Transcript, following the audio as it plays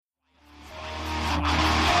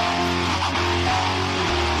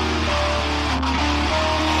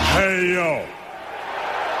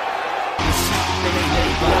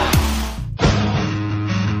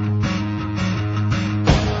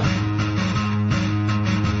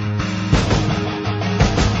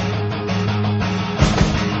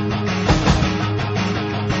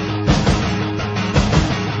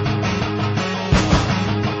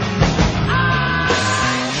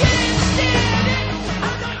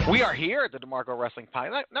We are here at the DeMarco Wrestling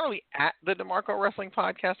Podcast. Not really at the DeMarco Wrestling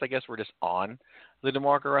Podcast. I guess we're just on the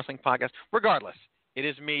DeMarco Wrestling Podcast. Regardless, it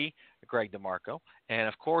is me, Greg DeMarco. And,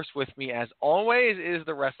 of course, with me, as always, is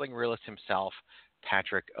the wrestling realist himself,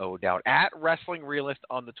 Patrick O'Dowd. At Wrestling Realist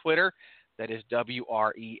on the Twitter. That is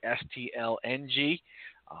WRESTLNG,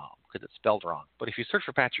 because it's spelled wrong. But if you search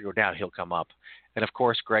for Patrick O'Dowd, he'll come up. And, of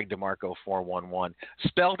course, Greg DeMarco 411.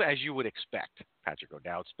 Spelled as you would expect, Patrick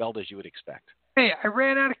O'Dowd. Spelled as you would expect. Hey, I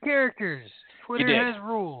ran out of characters. Twitter has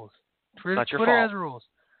rules. It's not your Twitter fault. has rules.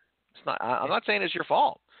 It's not. I'm not saying it's your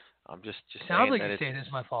fault. I'm just sounds saying like that you're saying it's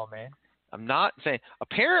my fault, man. I'm not saying.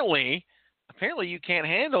 Apparently you can't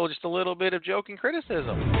handle just a little bit of joke and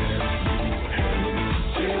criticism.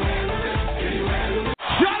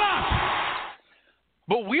 Shut up!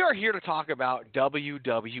 But we are here to talk about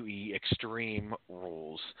WWE Extreme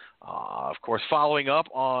Rules. Of course, following up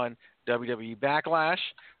on WWE Backlash.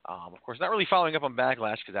 Of course, not really following up on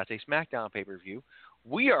Backlash because that's a SmackDown pay-per-view.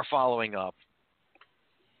 We are following up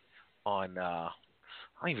on, I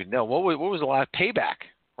don't even know, what was the last? Payback,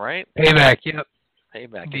 right? Payback, yep.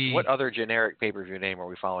 Payback. What other generic pay-per-view name are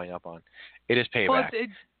we following up on? It is Payback.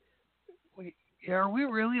 Wait, are we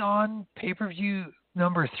really on pay-per-view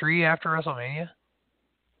number 3 after WrestleMania?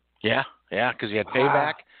 Yeah, because you had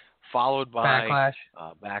Payback, followed by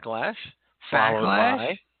Backlash, followed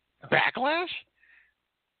by Backlash?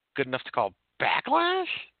 Good enough to call Backlash?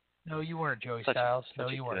 No, you weren't, Joey Styles. No,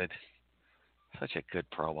 you weren't. Such a good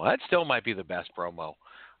promo. That still might be the best promo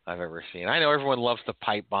I've ever seen. I know everyone loves the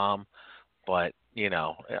pipe bomb, but, you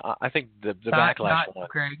know, I think the Backlash one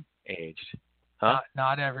Greg, aged. Huh?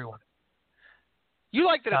 Not everyone. You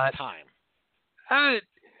liked it at the time.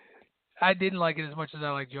 I didn't like it as much as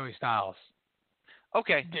I like Joey Styles.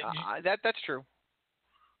 Okay, that's true.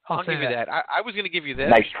 I'll give you that. I was going to give you this.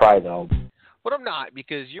 Nice try, though. But I'm not,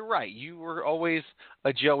 because you're right. You were always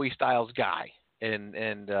a Joey Styles guy, and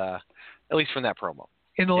at least from that promo.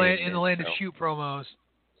 In the land of shoot promos.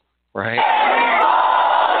 Right?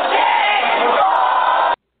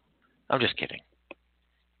 I'm just kidding.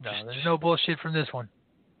 No, there's no bullshit from this one.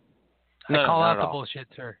 I call out the bullshit,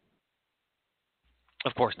 sir.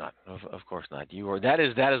 Of course not. Of course not. That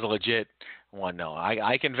is a legit one. No,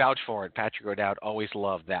 I can vouch for it. Patrick O'Dowd always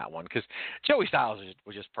loved that one because Joey Styles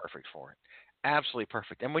was just perfect for it. Absolutely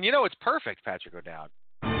perfect. And when you know it's perfect, Patrick O'Dowd.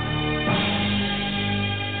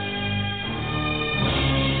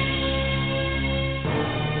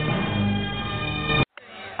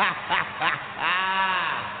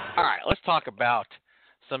 All right, let's talk about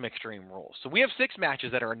some Extreme Rules. So we have 6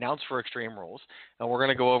 matches that are announced for Extreme Rules, and we're going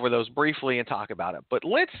to go over those briefly and talk about it. But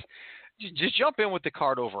let's just jump in with the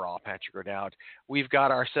card overall, Patrick O'Dowd. We've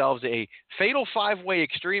got ourselves a fatal 5-way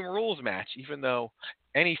Extreme Rules match, even though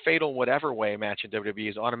any fatal whatever way match in WWE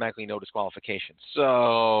is automatically no disqualification.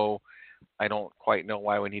 So I don't quite know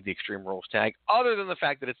why we need the Extreme Rules tag, other than the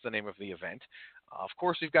fact that it's the name of the event. Of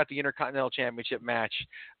course, we've got the Intercontinental Championship match,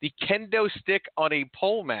 the Kendo Stick on a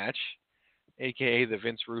Pole match, a.k.a. the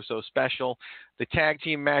Vince Russo special, the tag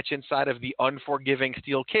team match inside of the Unforgiving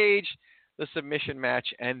Steel Cage, the submission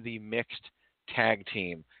match, and the mixed tag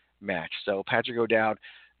team match. So, Patrick O'Dowd,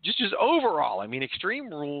 just overall, I mean, Extreme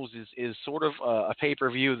Rules is sort of a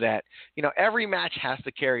pay-per-view that, you know, every match has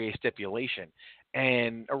to carry a stipulation.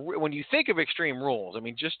 And when you think of Extreme Rules, I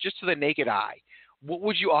mean, just to the naked eye, what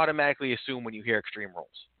would you automatically assume when you hear Extreme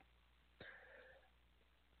Rules?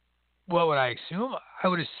 What would I assume? I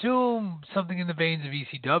would assume something in the veins of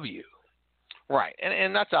ECW. Right,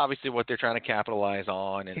 and that's obviously what they're trying to capitalize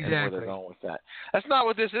on and where they're going with that. That's not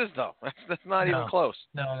what this is, though. That's not even close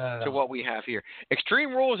to what we have here.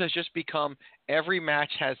 Extreme Rules has just become every match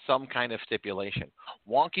has some kind of stipulation,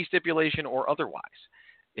 wonky stipulation or otherwise.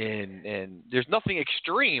 And there's nothing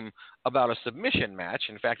extreme about a submission match.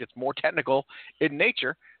 In fact, it's more technical in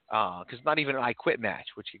nature because not even an I Quit match,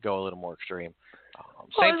 which could go a little more extreme.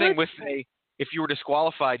 Same thing with if you were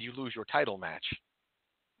disqualified, you lose your title match.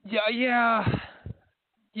 Yeah.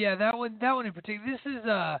 That one in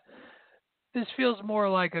particular. This feels more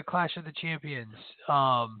like a Clash of the Champions,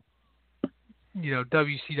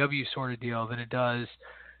 WCW sort of deal than it does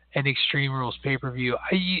an Extreme Rules pay-per-view.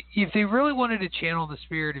 If they really wanted to channel the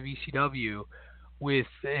spirit of ECW with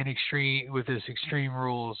this Extreme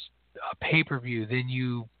Rules pay-per-view, then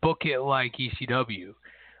you book it like ECW.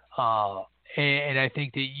 And I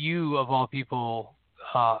think that you, of all people,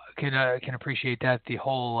 can appreciate that, the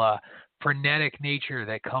whole frenetic nature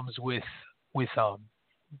that comes with all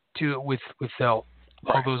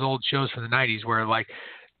those old shows from the 90s, where like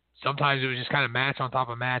sometimes it was just kind of match on top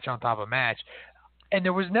of match on top of match, and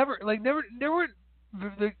there was never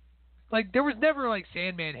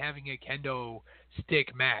Sandman having a kendo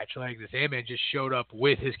stick match. Like the Sandman just showed up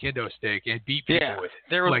with his kendo stick and beat people with it.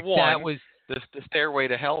 There was like, one. That was the Stairway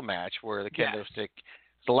to Hell match where the kendo stick,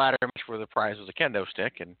 the ladder match where the prize was a kendo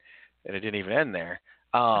stick, and it didn't even end there.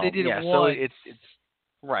 They did it so once. it's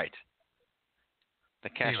right. They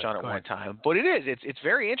cashed on it one time, but it's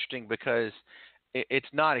very interesting because it's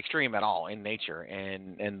not extreme at all in nature,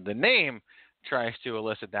 and the name tries to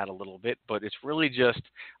elicit that a little bit, but it's really just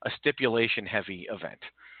a stipulation heavy event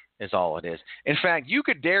is all it is. In fact, you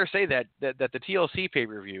could dare say that the TLC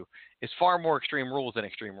pay-per-view is far more Extreme Rules than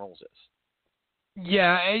Extreme Rules is.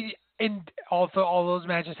 Yeah, and also all those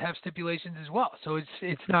matches have stipulations as well, so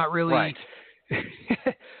it's not really right.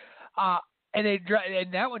 And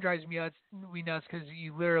that one drives me nuts because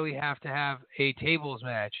you literally have to have a tables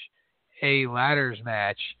match, a ladders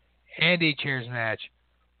match, and a chairs match,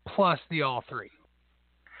 plus the all three.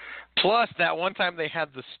 Plus that one time they had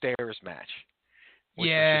the stairs match.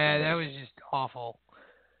 Yeah, that was just awful.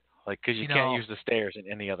 Like, because you can't use the stairs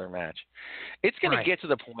in any other match. It's going to get to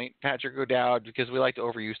the point, Patrick O'Dowd, because we like to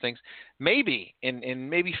overuse things. Maybe in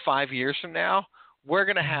maybe 5 years from now, we're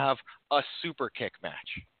going to have a super kick match.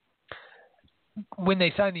 When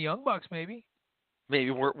they sign the Young Bucks, maybe. Maybe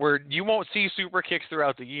you won't see super kicks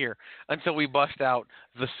throughout the year until we bust out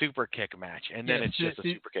the super kick match, and then it's just a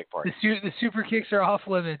super kick party. The super kicks are off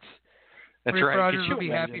limits. That's Rick right. Rogers will be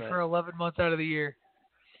happy for 11 months out of the year.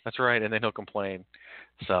 That's right, and then he'll complain.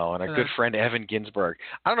 So, and a good friend, Evan Ginsberg.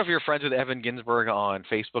 I don't know if you're friends with Evan Ginsberg on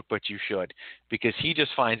Facebook, but you should, because he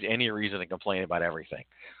just finds any reason to complain about everything.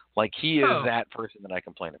 Like, he is that person that I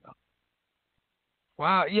complain about.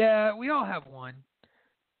 Wow, yeah, we all have one.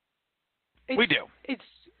 We do.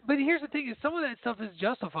 But here's the thing: is some of that stuff is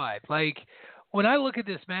justified. Like when I look at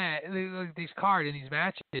this these card and these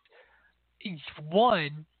matches, each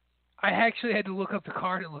one, I actually had to look up the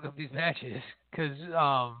card and look up these matches because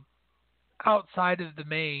outside of the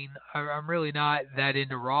main, I'm really not that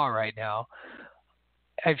into Raw right now.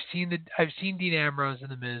 I've seen Dean Ambrose and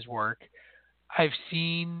The Miz work. I've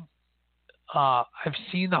seen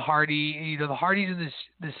the Hardy, the Hardys in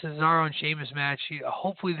this Cesaro and Sheamus match.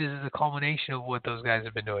 Hopefully, this is a culmination of what those guys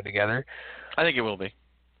have been doing together. I think it will be.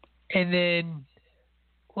 And then,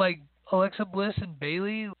 like Alexa Bliss and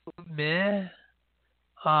Bayley, meh.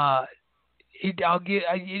 I'll get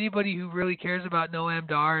anybody who really cares about Noam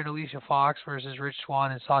Dar and Alicia Fox versus Rich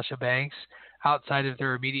Swann and Sasha Banks outside of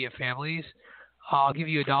their immediate families. I'll give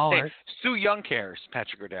you $1. Hey, Sue Young cares,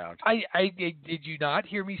 Patrick O'Dowd. Did you not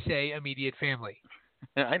hear me say immediate family?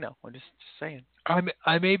 I know. I'm just saying.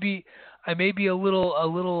 I may be a little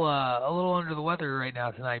under the weather right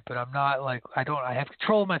now tonight, but I'm not like I have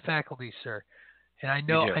control of my faculties, sir. And I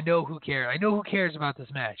know who cares. I know who cares about this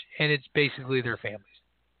match, and it's basically their families.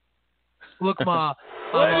 Look, Ma.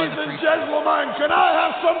 Ladies and gentlemen, can I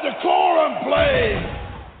have some decorum, please?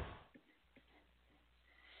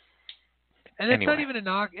 And it's not even a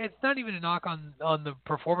knock. It's not even a knock on the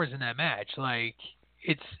performers in that match. Like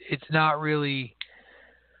it's not really.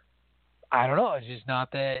 I don't know. It's just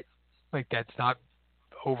not that. Like that's not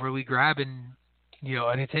overly grabbing,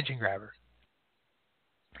 an attention grabber.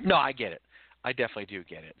 No, I get it. I definitely do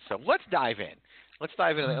get it. So let's dive in. Let's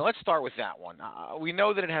start with that one. We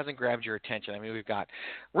know that it hasn't grabbed your attention. I mean, we've got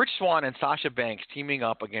Rich Swann and Sasha Banks teaming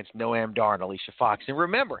up against Noam Dar and Alicia Fox. And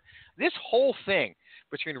remember, this whole thing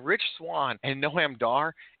between Rich Swann and Noam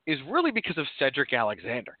Dar is really because of Cedric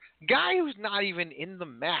Alexander, guy who's not even in the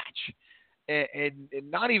match and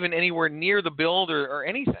not even anywhere near the build or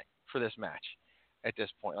anything for this match at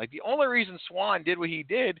this point. Like, the only reason Swann did what he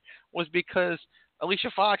did was because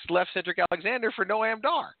Alicia Fox left Cedric Alexander for Noam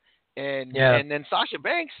Dar. And then Sasha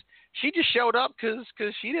Banks, she just showed up because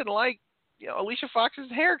she didn't like Alicia Fox's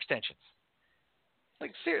hair extensions.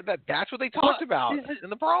 Like, that's what they talked about in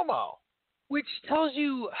the promo. Which tells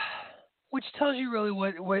you really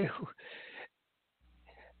what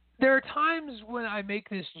there are times when I make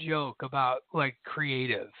this joke about like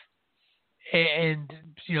creative, and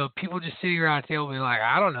people just sitting around the table being like,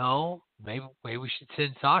 I don't know, maybe we should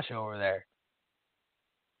send Sasha over there.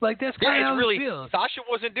 Like that's kind of how it feels. Sasha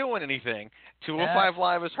wasn't doing anything. 205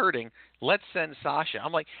 Live is hurting. Let's send Sasha.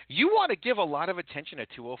 I'm like, you want to give a lot of attention to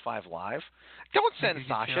 205 Live? Don't send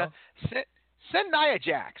Sasha. Send Nia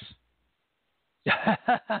Jax.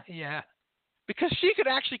 Yeah. Because she could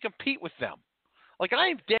actually compete with them. Like,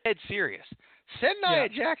 I'm dead serious. Send Nia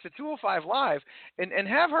Jax to 205 Live and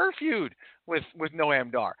have her feud with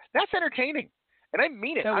Noam Dar. That's entertaining. And I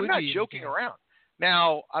mean it. I'm not joking around.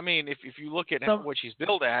 Now, I mean, if you look at what she's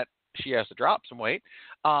billed at, she has to drop some weight.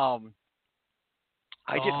 I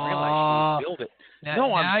didn't realize she was billed it.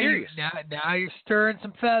 I'm serious. Now you're stirring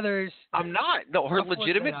some feathers. I'm not. No, her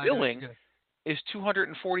legitimate billing. is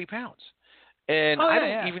 240 pounds. And Oh, I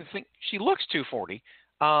yeah, don't even think she looks 240.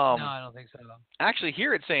 no, I don't think so. Actually,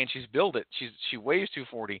 here it's saying she's billed it. She weighs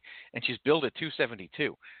 240 and she's billed at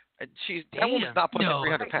 272. And that woman's not putting on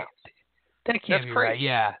 300 pounds. That can't That's be crazy. right.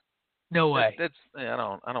 Yeah, no way.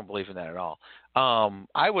 I don't believe in that at all.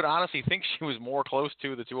 I would honestly think she was more close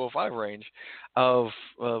to the 205 range of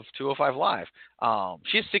 205 Live.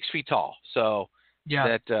 She's 6 feet tall, so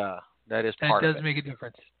Yeah, that is part of it. That does make a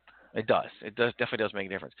difference. It does. It definitely does make a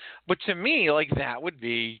difference. But to me, like, that would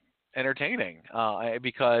be entertaining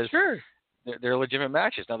because Sure. they're legitimate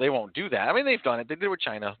matches. Now, they won't do that. I mean, they've done it. They did it with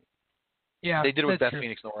China. Yeah, they did it with Beth true.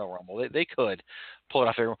 Phoenix in the Royal Rumble. They could pull it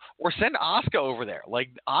off there. Or send Asuka over there. Like,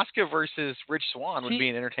 Asuka versus Rich Swann would be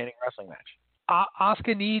an entertaining wrestling match.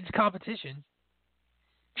 Asuka needs competition.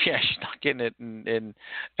 Yeah, she's not getting it in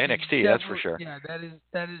NXT. That's for sure. Yeah,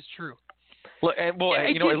 that is true. Well, at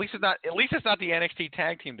least it's not the NXT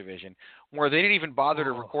tag team division where they didn't even bother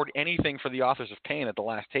to record anything for the Authors of Pain at the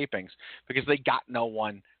last tapings because they got no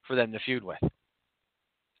one for them to feud with.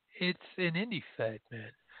 It's an indie fed, man.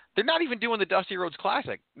 They're not even doing the Dusty Rhodes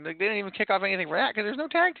Classic. They didn't even kick off anything for that because there's no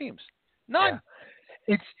tag teams. None.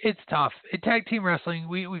 Yeah. It's tough. In tag team wrestling,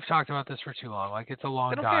 we've talked about this for too long. Like, it's a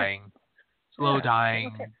long dying, slow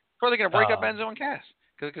dying. So are they going to break up Enzo and Cass?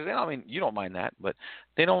 Because I mean, you don't mind that, but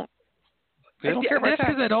they don't. They don't care about that. That's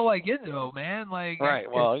because I don't like Enzo, man. Like, right.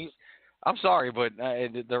 Well, I'm sorry, but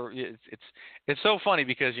it's so funny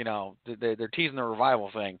because they're teasing the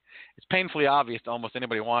revival thing. It's painfully obvious to almost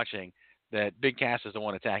anybody watching that Big Cass is the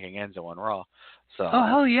one attacking Enzo on Raw. So. Oh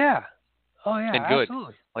hell yeah! Oh yeah, and good.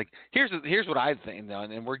 Absolutely. Like here's what I think though,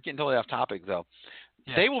 and we're getting totally off topic though.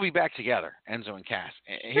 Yeah. They will be back together, Enzo and Cass.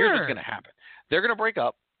 And here's what's going to happen: they're going to break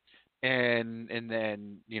up, and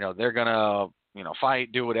then they're going to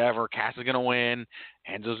fight, do whatever. Cass is going to win.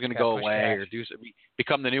 Enzo's going to go away or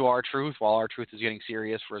become the new R-Truth while R-Truth is getting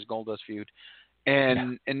serious for his Goldust feud.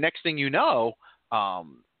 And next thing you know,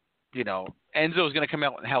 Enzo is going to come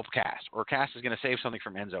out and help Cass, or Cass is going to save something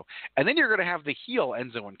from Enzo. And then you're going to have the heel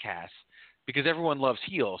Enzo and Cass because everyone loves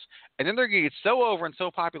heels. And then they're going to get so over and so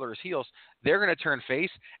popular as heels, they're going to turn face.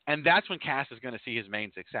 And that's when Cass is going to see his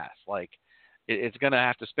main success. Like, it's going to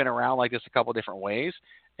have to spin around like this a couple different ways.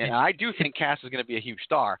 And I do think Cass is going to be a huge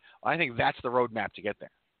star. I think that's the roadmap to get there.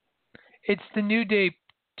 It's the New Day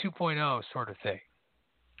 2.0 sort of thing.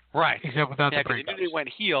 Right. Except without the breakups. The New Day went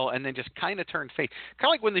heel and then just kind of turned face. Kind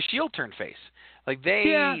of like when the Shield turned face. Like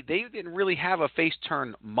they didn't really have a face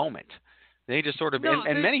turn moment. They just sort of,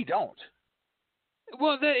 and many don't.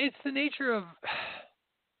 Well, it's the nature of,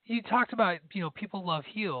 you talked about, people love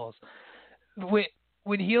heels.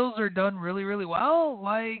 When heels are done really, really well,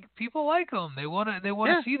 like, people like them. They want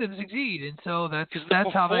to see them succeed, and so that's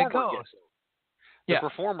how that goes. The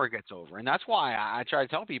performer gets over, and that's why I try to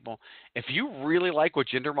tell people: if you really like what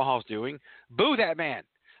Jinder Mahal's doing, boo that man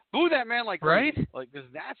like crazy. Right? Like, because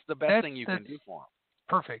that's the best thing you can do for him.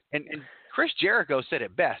 Perfect. And Chris Jericho said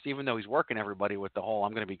it best, even though he's working everybody with the whole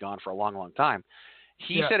 "I'm going to be gone for a long, long time."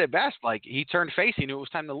 He said it best. Like, he turned face. He knew it was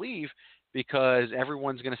time to leave, because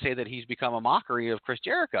everyone's going to say that he's become a mockery of Chris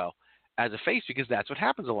Jericho as a face, because that's what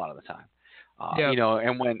happens a lot of the time.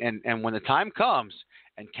 And when the time comes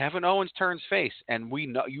and Kevin Owens turns face, and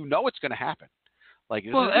it's going to happen. Like,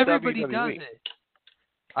 everybody WWE. does it.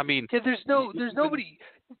 I mean, there's nobody.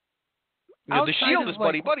 The Shield is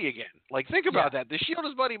buddy again. Like, think about that. The Shield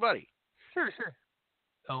is buddy. Sure.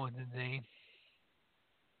 Owens and Zayn.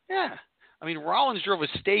 Yeah. I mean, Rollins drove a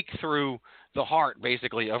stake through the heart,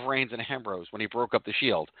 basically, of Reigns and Ambrose when he broke up the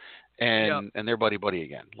Shield, and they're buddy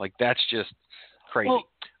again. Like, that's just crazy. Well,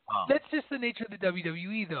 that's just the nature of the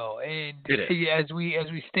WWE, though, and it is. as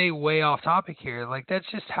we stay way off topic here, like, that's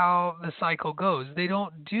just how the cycle goes. They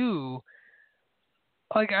don't do,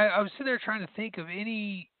 like, I was sitting there trying to think of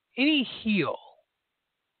any heel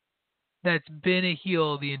that's been a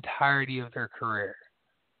heel the entirety of their career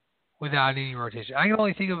without any rotation. I can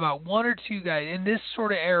only think of about one or two guys in this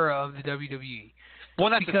sort of era of the WWE. Well,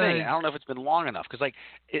 that's the thing. I don't know if it's been long enough, because, like,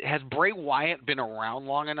 has Bray Wyatt been around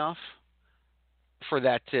long enough for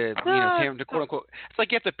that to, him to quote unquote? It's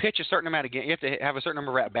like you have to pitch a certain amount of games. You have to have a certain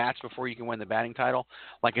number of at bats before you can win the batting title.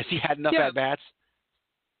 Like, has he had enough at bats?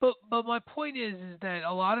 But my point is that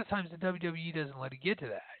a lot of times the WWE doesn't let it get to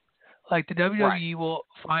that. Like, the WWE will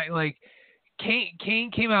find, like, Kane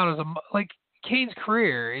came out as Kane's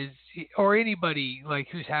career is, or anybody like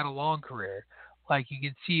who's had a long career, like, you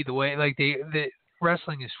can see the way, like, the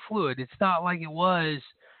wrestling is fluid. It's not like it was,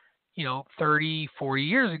 30, 40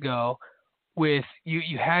 years ago with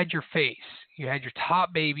you had your face, you had your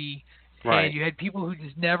top baby, and you had people who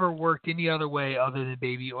just never worked any other way other than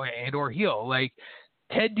baby or heel. Like,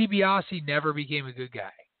 Ted DiBiase never became a good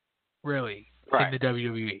guy, really, in the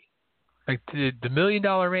WWE. Like the $1 million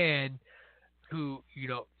man who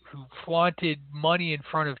flaunted money in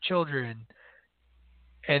front of children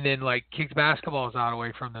and then like kicked basketballs out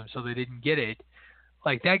away from them so they didn't get it.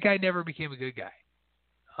 Like that guy never became a good guy.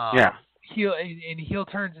 Heel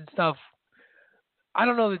turns and stuff. I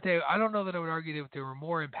don't know that I would argue that they were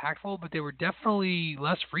more impactful, but they were definitely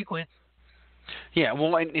less frequent. Yeah,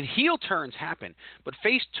 well, and heel turns happen, but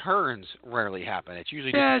face turns rarely happen. It's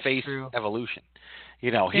usually just a face evolution.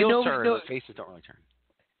 Heel turns, but faces don't really turn.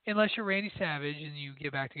 Unless you're Randy Savage and you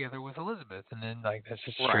get back together with Elizabeth, and then like that's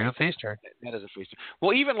just a straight up face turn. That is a face turn.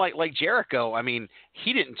 Well, even like Jericho, I mean,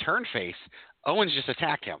 he didn't turn face. Owens just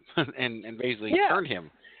attacked him and basically turned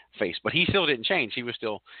him face, but he still didn't change. He was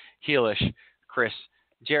still heelish Chris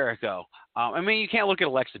Jericho. I mean, you can't look at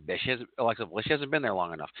Alexa Bliss. She hasn't been there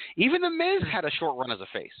long enough. Even The Miz had a short run as a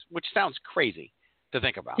face, which sounds crazy to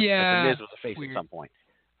think about. Yeah, The Miz was a face at some point.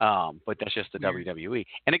 But that's just the WWE.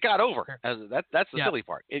 And it got over. That's the silly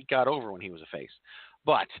part. It got over when he was a face.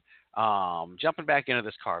 But jumping back into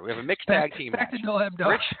this card, we have a mixed tag team match. To Noam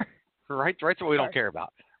Dar. Right to what we don't care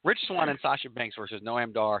about. Rich Swann and Sasha Banks versus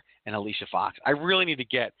Noam Dar and Alicia Fox. I really need to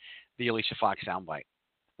get the Alicia Fox soundbite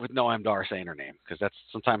with Noam Dar saying her name, because that's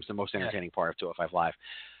sometimes the most entertaining part of 205 Live,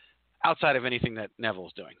 outside of anything that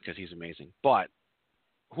Neville's doing, because he's amazing. But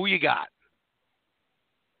who you got?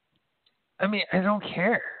 I mean, I don't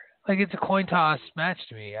care. Like, it's a coin toss match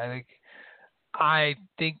to me. I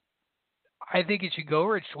think it should go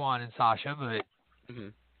Rich Swann and Sasha, but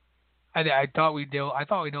I thought we no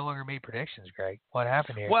longer made predictions, Greg. What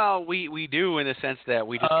happened here? Well, we do in the sense that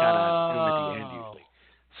we just kind of do them at the end usually.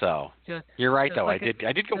 So you're right, though. Like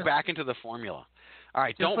I did go back into the formula. All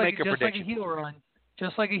right, don't make a prediction.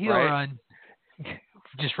 Just like a heel run.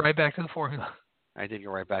 Just right back to the formula. I did go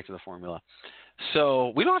right back to the formula.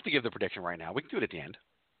 So we don't have to give the prediction right now. We can do it at the end.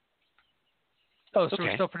 Oh, so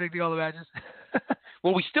we're still predicting all the matches?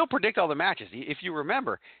 Well, we still predict all the matches. If you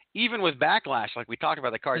remember, even with Backlash, like we talked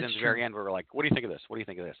about the cards at the very end, we were like, what do you think of this? What do you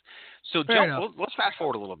think of this? So let's fast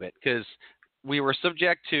forward a little bit, because we were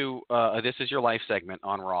subject to a This Is Your Life segment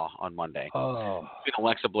on Raw on Monday with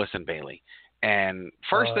Alexa Bliss and Bayley. And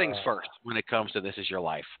first things first, when it comes to This Is Your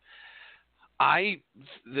Life, they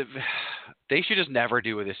should just never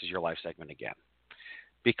do a This Is Your Life segment again,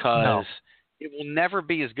 because it will never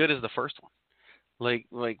be as good as the first one. Like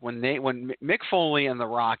when Mick Foley and The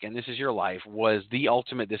Rock and This Is Your Life was the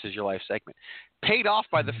ultimate This Is Your Life segment, paid off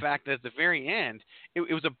by the fact that at the very end, it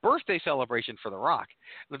was a birthday celebration for The Rock.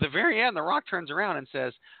 At the very end, The Rock turns around and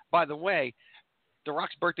says, by the way, The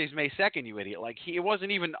Rock's birthday is May 2nd, you idiot. Like, it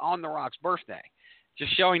wasn't even on The Rock's birthday.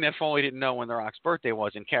 Just showing that Foley didn't know when The Rock's birthday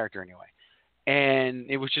was, in character anyway. And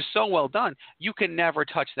it was just so well done. You can never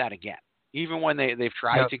touch that again. Even when they've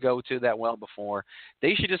tried to go to that well before,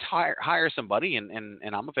 they should just hire somebody, and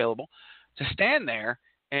I'm available, to stand there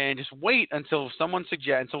and just wait until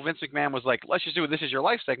until Vince McMahon was like, let's just do a This Is Your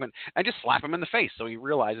Life segment, and just slap him in the face so he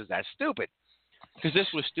realizes that's stupid. Because this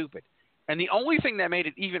was stupid. And the only thing that made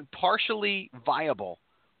it even partially viable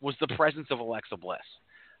was the presence of Alexa Bliss.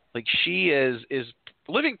 Like, she is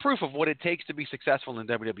living proof of what it takes to be successful in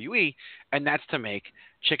WWE, and that's to make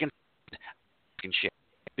chicken shit.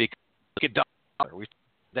 Because we've done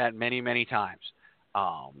that many, many times.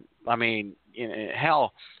 I mean,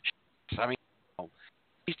 hell,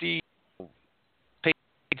 pasty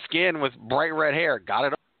skin with bright red hair, got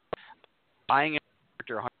it. Buying a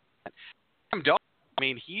character 100%. I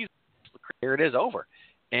mean, here it is over,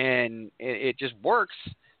 and it just works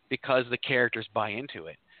because the characters buy into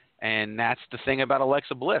it, and that's the thing about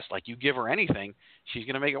Alexa Bliss. Like, you give her anything, she's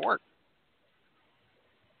going to make it work.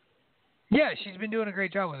 Yeah, she's been doing a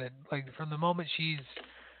great job with it. Like, from the moment she's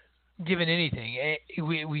given anything.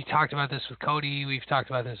 We talked about this with Cody. We've talked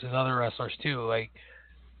about this with other wrestlers too. Like,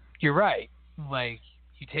 you're right. Like,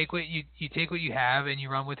 you take what you have and you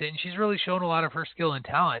run with it. And she's really shown a lot of her skill and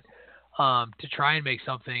talent to try and make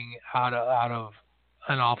something out of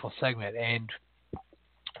an awful segment. And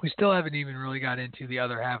we still haven't even really got into the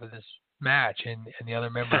other half of this match and the other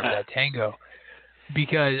member of that tango,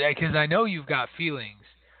 because I know you've got feelings.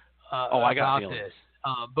 I got feelings. This.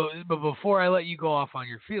 But before I let you go off on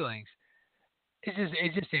your feelings, it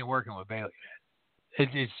just ain't working with Bayley, man.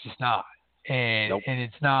 It's just not, and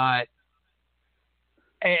it's not,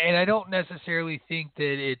 and I don't necessarily think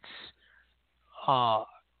that it's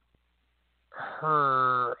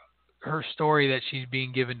her story that she's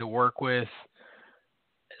being given to work with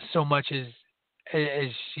so much as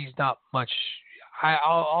she's not much.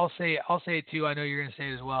 I'll say it too. I know you're gonna say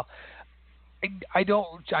it as well. I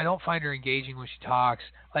don't find her engaging when she talks.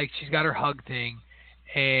 Like, she's got her hug thing,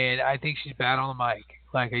 and I think she's bad on the mic.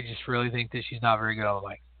 Like, I just really think that she's not very good on the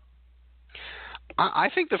mic. I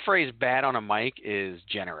think the phrase "bad on a mic" is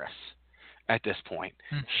generous at this point.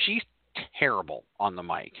 She's terrible on the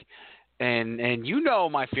mic, and you know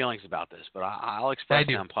my feelings about this, but I'll express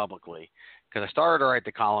them publicly because I started to write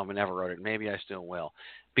the column and never wrote it. Maybe I still will,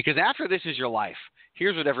 because after This Is Your Life,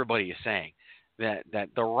 here's what everybody is saying: that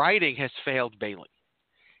the writing has failed Bayley,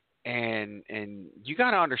 and you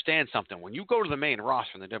got to understand something. When you go to the main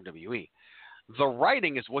roster in the WWE, the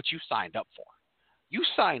writing is what you signed up for. You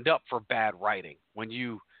signed up for bad writing when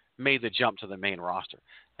you made the jump to the main roster.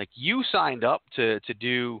 Like, you signed up to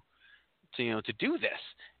do this,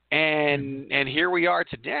 and here we are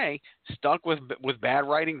today, stuck with bad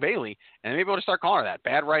writing Bayley, and maybe we'll just start calling her that,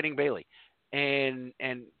 bad writing Bayley. And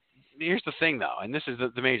here's the thing, though, and this is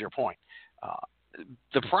the major point: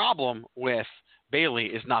 the problem with Bayley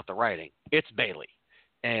is not the writing; it's Bayley.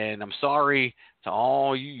 And I'm sorry to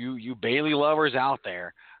all you Bayley lovers out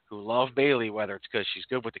there who love Bayley, whether it's because she's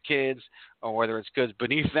good with the kids or whether it's because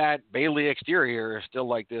beneath that Bayley exterior is still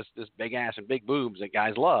like this big ass and big boobs that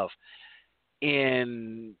guys love.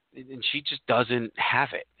 And she just doesn't have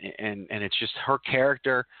it. And it's just her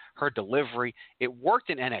character, her delivery. It worked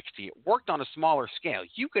in NXT. It worked on a smaller scale.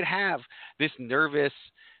 You could have this nervous,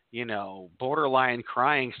 borderline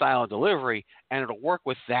crying style of delivery, and it'll work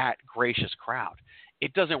with that gracious crowd.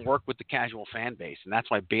 It doesn't work with the casual fan base, and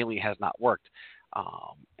that's why Bayley has not worked.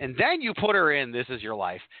 And then you put her in This Is Your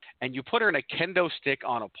Life, and you put her in a kendo stick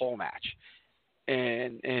on a pole match.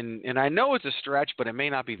 And I know it's a stretch, but it may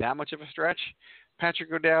not be that much of a stretch.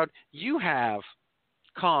 Patrick O'Dowd, you have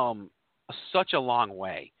come such a long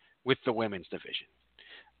way with the women's division.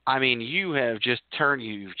 I mean, you have just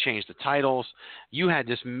you've changed the titles. You had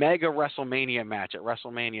this mega WrestleMania match at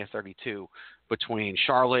WrestleMania 32 between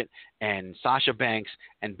Charlotte and Sasha Banks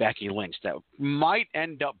and Becky Lynch that might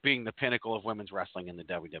end up being the pinnacle of women's wrestling in the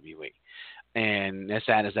WWE. And as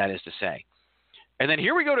sad as that is to say. And then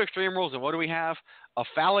here we go to Extreme Rules, and what do we have? A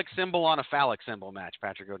phallic symbol on a phallic symbol match,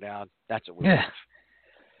 Patrick O'Dowd. That's what we have.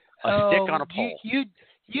 A stick on a pole.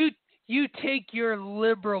 You take your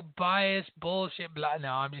liberal bias bullshit. Blah. No,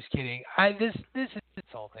 I'm just kidding. This is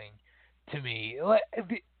insulting to me.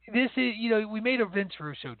 This is, we made a Vince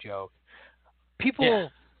Russo joke. People,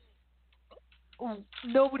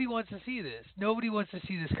 nobody wants to see this. Nobody wants to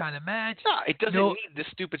see this kind of match. No, it doesn't need this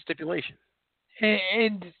stupid stipulation.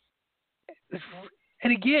 And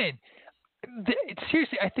again,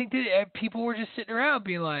 seriously, I think that people were just sitting around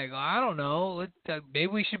being like, I don't know, maybe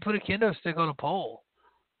we should put a kendo stick on a pole.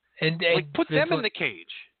 And put them in the cage.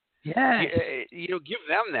 Yeah. Give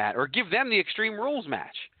them that, or give them the Extreme Rules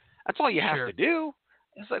match. That's all you have to do.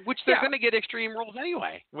 It's like, which they're going to get Extreme Rules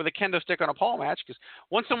anyway, with a kendo stick on a pole match, because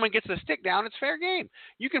once someone gets the stick down, it's fair game.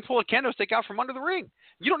 You can pull a kendo stick out from under the ring.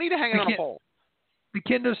 You don't need to hang it on a pole. The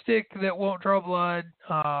kendo stick that won't draw blood,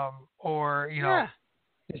 or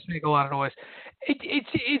just make a lot of noise.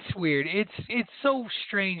 It's weird. It's so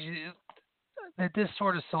strange that this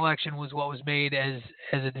sort of selection was what was made as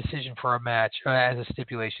a decision for a match, as a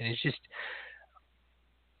stipulation. It's just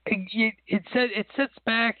it sets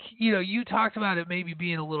back. You talked about it maybe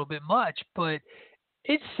being a little bit much, but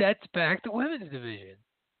it sets back the women's division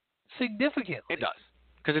significantly. It does,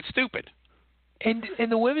 because it's stupid. And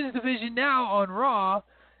the women's division now on Raw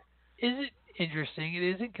isn't interesting.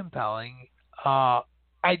 It isn't compelling. I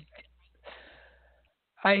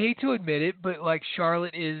hate to admit it, but like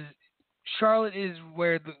Charlotte is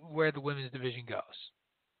where the women's division goes.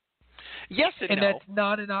 Yes and no. That's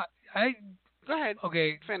not enough. Go ahead.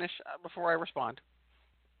 Okay. Finish before I respond.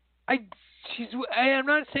 I'm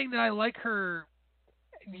not saying that I like her.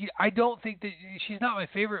 I don't think that she's not my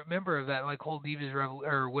favorite member of that whole Divas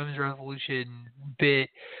or Women's Revolution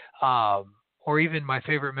bit, or even my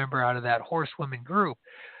favorite member out of that Horsewomen group.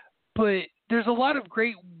 But there's a lot of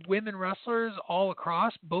great women wrestlers all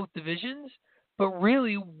across both divisions. But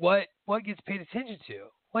really, what gets paid attention to?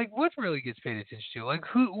 What really gets paid attention to?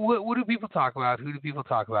 What do people talk about? Who do people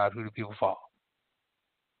talk about? Who do people follow?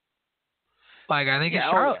 I think it's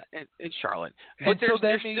Charlotte. It's Charlotte. But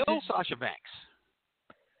there's still Sasha Banks.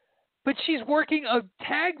 But she's working a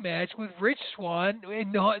tag match with Rich Swann,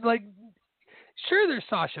 and sure, there's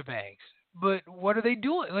Sasha Banks, but what are they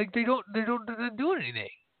doing? They're not doing anything.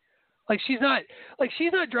 She's not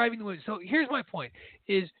driving the women. So here's my point: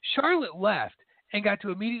 is Charlotte left and got to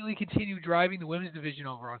immediately continue driving the women's division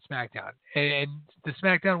over on SmackDown, and the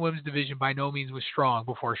SmackDown women's division by no means was strong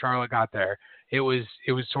before Charlotte got there. It was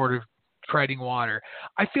sort of treading water.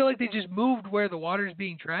 I feel like they just moved where the water is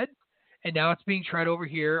being tread. And now it's being tread over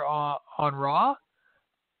here on Raw,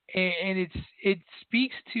 and it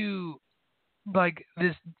speaks to like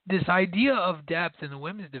this idea of depth in the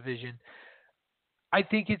women's division. I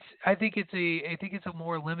think it's a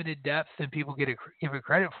more limited depth than people give it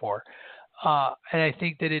credit for, and I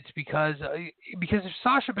think that it's because if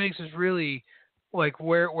Sasha Banks is really like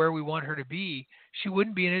where we want her to be, she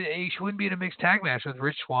wouldn't be in a mixed tag match with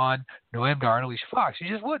Rich Swann, Noam Dar, and Alicia Fox. She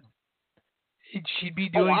just wouldn't. She'd be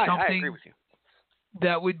doing something I agree with you.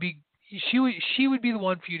 that would be she would be the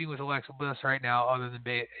one feuding with Alexa Bliss right now, other than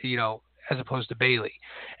as opposed to Bayley.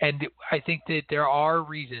 And I think that there are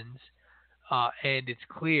reasons, and it's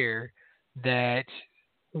clear that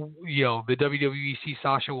the WWE sees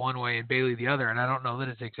Sasha one way and Bayley the other, and I don't know that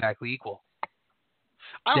it's exactly equal.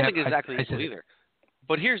 I don't think it's exactly equal either.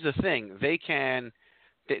 But here's the thing: they can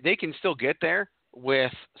still get there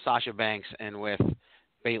with Sasha Banks and with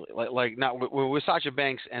Bayley, like not with Sasha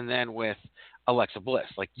Banks and then with Alexa Bliss.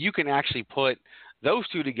 Like, you can actually put those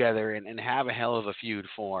two together and have a hell of a feud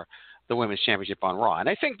for the Women's Championship on Raw, and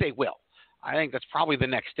I think they will. I think that's probably the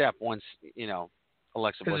next step once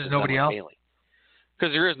Alexa Bliss is nobody done with else. Bayley.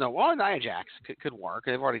 Because there is Nia Jax could work.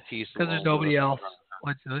 They've already teased. Because there's nobody else.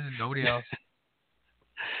 There's nobody else.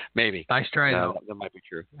 Maybe. Nice try, though. That might be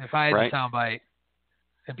true. If I had a soundbite,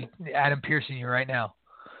 it'd be Adam Pearson you right now.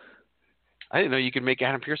 I didn't know you could make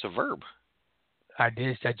Adam Pearce a verb. I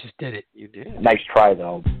just did it. You did. Nice try,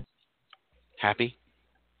 though. Happy?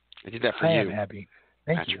 I did that for you. I am happy.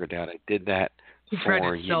 Thank Patrick you. O'Dowd. I did that you for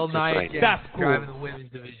tried to sell Nia Jax driving the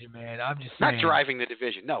women's division, man. I'm just saying. Not driving the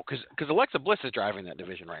division. No, because Alexa Bliss is driving that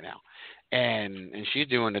division right now. And she's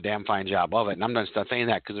doing a damn fine job of it. And I'm not saying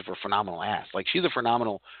that because of her phenomenal ass. Like, she's a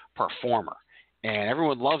phenomenal performer. And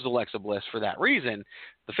everyone loves Alexa Bliss for that reason,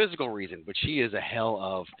 the physical reason. But she is a hell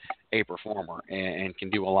of a performer and can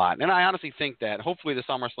do a lot. And I honestly think that hopefully the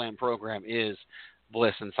SummerSlam program is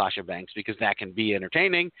Bliss and Sasha Banks, because that can be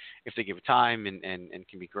entertaining if they give it time and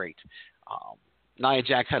can be great. Nia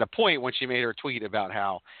Jax had a point when she made her tweet about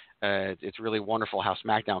how it's really wonderful how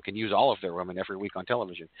SmackDown can use all of their women every week on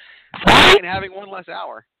television. Despite having one less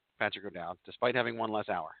hour, Patrick O'Dowd, despite having one less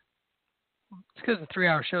hour. It's because the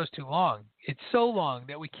 3-hour show is too long. It's so long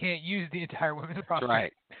that we can't use the entire women's roster.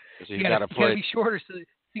 Right. So you got to be shorter, so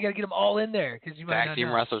you got to get them all in there. Cause you might tag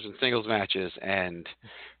team wrestlers and singles matches and,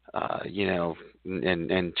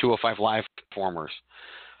 and 205 Live performers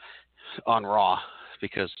on Raw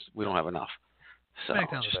because we don't have enough. So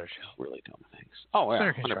SmackDown's just a better show. really dumb things. Oh,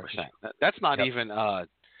 yeah, 100%. That's not even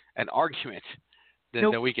an argument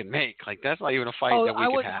that we can make. Like, that's not even a fight that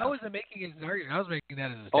we can have. I wasn't making it as an argument. I was making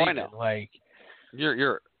that as a statement. Oh, I know. Like,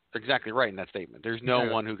 you're exactly right in that statement. There's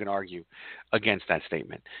no one who can argue against that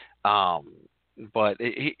statement. But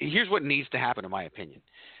here's what needs to happen, in my opinion.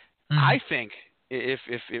 Mm-hmm. I think if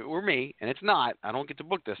it were me, and it's not, I don't get to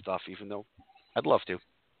book this stuff, even though I'd love to.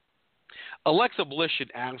 Alexa Bliss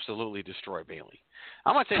should absolutely destroy Bayley.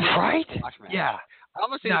 I'm not saying this right? is a squash match. Yeah. I'm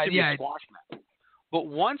not saying it should be a squash match. But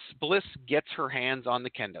once Bliss gets her hands on the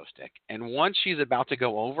kendo stick, and once she's about to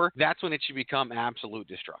go over, that's when it should become absolute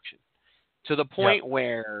destruction. To the point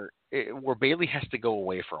where Bayley has to go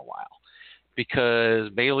away for a while. Because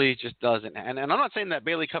Bayley just doesn't. And I'm not saying that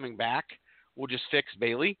Bayley coming back will just fix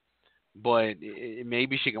Bayley, but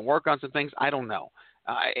maybe she can work on some things. I don't know.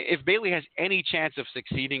 If Bayley has any chance of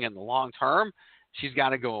succeeding in the long term, she's got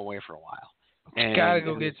to go away for a while. She's got to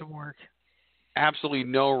go get some work. Absolutely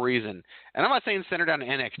no reason. And I'm not saying send her down to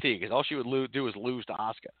NXT, because all she would do is lose to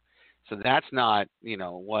Asuka. So that's not,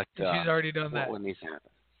 what she's already done that. What needs to happen.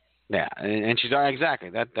 Yeah, and she's exactly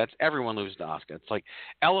that's everyone loses to Asuka. It's like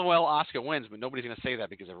LOL Asuka wins, but nobody's going to say that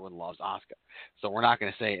because everyone loves Asuka. So we're not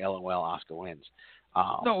going to say LOL Asuka wins.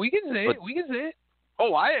 No, we can say it. We can say it.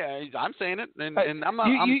 Oh, I'm saying it, and I'm not.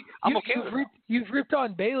 I'm okay with it. You've ripped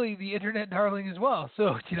on Bayley, the internet darling, as well.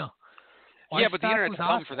 So Yeah, but the internet's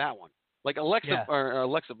dumb for that one. Like Alexa or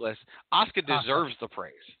Alexa Bliss, Asuka deserves the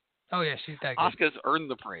praise. Oh yeah, she's that good. Asuka's earned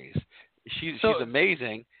the praise. She's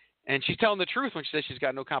amazing. And she's telling the truth when she says she's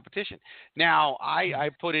got no competition. Now,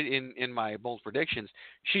 I put it in my bold predictions.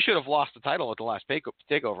 She should have lost the title at the last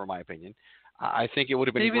takeover, in my opinion. I think it would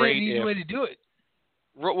have been great if... Maybe an easy way to do it.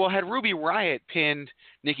 Well, had Ruby Riott pinned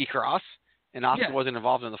Nikki Cross and Asuka wasn't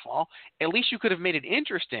involved in the fall, at least you could have made it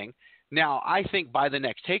interesting. Now, I think by the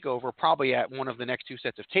next takeover, probably at one of the next two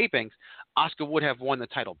sets of tapings, Asuka would have won the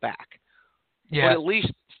title back. Yeah. But at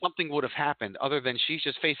least something would have happened other than she's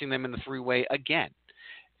just facing them in the three-way again.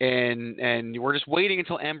 And we're just waiting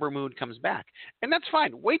until Ember Moon comes back. And that's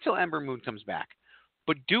fine. Wait till Ember Moon comes back.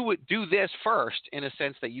 But do this first in a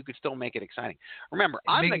sense that you could still make it exciting. Remember,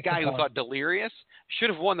 I'm the guy who thought Delirious should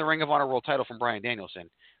have won the Ring of Honor World title from Bryan Danielson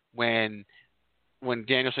when when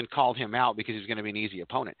Danielson called him out because he was going to be an easy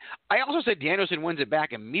opponent. I also said Danielson wins it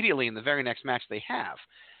back immediately in the very next match they have.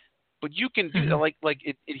 But you can do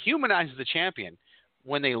it humanizes the champion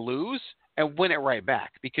when they lose and win it right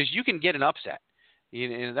back, because you can get an upset.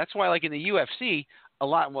 And that's why, like in the UFC,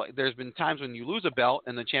 there's been times when you lose a belt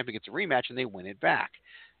and the champion gets a rematch and they win it back.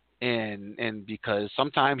 And because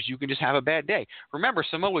sometimes you can just have a bad day. Remember,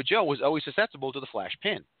 Samoa Joe was always susceptible to the flash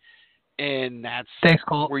pin. And that's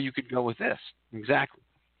where you could go with this. Exactly.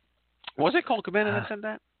 Was it Colt Cabana that said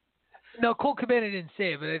that? No, Colt Cabana didn't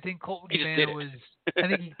say it, but I think Colt Cabana I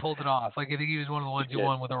think he pulled it off. Like, I think he was one of the ones who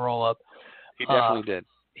won with a roll-up. He definitely did.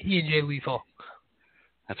 He and Jay Lethal.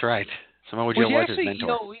 That's right. Samoa Joe was his mentor. You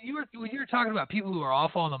know, when you were talking about people who are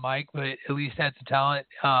awful on the mic, but at least had some talent,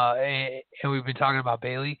 and we've been talking about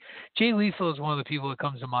Bailey, Jay Lethal is one of the people that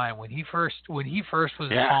comes to mind. When he first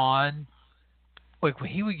was on, like when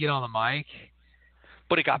he would get on the mic.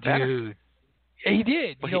 But it got better. Dude, he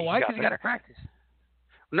did. You know why? Because he got to practice.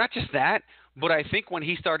 Not just that, but I think when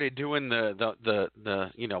he started doing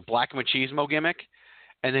the Black Machismo gimmick,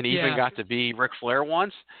 and then he even got to be Ric Flair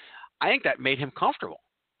once, I think that made him comfortable.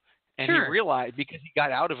 And he realized, because he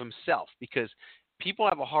got out of himself, because people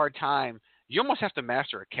have a hard time. You almost have to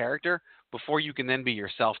master a character before you can then be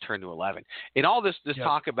yourself turned to 11. In all this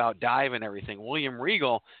talk about dive and everything, William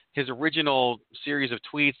Regal, his original series of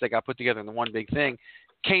tweets that got put together in the One Big Thing,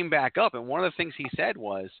 came back up. And one of the things he said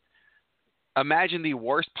was, imagine the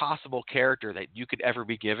worst possible character that you could ever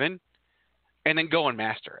be given, and then go and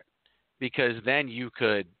master it, because then you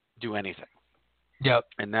could do anything. Yep.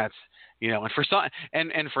 And that's, and for some,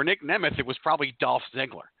 and for Nick Nemeth, it was probably Dolph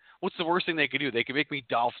Ziggler. What's the worst thing they could do? They could make me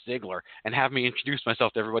Dolph Ziggler and have me introduce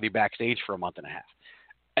myself to everybody backstage for a month and a half.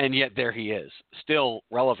 And yet there he is, still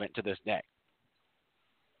relevant to this day.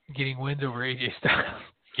 Getting wins over AJ Styles.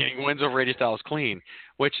 Getting wins over AJ Styles clean,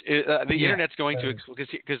 which the Internet's going to –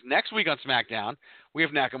 because next week on SmackDown, we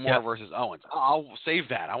have Nakamura versus Owens. I'll save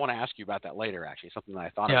that. I want to ask you about that later, actually, something that I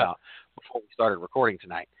thought about before we started recording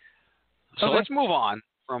tonight. So let's move on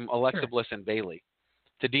from Alexa Bliss and Bayley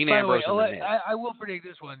to Dean Ambrose and The Miz. I will predict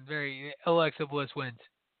this one. Alexa Bliss wins.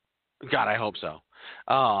 God, I hope so.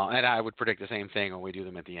 And I would predict the same thing when we do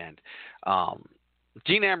them at the end.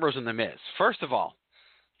 Dean Ambrose and The Miz. First of all,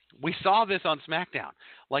 we saw this on SmackDown.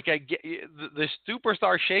 Like, the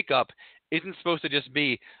superstar shakeup isn't supposed to just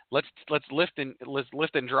be let's lift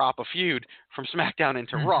and drop a feud from SmackDown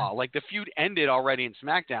into Raw. Like, the feud ended already in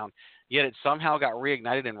SmackDown, yet it somehow got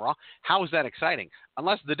reignited in Raw. How is that exciting?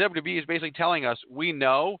 Unless the WWE is basically telling us we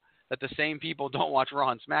know that the same people don't watch Raw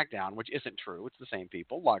and SmackDown, which isn't true. It's the same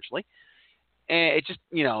people largely. And it just,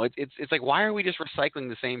 it's like, why are we just recycling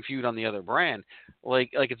the same feud on the other brand? Like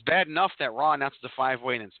it's bad enough that Raw announces a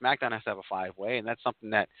 5-way and then SmackDown has to have a 5-way, and that's something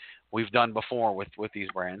that we've done before with these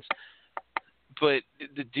brands. But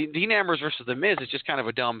the Dean Ambrose versus The Miz is just kind of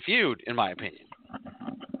a dumb feud, in my opinion.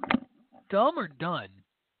 Dumb or done?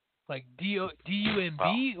 Like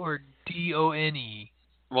D-U-M-B or D-O-N-E?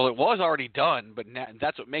 Well, it was already done, but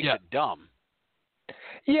that's what makes it dumb.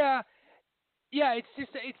 Yeah. Yeah,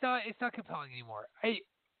 it's not compelling anymore.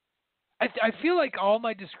 I feel like all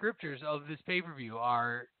my descriptors of this pay-per-view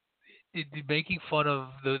are making fun of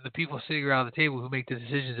the people sitting around the table who make the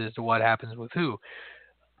decisions as to what happens with who.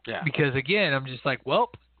 Yeah. Because again, I'm just like, well,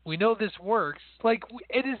 we know this works. Like,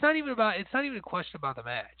 it's not even a question about the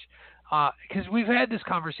match. Because we've had this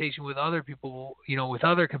conversation with other people, with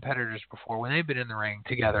other competitors before, when they've been in the ring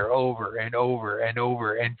together over and over and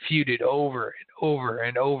over and feuded over and over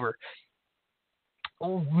and over.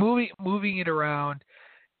 Moving it around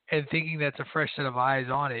and thinking that's a fresh set of eyes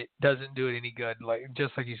on it doesn't do it any good.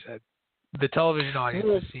 Just like you said, the television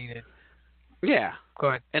audience has seen it. Yeah. Go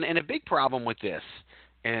ahead. And a big problem with this,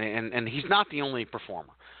 and he's not the only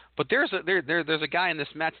performer, but there's a guy in this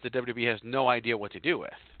match that WWE has no idea what to do with.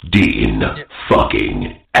 Dean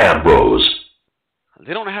fucking Ambrose.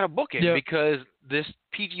 They don't know how to book it because this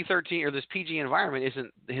PG-13 or this PG environment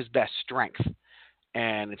isn't his best strength.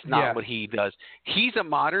 And it's not what he does. He's a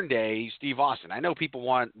modern-day Steve Austin. I know people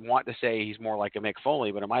want to say he's more like a Mick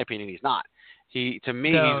Foley, but in my opinion, he's not. He's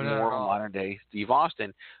more of a modern-day Steve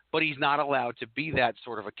Austin, but he's not allowed to be that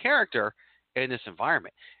sort of a character in this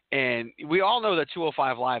environment. And we all know that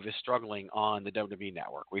 205 Live is struggling on the WWE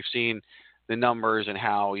Network. We've seen the numbers and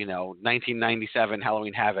how 1997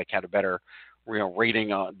 Halloween Havoc had a better rating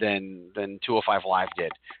than 205 Live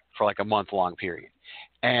did for like a month-long period.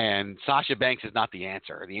 And Sasha Banks is not the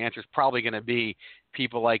answer. The answer is probably going to be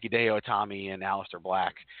people like Hideo Itami and Aleister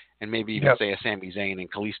Black, and maybe even say a Sami Zayn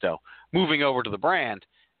and Kalisto moving over to the brand,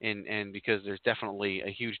 and because there's definitely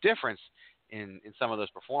a huge difference in some of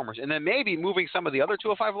those performers. And then maybe moving some of the other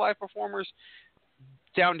 205 Live performers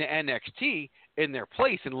down to NXT in their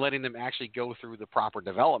place and letting them actually go through the proper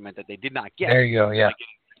development that they did not get. There you go, yeah. By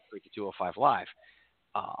getting straight to 205 Live.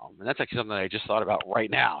 And that's actually something that I just thought about right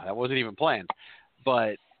now. That wasn't even planned.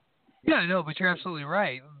 But yeah, no, but you're absolutely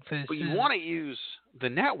right. But you want to use the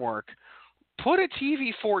network, put a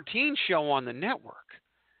TV 14 show on the network.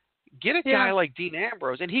 Get a guy like Dean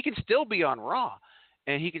Ambrose, and he can still be on Raw,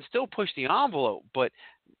 and he can still push the envelope, but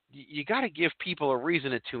you got to give people a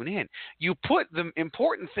reason to tune in. You put the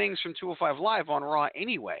important things from 205 Live on Raw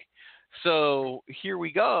anyway. So here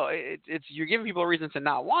we go. You're giving people a reason to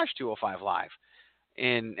not watch 205 Live.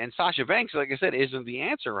 And Sasha Banks, like I said, isn't the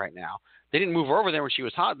answer right now. They didn't move her over there when she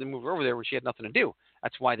was hot. They moved her over there when she had nothing to do.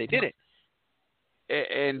 That's why they did it.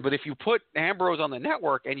 But if you put Ambrose on the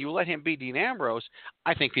network and you let him be Dean Ambrose,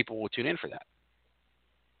 I think people will tune in for that.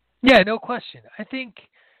 Yeah, no question. I think,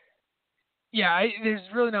 there's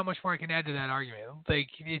really not much more I can add to that argument. Like,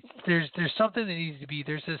 there's something that needs to be.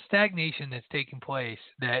 There's a stagnation that's taking place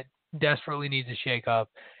that desperately needs to shake up,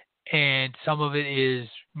 and some of it is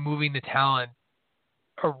moving the talent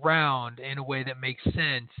around in a way that makes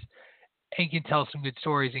sense and can tell some good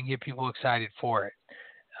stories and get people excited for it.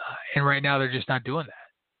 And right now they're just not doing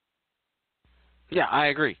that. Yeah, I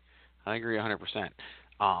agree 100%.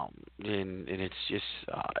 And it's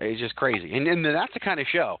just crazy. And that's the kind of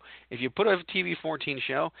show. If you put a TV 14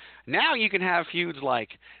 show, now you can have feuds like,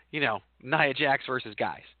 Nia Jax versus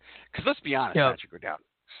guys. Because let's be honest, Patrick O'Dowd.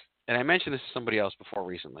 And I mentioned this to somebody else before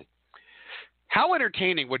recently. How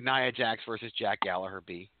entertaining would Nia Jax versus Jack Gallagher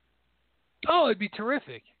be? Oh, it'd be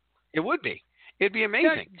terrific. It would be. It'd be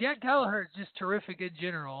amazing. Jack Gallagher is just terrific in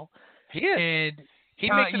general. He is. And he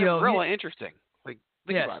makes it really interesting. Like,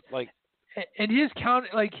 think about it. Like, and his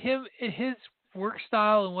his work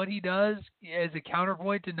style and what he does as a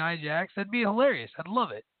counterpoint to Nia Jax, that'd be hilarious. I'd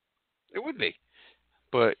love it. It would be.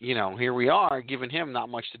 But, here we are giving him not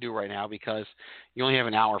much to do right now because you only have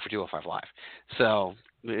an hour for 205 Live. So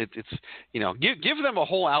it's give them a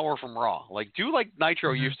whole hour from Raw. Like, do like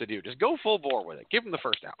Nitro used to do. Just go full bore with it. Give them the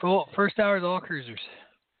first hour. Well, first hour is all cruisers.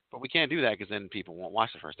 But we can't do that because then people won't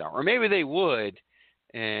watch the first hour. Or maybe they would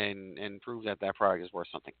and prove that product is worth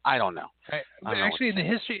something. I don't know. But actually, the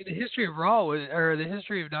history of Raw the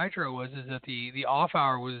history of Nitro is that the off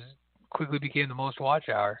hour quickly became the most watch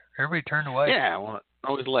hour. Everybody turned away. Yeah, well,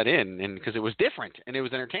 always let in, and because it was different and it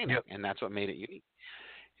was entertaining, and that's what made it unique.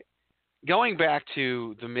 Going back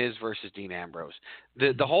to The Miz versus Dean Ambrose,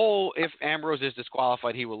 the whole if Ambrose is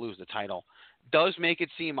disqualified, he will lose the title does make it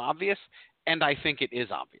seem obvious, and I think it is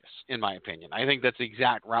obvious, in my opinion. I think that's the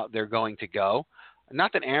exact route they're going to go.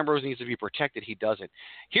 Not that Ambrose needs to be protected, he doesn't.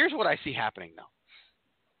 Here's what I see happening, though.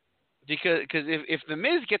 Because if The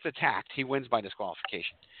Miz gets attacked, he wins by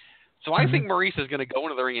disqualification. So I think Maurice is going to go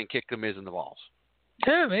into the ring and kick The Miz in the balls.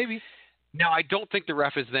 Yeah, maybe. Now, I don't think the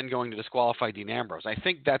ref is then going to disqualify Dean Ambrose. I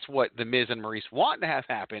think that's what The Miz and Maurice want to have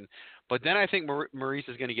happen, but then I think Maurice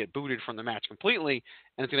is going to get booted from the match completely,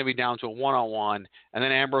 and it's going to be down to a one-on-one, and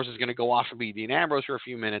then Ambrose is going to go off and be Dean Ambrose for a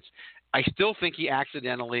few minutes. I still think he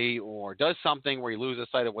accidentally or does something where he loses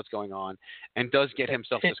sight of what's going on and does get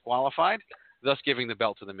himself disqualified, thus giving the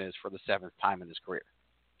belt to The Miz for the 7th time in his career.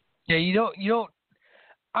 Yeah, you don't.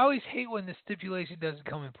 I always hate when the stipulation doesn't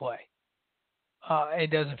come in play.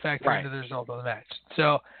 It doesn't factor into the result of the match.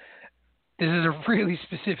 So this is a really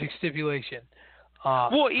specific stipulation.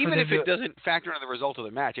 Well, even if it doesn't factor into the result of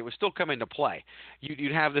the match, it would still come into play.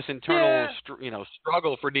 You'd have this internal,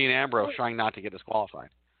 struggle for Dean Ambrose trying not to get disqualified.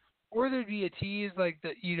 Or there'd be a tease like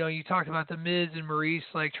you talked about the Miz and Maurice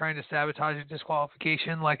like trying to sabotage a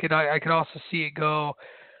disqualification. Like I could also see it go,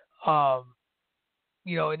 an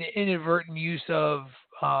inadvertent use of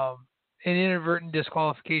an inadvertent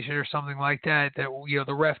disqualification or something like that. That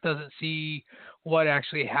the ref doesn't see what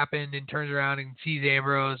actually happened and turns around and sees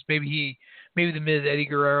Ambrose. Maybe the Miz Eddie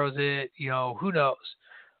Guerrero's it. Who knows?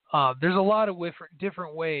 There's a lot of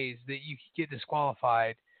different ways that you could get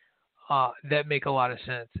disqualified that make a lot of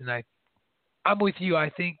sense. And I'm with you.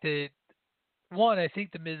 I think that I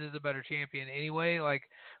think the Miz is a better champion anyway. Like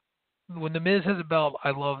when the Miz has a belt,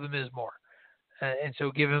 I love the Miz more, and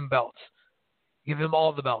so give him belts. Give him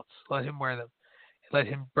all the belts. Let him wear them. Let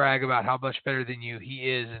him brag about how much better than you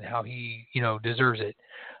he is and how he, deserves it.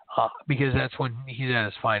 Because that's when he's at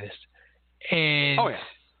his finest. And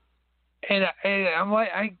and I'm like,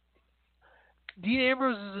 Dean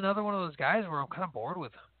Ambrose is another one of those guys where I'm kind of bored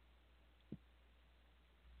with him.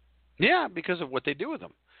 Yeah, because of what they do with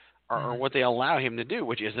him, or what they allow him to do,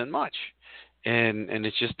 which isn't much. And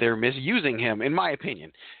it's just they're misusing him, in my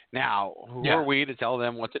opinion. Now, who are we to tell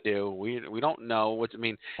them what to do? We don't know what to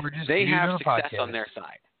mean. They have success on their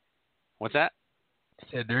side. What's that?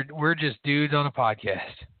 Said we're just dudes on a podcast.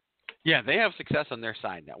 Yeah, they have success on their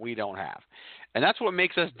side that we don't have. And that's what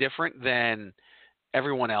makes us different than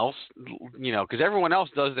everyone else, because everyone else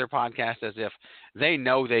does their podcast as if they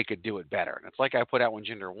know they could do it better. And it's like I put out when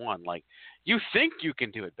Gender One, like, you think you can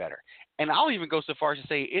do it better. And I'll even go so far as to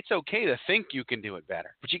say it's okay to think you can do it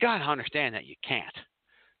better, but you got to understand that you can't.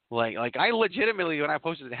 Like I legitimately, when I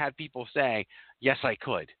posted it, had people say, yes, I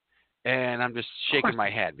could. And I'm just shaking my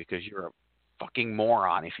head because you're a fucking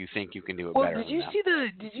moron if you think you can do it better.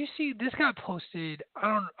 Did you see this got posted?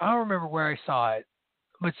 I don't remember where I saw it,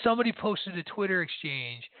 but somebody posted a Twitter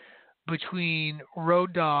exchange between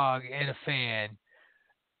Road Dogg and a fan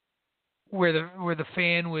where the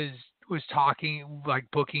fan was talking like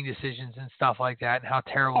booking decisions and stuff like that and how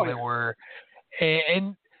terrible they were.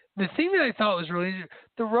 And the thing that I thought was really interesting,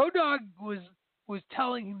 the Road Dogg was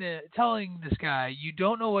telling this guy, you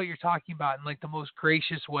don't know what you're talking about, in like the most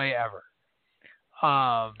gracious way ever.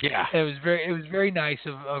 It was very nice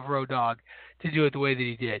of Road Dogg to do it the way that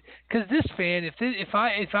he did. Because this fan,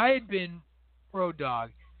 if I had been Road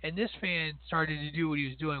Dogg and this fan started to do what he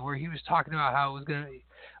was doing, where he was talking about how it was gonna,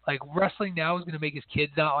 like, wrestling now is gonna make his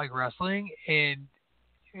kids not like wrestling, and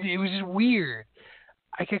it was just weird.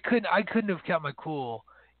 I couldn't have kept my cool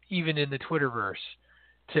even in the Twitterverse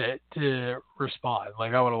to respond.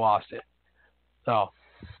 Like, I would have lost it. So.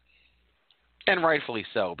 And rightfully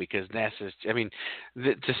so, because Ness is,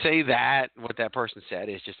 to say that, what that person said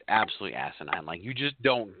is just absolutely asinine. Like, you just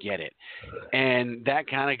don't get it. And that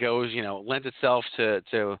kind of goes, lends itself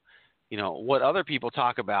to what other people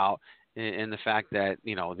talk about in the fact that,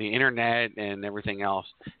 the internet and everything else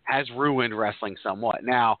has ruined wrestling somewhat.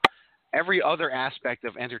 Now, every other aspect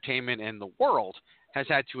of entertainment in the world has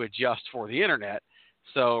had to adjust for the internet,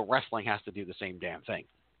 so wrestling has to do the same damn thing.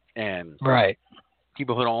 And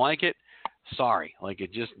people who don't like it, sorry, like,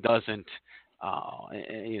 it just doesn't,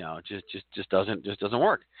 just doesn't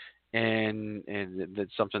work, and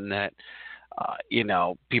that's something that,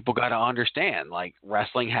 people got to understand. Like,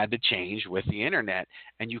 wrestling had to change with the internet,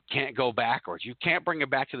 and you can't go backwards. You can't bring it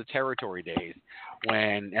back to the territory days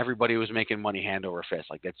when everybody was making money hand over fist.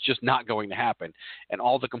 Like, that's just not going to happen, and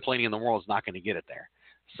all the complaining in the world is not going to get it there.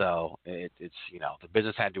 So it's the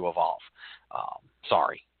business had to evolve.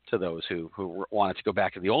 Sorry to those who wanted to go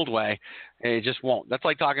back to the old way. It just won't. That's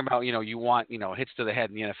like talking about, you want, hits to the head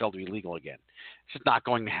in the NFL to be legal again. It's just not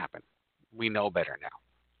going to happen. We know better now.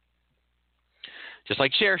 Just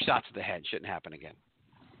like chair shots to the head shouldn't happen again.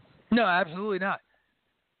 No, absolutely not.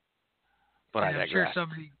 But I digress. Sure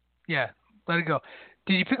let it go.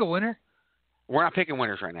 Did you pick a winner? We're not picking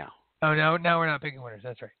winners right now. Oh, no, we're not picking winners.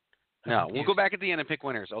 That's right. No, we'll go back at the end and pick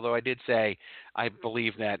winners, although I did say I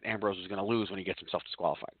believe that Ambrose was going to lose when he gets himself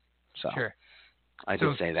disqualified. So sure. I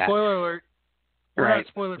did say that. Spoiler alert. We're not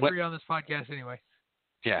spoiler-free on this podcast anyway.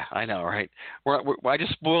 Yeah, I know, right? I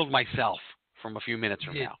just spoiled myself from a few minutes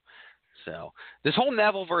from now. So this whole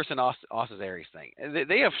Neville versus Austin Aries thing,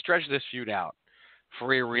 they have stretched this feud out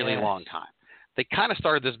for a really long time. They kind of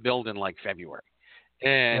started this build in like February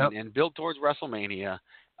and built towards WrestleMania,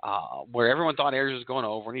 where everyone thought Aries was going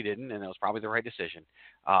over and he didn't, and it was probably the right decision.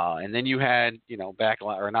 And then you had,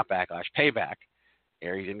 Payback.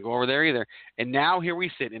 Aries didn't go over there either. And now here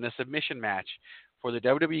we sit in a submission match for the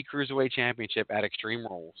WWE Cruiserweight Championship at Extreme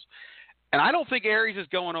Rules. And I don't think Aries is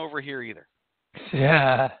going over here either.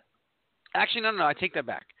 Yeah. Actually, no, I take that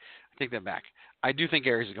back. I do think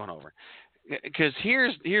Aries is going over. Because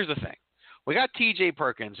here's the thing. We got TJ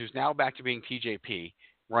Perkins, who's now back to being TJP,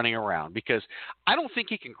 running around, because I don't think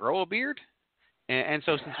he can grow a beard. And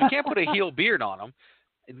so since we can't put a heel beard on him,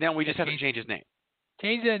 then we just have to change his name.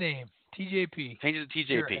 Change that name. TJP. Change it to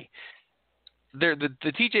TJP. Sure. The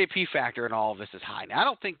TJP factor in all of this is high. Now, I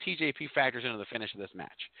don't think TJP factors into the finish of this match.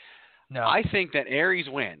 No. I think that Aries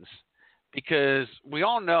wins because we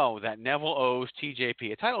all know that Neville owes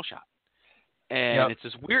TJP a title shot. And it's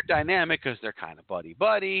this weird dynamic because they're kind of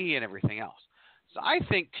buddy-buddy and everything else. So I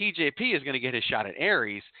think TJP is going to get his shot at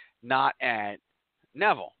Aries, not at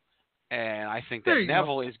Neville. And I think that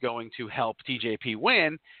Neville is going to help TJP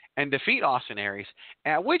win and defeat Austin Aries,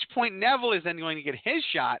 at which point Neville is then going to get his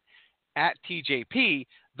shot at TJP,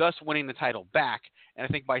 thus winning the title back. And I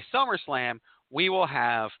think by SummerSlam, we will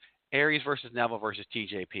have Aries versus Neville versus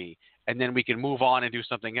TJP, and then we can move on and do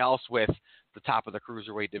something else with the top of the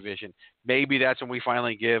Cruiserweight division. Maybe that's when we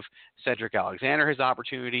finally give Cedric Alexander his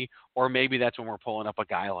opportunity, or maybe that's when we're pulling up a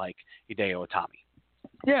guy like Hideo Itami.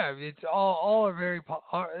 Yeah, it's all a very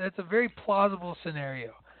that's a very plausible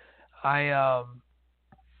scenario. When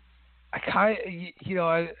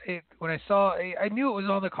I saw, I knew it was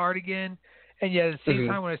on the card again, and yet at the same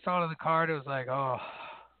time when I saw it on the card, it was like,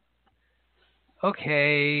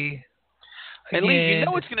 okay. At least you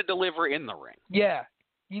know Again, it's going to deliver in the ring. yeah.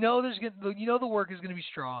 The work is going to be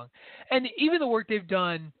strong, and even the work they've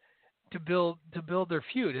done to build their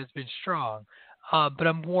feud has been strong. But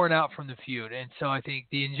I'm worn out from the feud, and so I think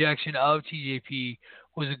the injection of TJP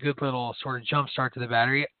was a good little sort of jump start to the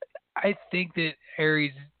battery. I think that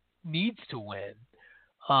Aries needs to win.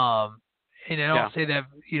 And I don't say that,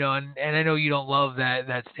 and I know you don't love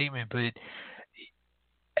that statement, but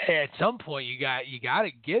at some point you got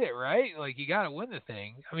to get it right. Like, you got to win the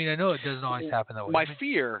thing. I mean, I know it doesn't always happen that way. My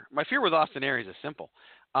fear with Austin Aries is simple.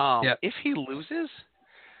 If he loses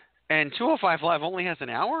and 205 Live only has an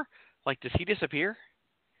hour, like, does he disappear?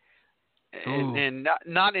 And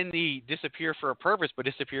not in the disappear for a purpose, but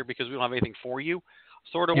disappear because we don't have anything for you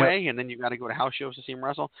sort of way, and then you got to go to house shows to see him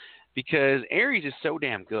wrestle, because Aries is so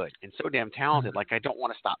damn good and so damn talented. Like, I don't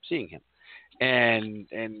want to stop seeing him. And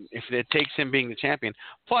if it takes him being the champion,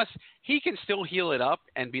 plus he can still heel it up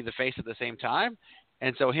and be the face at the same time,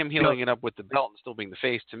 and so him healing it up with the belt and still being the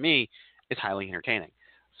face, to me, is highly entertaining.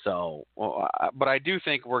 So, but I do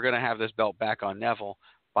think we're going to have this belt back on Neville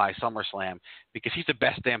by SummerSlam, because he's the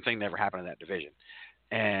best damn thing that ever happened in that division.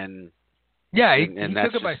 And he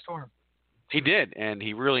took it by storm. He did, and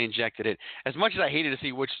he really injected it. As much as I hated to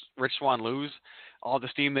see Rich Swann lose all the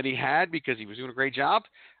steam that he had because he was doing a great job,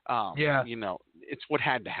 it's what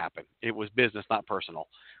had to happen. It was business, not personal,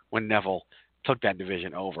 when Neville took that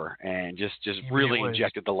division over and just really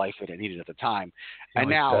injected the life that it needed at the time. And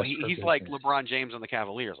now he's like LeBron James on the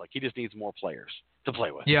Cavaliers. Like, he just needs more players to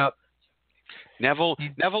play with. Yep. Neville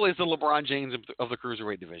is the LeBron James of the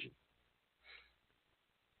Cruiserweight division.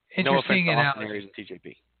 Interesting no offense to Austin analogy. Aries and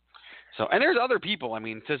TJP. So, and there's other people. I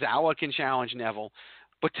mean, Tozawa can challenge Neville,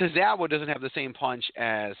 but Tozawa doesn't have the same punch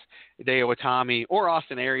as Hideo Itami or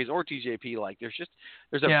Austin Aries or TJP. Like,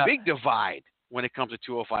 there's a big divide when it comes to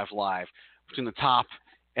 205 Live between the top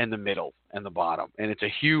and the middle and the bottom, and it's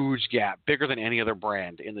a huge gap, bigger than any other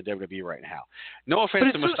brand in the WWE right now. No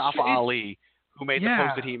offense to Mustafa Ali, who made the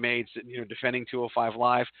post that he made, defending 205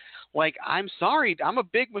 Live. Like, I'm sorry, I'm a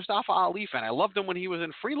big Mustafa Ali fan. I loved him when he was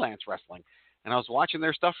in freelance wrestling, and I was watching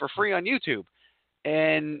their stuff for free on YouTube,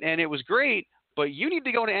 and it was great. But you need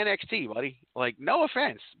to go to NXT, buddy. Like, no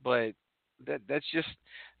offense, but that's just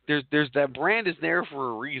there's that brand is there for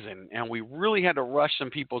a reason, and we really had to rush some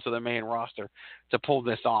people to the main roster to pull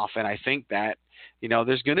this off. And I think that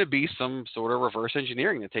there's going to be some sort of reverse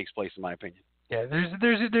engineering that takes place, in my opinion. Yeah,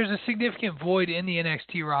 there's a significant void in the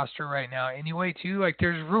NXT roster right now. Anyway, too, like,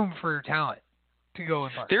 there's room for talent to go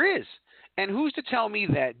and find. There is. And who's to tell me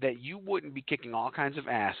that you wouldn't be kicking all kinds of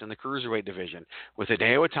ass in the Cruiserweight division with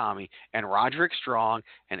Hideo Itami and Roderick Strong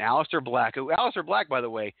and Aleister Black, who Aleister Black, by the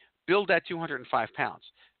way, billed at 205 pounds.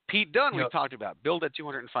 Pete Dunne, we've talked about, billed at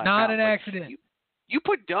 205 pounds. Not an accident. You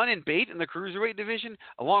put Dunne and Bate in the Cruiserweight division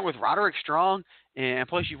along with Roderick Strong, and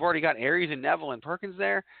plus you've already got Aries and Neville and Perkins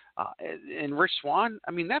there, and Rich Swann.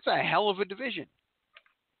 I mean, that's a hell of a division.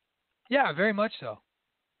 Yeah, very much so.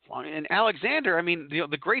 And Alexander, I mean,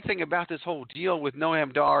 the great thing about this whole deal with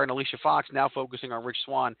Noam Dar and Alicia Fox now focusing on Rich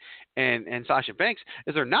Swann and Sasha Banks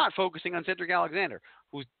is they're not focusing on Cedric Alexander,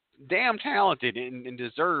 who's damn talented and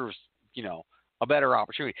deserves, a better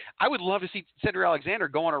opportunity. I would love to see Cedric Alexander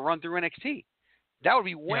go on a run through NXT. That would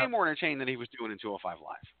be way more entertaining than he was doing in 205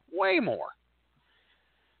 Live. Way more.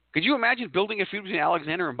 Could you imagine building a feud between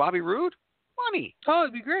Alexander and Bobby Roode? Money. Oh,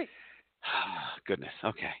 it'd be great. Goodness.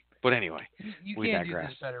 Okay. But anyway, you we can digress. do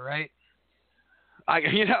this better, right?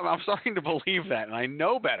 I'm starting to believe that, and I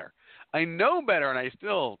know better. And I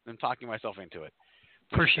still am talking myself into it.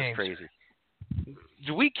 For shame. Crazy.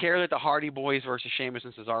 Do we care that the Hardy Boys versus Sheamus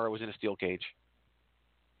and Cesaro was in a steel cage?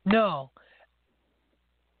 No.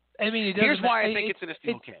 I mean, here's why I think it's in a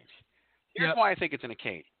steel cage. Here's why I think it's in a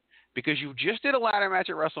cage. Because you just did a ladder match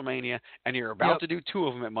at WrestleMania, and you're about to do two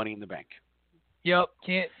of them at Money in the Bank. Yep.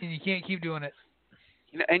 You can't keep doing it.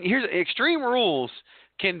 And here's Extreme Rules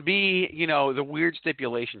can be, the weird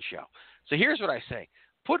stipulation show. So here's what I say.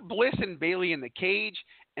 Put Bliss and Bayley in the cage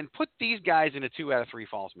and put these guys in a 2 out of 3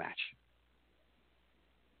 falls match.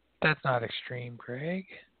 That's not extreme, Greg.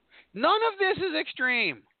 None of this is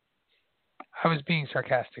extreme. I was being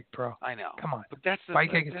sarcastic, bro. I know. Come on. But that's the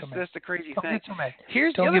crazy thing. Get so mad.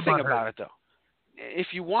 Here's the other thing about it, though. If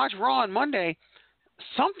you watch Raw on Monday,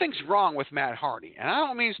 something's wrong with Matt Hardy. And I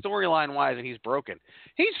don't mean storyline-wise and he's broken.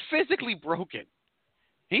 He's physically broken.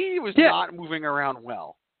 He was not moving around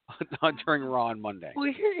well during Raw on Monday.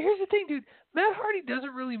 Well, here's the thing, dude. Matt Hardy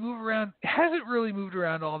hasn't really moved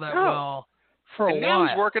around all that well for a while. And now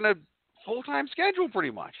he's working a full-time schedule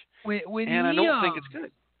pretty much. I don't think it's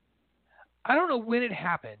good. I don't know when it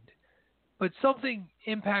happened, but something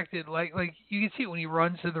impacted. Like you can see it when he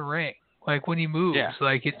runs to the ring, like when he moves,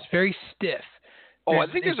 like it's very stiff. Oh,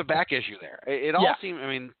 I think there's a back issue there. It all Yeah. seems, I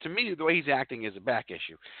mean, to me, the way he's acting is a back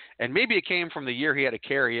issue. And maybe it came from the year he had to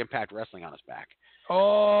carry Impact Wrestling on his back.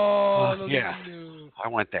 Oh, look yeah. at you. I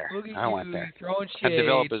went there. Look at I you, went there. throwing And shade.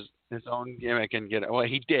 develop his own gimmick and get it. Well,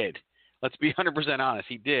 he did. Let's be 100% honest.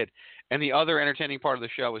 He did. And the other entertaining part of the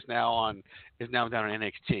show is now down on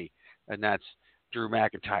NXT, and that's Drew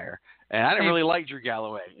McIntyre. And I didn't really like Drew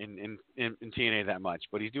Galloway in TNA that much,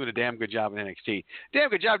 but he's doing a damn good job in NXT. Damn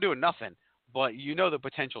good job doing nothing, but you know the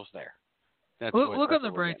potential's there. Look on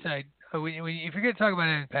the bright side. If you're going to talk about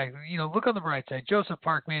Impact, look on the bright side. Joseph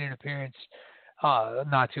Park made an appearance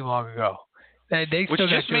not too long ago. Which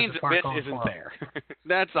just means that this isn't there.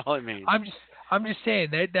 That's all it means. I'm just saying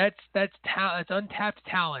that's untapped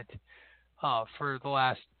talent for the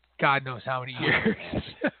last God knows how many years.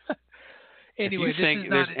 Anyway, if you think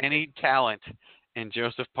there's any talent in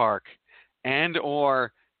Joseph Park and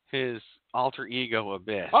or his alter ego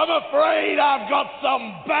Abyss, I'm afraid I've got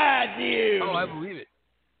some bad news. Oh, I believe it.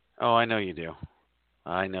 Oh, I know you do.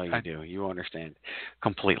 I know you do. You understand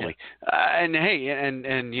completely. And hey, and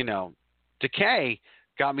Decay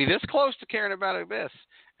got me this close to caring about Abyss.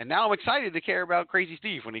 And now I'm excited to care about Crazy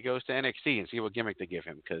Steve when he goes to NXT and see what gimmick they give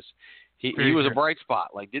him, because he was a bright spot.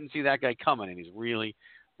 Like, didn't see that guy coming, and he's really,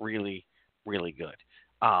 really, really good.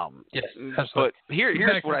 Yes, but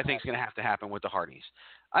here's what I think is going to have to happen with the Hardys.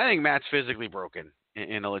 I think Matt's physically broken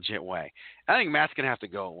in a legit way. I think Matt's going to have to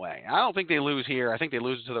go away. I don't think they lose here. I think they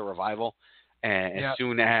lose to the Revival as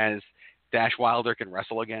soon as Dash Wilder can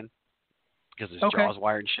wrestle again, because his jaw's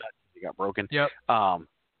wired shut. He got broken. Yep. I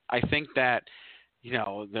think that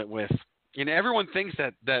that with everyone thinks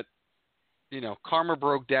that Karma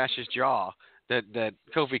broke Dash's jaw that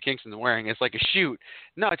Kofi Kingston's wearing. It's like a shoot.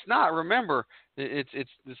 No, it's not. Remember, it's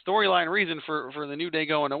the storyline reason for the New Day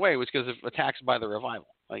going away was because of attacks by the Revival.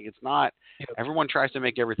 Like, it's not. Yep. Everyone tries to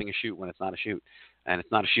make everything a shoot when it's not a shoot, and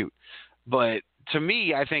it's not a shoot. But to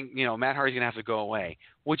me, I think Matt Hardy's gonna have to go away,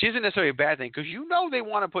 which isn't necessarily a bad thing, because they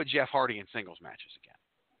want to put Jeff Hardy in singles matches again.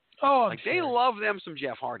 Oh, they love them some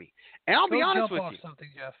Jeff Hardy. And I'll be honest with you. Something,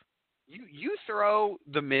 Jeff. You throw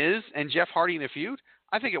The Miz and Jeff Hardy in a feud,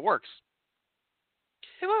 I think it works.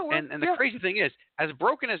 It might work. And the crazy thing is, as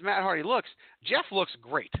broken as Matt Hardy looks, Jeff looks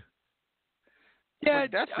great. Yeah,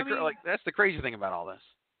 that's the crazy thing about all this.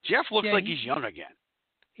 Jeff looks like he's young again.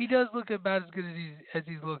 He does look about as good as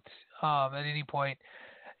he's looked at any point.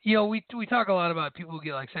 We talk a lot about people who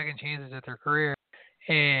get like second chances at their career,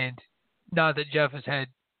 and not that Jeff has had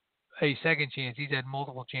a second chance. He's had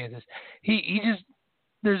multiple chances. He just,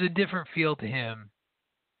 there's a different feel to him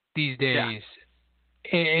these days,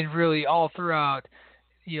 and really all throughout,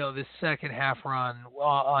 this second half run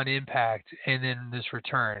on Impact, and then this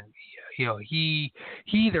return, he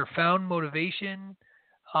either found motivation,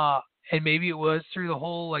 and maybe it was through the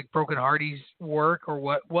whole like Broken Hardy's work or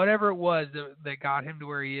whatever it was that got him to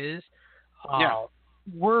where he is.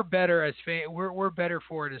 We're better as fans. We're better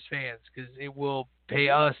for it as fans, because it will pay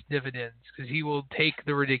us dividends, because he will take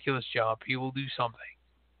the ridiculous jump. He will do something.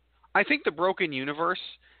 I think the Broken Universe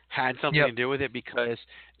had something to do with it, because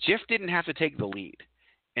Jeff didn't have to take the lead.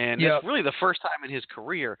 And it's really the first time in his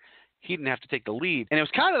career he didn't have to take the lead. And it was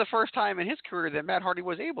kind of the first time in his career that Matt Hardy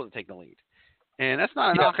was able to take the lead. And that's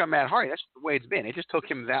not a knock on Matt Hardy. That's the way it's been. It just took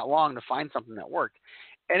him that long to find something that worked.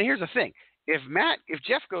 And here's the thing. If Matt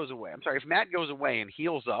goes away and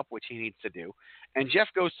heals up, which he needs to do, and Jeff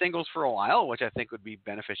goes singles for a while, which I think would be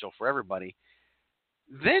beneficial for everybody,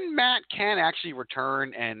 then Matt can actually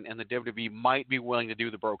return, and the WWE might be willing to do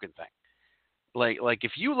the Broken thing. Like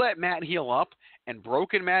if you let Matt heal up and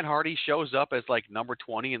Broken Matt Hardy shows up as like number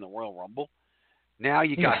 20 in the Royal Rumble, now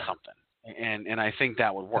you got something. And I think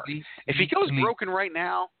that would work. If he goes Broken right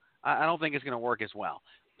now, I don't think it's going to work as well.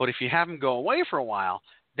 But if you have him go away for a while,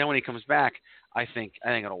 then when he comes back, I think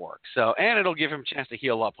it'll work. So, and it'll give him a chance to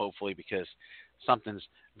heal up, hopefully, because something's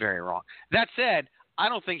very wrong. That said, I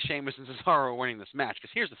don't think Sheamus and Cesaro are winning this match,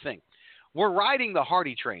 because here's the thing. We're riding the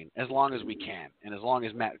Hardy train as long as we can, and as long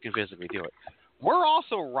as Matt can physically do it. We're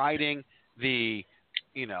also riding the,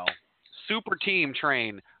 super team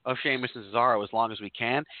train of Sheamus and Cesaro as long as we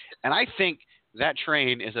can, and I think that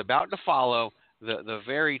train is about to follow the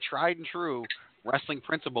very tried and true wrestling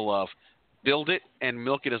principle of build it and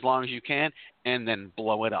milk it as long as you can, and then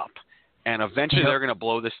blow it up. And eventually they're going to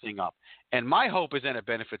blow this thing up. And my hope is that it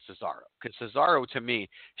benefits Cesaro, because Cesaro, to me,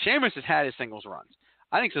 Sheamus has had his singles runs.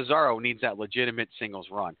 I think Cesaro needs that legitimate singles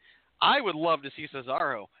run. I would love to see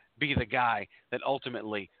Cesaro be the guy that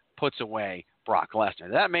ultimately puts away Brock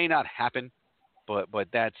Lesnar. That may not happen, but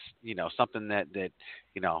that's something that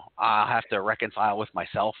I'll have to reconcile with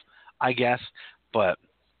myself, I guess. But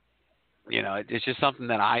it's just something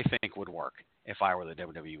that I think would work if I were the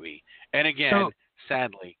WWE. And again,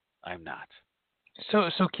 sadly, I'm not.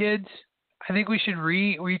 So kids, I think we should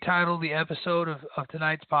retitle the episode of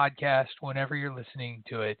tonight's podcast whenever you're listening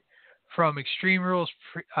to it, from Extreme Rules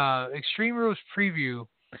preview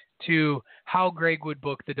to how Greg would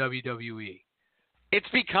book the WWE. It's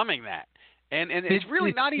becoming that. And it's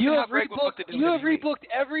really not even how Greg would book the WWE. You have rebooked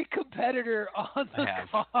every competitor on the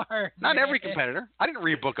card. Not every competitor. I didn't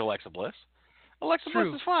rebook Alexa Bliss. Alexa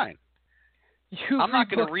Bliss is fine. I'm not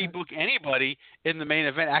going to rebook anybody in the main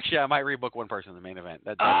event. Actually, I might rebook one person in the main event.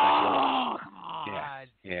 That's come on.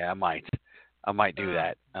 Yeah, I might. I might do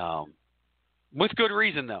that. With good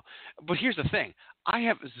reason, though. But here's the thing. I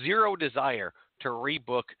have zero desire to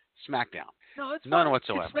rebook SmackDown. No, it's none fine.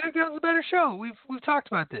 whatsoever. SmackDown's a better show. We've talked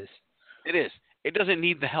about this. It is. It doesn't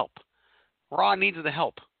need the help. Raw needs the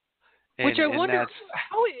help. Which I wonder,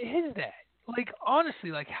 how is that? Like,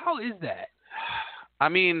 honestly, how is that? I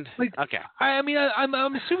mean, okay.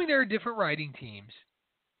 I'm assuming there are different writing teams.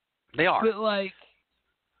 They are. But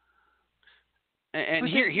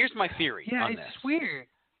here's my theory on this. Yeah, it's weird.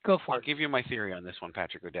 Go for it. I'll give you my theory on this one,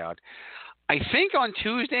 Patrick O'Dowd. I think on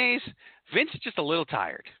Tuesdays, Vince is just a little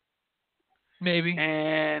tired. Maybe.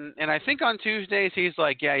 And I think on Tuesdays he's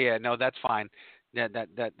like, yeah, no, that's fine.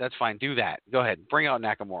 That's fine. Do that. Go ahead. Bring out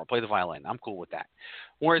Nakamura. Play the violin. I'm cool with that.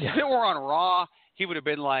 Whereas if it were on Raw, he would have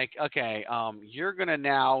been like, okay, you're gonna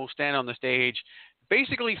now stand on the stage.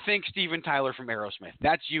 Basically, think Steven Tyler from Aerosmith.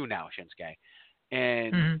 That's you now, Shinsuke.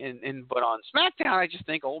 But on SmackDown, I just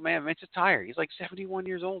think old man Vince is tired. He's like 71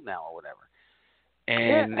 years old now or whatever.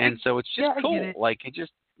 And so it's just cool.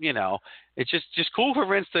 It's just cool for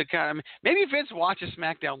Vince to kind of, maybe Vince watches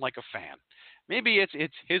SmackDown like a fan. Maybe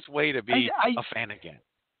it's his way to be a fan again.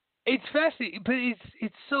 It's fascinating, but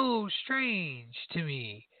it's so strange to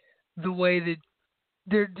me the way that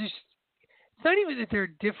they're just. It's not even that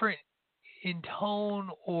they're different in tone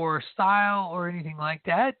or style or anything like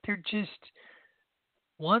that. They're just,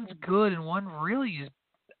 one's good and one really is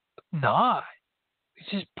not. It's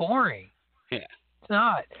just boring. Yeah. It's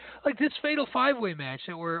not. Like this Fatal 5-Way match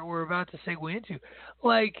that we're about to segue into.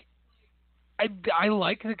 I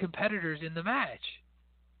like the competitors in the match.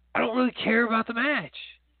 I don't really care about the match.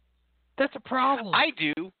 That's a problem. I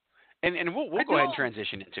do. And we'll go ahead and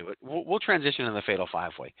transition into it. We'll transition to the Fatal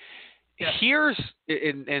 5-Way. Yeah. Here's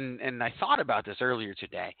and I thought about this earlier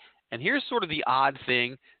today. And here's sort of the odd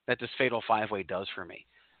thing that this Fatal 5-Way does for me.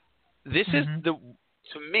 This is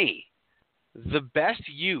to me, the best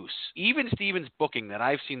use, even Stevens booking that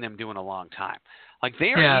I've seen them do in a long time. Like they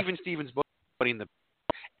are even Stevens booking the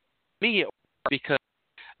me because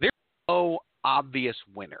there's no obvious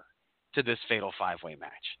winner to this Fatal 5-Way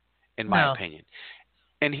match, in my opinion.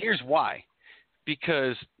 And here's why.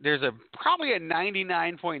 Because there's probably a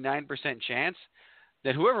 99.9% chance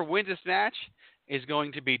that whoever wins this match is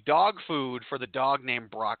going to be dog food for the dog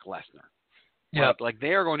named Brock Lesnar. Yeah. Like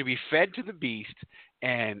they are going to be fed to the beast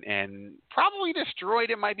and probably destroyed.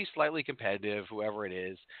 It might be slightly competitive, whoever it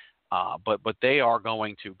is. But they are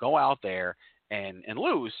going to go out there and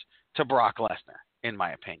lose to Brock Lesnar, in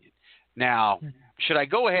my opinion. Now, should I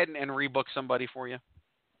go ahead and rebook somebody for you?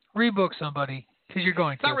 Rebook somebody, because you're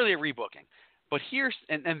going to. It's not really a rebooking. But here's –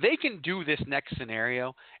 and they can do this next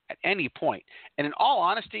scenario at any point. And in all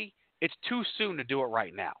honesty, it's too soon to do it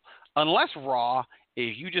right now. Unless Raw,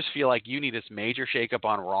 if you just feel like you need this major shakeup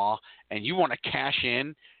on Raw and you want to cash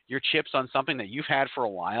in your chips on something that you've had for a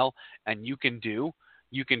while and you can do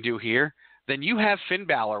here, then you have Finn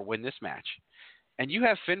Balor win this match. And you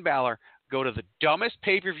have Finn Balor go to the dumbest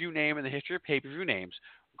pay-per-view name in the history of pay-per-view names,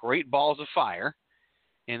 Great Balls of Fire.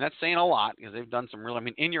 And that's saying a lot because they've done some real – I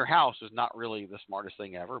mean, In Your House is not really the smartest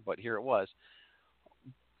thing ever, but here it was.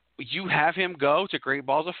 You have him go to Great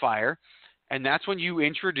Balls of Fire, and that's when you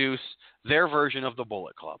introduce their version of the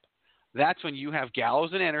Bullet Club. That's when you have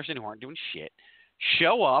Gallows and Anderson, who aren't doing shit,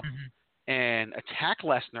 show up and attack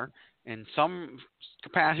Lesnar in some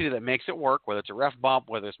capacity that makes it work, whether it's a ref bump,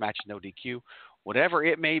 whether it's match no DQ, whatever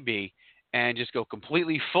it may be, and just go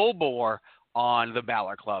completely full bore on the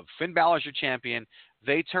Balor Club. Finn Balor's your champion.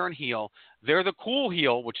 They turn heel. They're the cool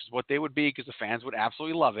heel, which is what they would be because the fans would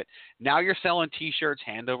absolutely love it. Now you're selling T-shirts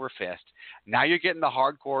hand over fist. Now you're getting the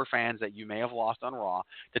hardcore fans that you may have lost on Raw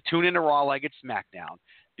to tune into Raw like it's SmackDown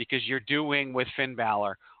because you're doing with Finn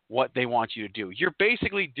Balor what they want you to do. You're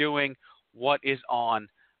basically doing what is on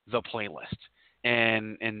the playlist,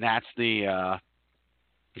 and that's the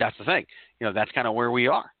thing. You know, that's kind of where we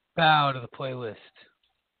are. Bow to the playlist.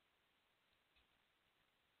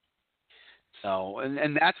 So,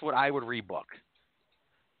 and that's what I would rebook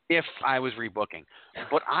if I was rebooking.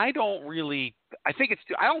 But I don't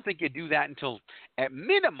think you do that until at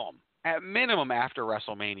minimum after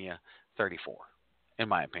WrestleMania 34, in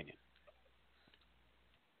my opinion.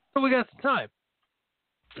 But we got some time.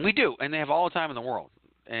 We do, and they have all the time in the world.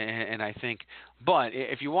 And I think, but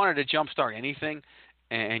if you wanted to jumpstart anything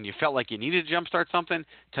and you felt like you needed to jumpstart something,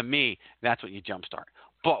 to me, that's what you jumpstart.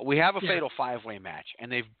 But we have a fatal 5-way match,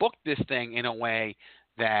 and they've booked this thing in a way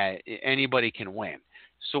that anybody can win.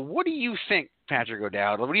 So what do you think, Patrick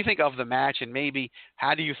O'Dowd? What do you think of the match, and maybe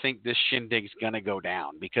how do you think this shindig's going to go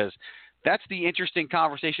down? Because that's the interesting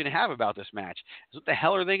conversation to have about this match. Is what the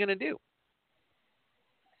hell are they going to do?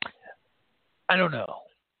 I don't know.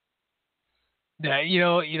 Yeah,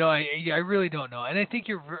 I really don't know. And I think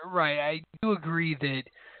you're right. I do agree that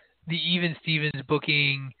the Even Stevens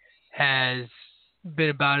booking has been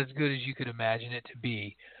about as good as you could imagine it to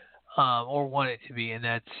be, or want it to be, and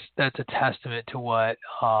that's a testament to what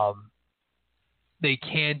they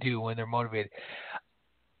can do when they're motivated.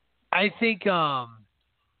 I think, oh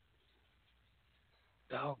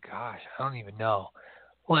gosh, I don't even know.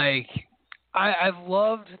 Like, I've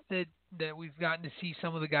loved that we've gotten to see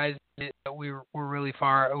some of the guys that we're really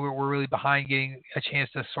behind getting a chance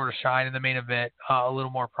to sort of shine in the main event a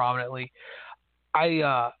little more prominently.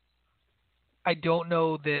 I don't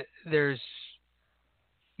know that there's,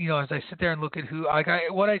 as I sit there and look at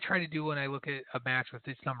what I try to do when I look at a match with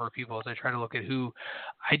this number of people is I try to look at who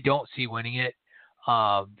I don't see winning it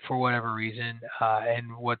for whatever reason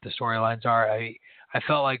and what the storylines are. I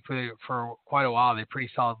felt like for quite a while they pretty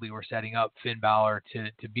solidly were setting up Finn Balor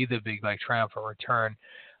to be the big triumphant return.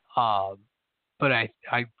 But I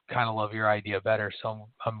kind of love your idea better, so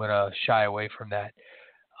I'm going to shy away from that.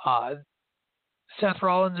 Seth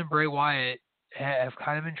Rollins and Bray Wyatt have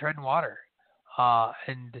kind of been treading water,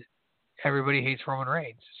 and everybody hates Roman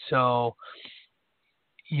Reigns. So,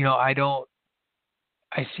 I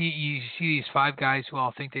see these 5 guys who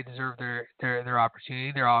all think they deserve their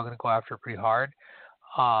opportunity. They're all going to go after it pretty hard.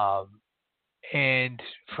 And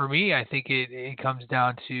for me, I think it comes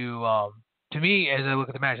down to me, as I look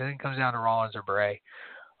at the match, I think it comes down to Rollins or Bray.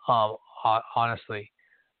 Honestly,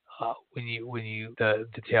 when you the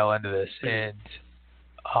tail end of this, and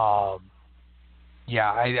I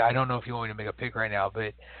don't know if you want me to make a pick right now,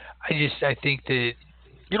 but I think that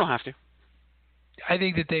you don't have to. I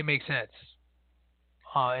think that they make sense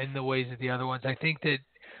in the ways that the other ones. I think they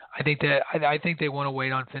want to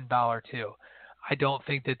wait on Finn Balor too. I don't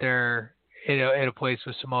think that they're at a place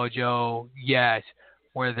with Samoa Joe yet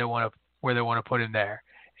where they want to put him there,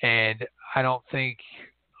 and I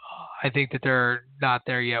think that they're not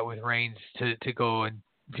there yet with Reigns to go and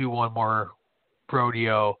do one more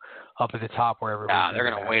rodeo up at the top where everybody. They're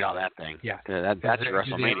going to wait on that thing. Yeah, that's your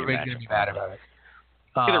WrestleMania. Everybody's going to be mad about it.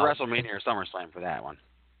 Either WrestleMania or SummerSlam for that one.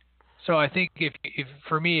 So I think if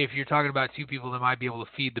for me, if you're talking about 2 people that might be able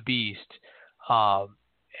to feed the beast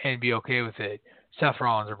and be okay with it, Seth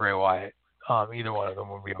Rollins or Bray Wyatt, either one of them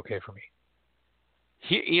would be okay for me.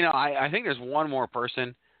 I think there's one more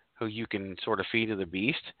person who you can sort of feed to the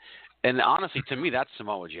beast, and honestly, to me, that's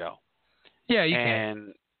Samoa Joe. Yeah, you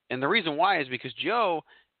can. And the reason why is because Joe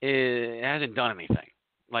hasn't done anything.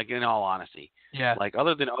 Like, in all honesty. Yeah. Like,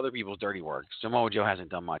 other than other people's dirty work, Samoa Joe hasn't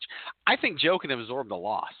done much. I think Joe can absorb the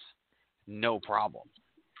loss. No problem,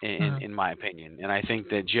 in my opinion. And I think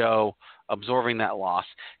that Joe absorbing that loss,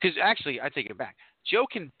 because actually, I take it back. Joe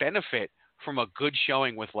can benefit from a good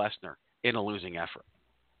showing with Lesnar in a losing effort.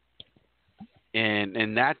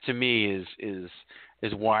 And that to me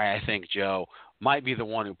is why I think Joe might be the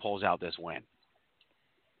one who pulls out this win.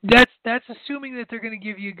 That's assuming that they're going to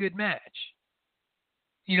give you a good match.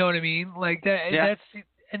 You know what I mean? Like that. Yeah.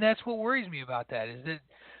 That's what worries me about that is that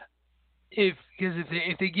if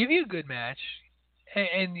they give you a good match,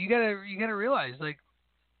 and you gotta realize like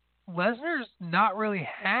Lesnar's not really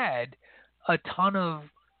had a ton of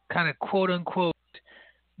kind of quote unquote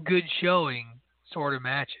good showing sort of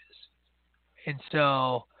matches, and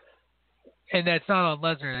that's not on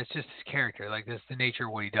Lesnar. That's just his character. Like that's the nature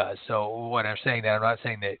of what he does. So when I'm saying that, I'm not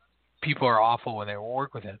saying that people are awful when they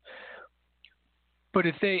work with him. But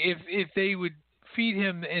if they would feed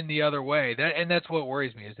him in the other way, that's what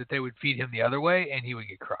worries me is that they would feed him the other way and he would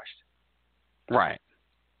get crushed. Right.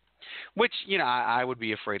 Which, I would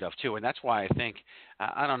be afraid of too. And that's why I think,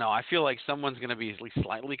 I don't know, I feel like someone's going to be at least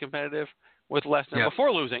slightly competitive with Lesnar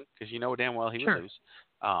before losing, because damn well he would lose.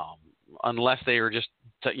 Unless they were just,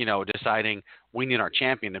 deciding we need our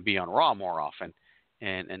champion to be on Raw more often.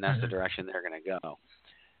 And that's the direction they're going to go.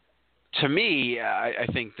 To me, I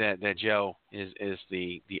think that Joe is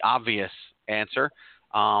the obvious answer.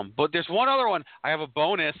 But there's one other one. I have a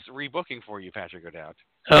bonus rebooking for you, Patrick O'Dowd.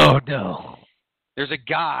 Oh, no. There's a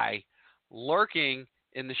guy lurking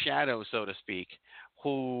in the shadows, so to speak,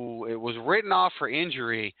 who it was written off for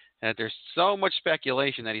injury, that there's so much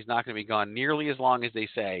speculation that he's not going to be gone nearly as long as they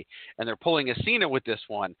say. And they're pulling a Cena with this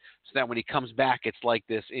one so that when he comes back, it's like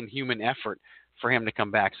this inhuman effort for him to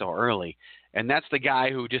come back so early. And that's the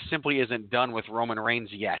guy who just simply isn't done with Roman Reigns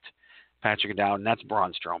yet, Patrick O'Dowd, and that's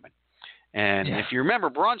Braun Strowman. And if you remember,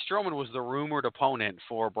 Braun Strowman was the rumored opponent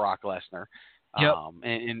for Brock Lesnar,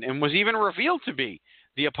 and was even revealed to be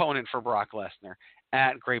the opponent for Brock Lesnar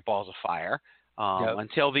at Great Balls of Fire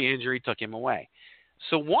until the injury took him away.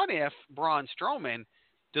 So what if Braun Strowman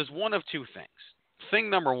does one of two things? Thing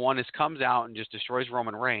number one is comes out and just destroys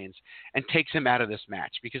Roman Reigns and takes him out of this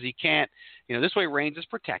match because he can't, this way Reigns is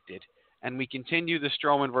protected and we continue the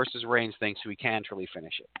Strowman versus Reigns thing so he can truly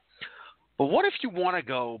finish it. But what if you want to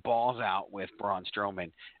go balls out with Braun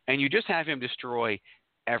Strowman and you just have him destroy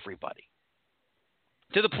everybody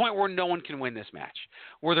to the point where no one can win this match,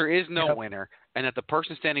 where there is no winner, and that the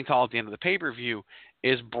person standing tall at the end of the pay-per-view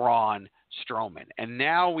is Braun Strowman. And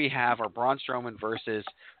now we have our Braun Strowman versus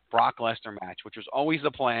Brock Lesnar match, which was always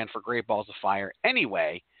the plan for Great Balls of Fire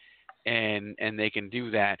anyway, and they can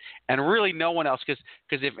do that. And really no one else, because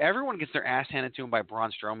if everyone gets their ass handed to them by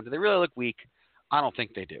Braun Strowman, do they really look weak? I don't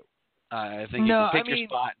think they do. I think you can pick your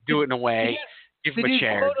spot, do it in a way, give him a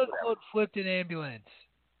chair. He quote-unquote flipped an ambulance.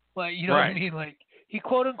 Like, you know what I mean? Like, he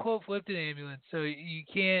quote-unquote flipped an ambulance, so you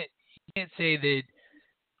can't say that,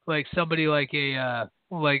 like, somebody like a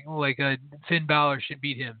Finn Balor should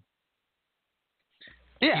beat him.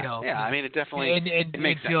 Yeah, I mean, it definitely and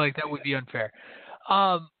makes feel like that would be unfair.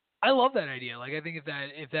 I love that idea. Like, I think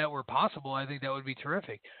if that were possible, I think that would be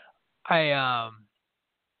terrific.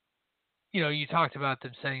 You talked about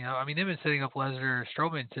them setting up. I mean, they've been setting up Lesnar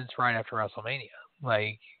Strowman since right after WrestleMania.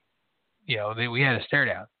 Like, we had a stare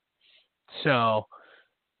down. So,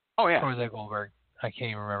 or was that Goldberg? I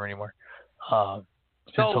can't even remember anymore. So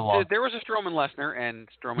there was a Strowman Lesnar, and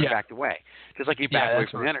Strowman backed away, just like he backed away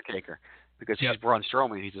from the Undertaker, because he's Braun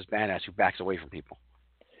Strowman. He's this badass who backs away from people.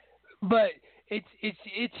 But it's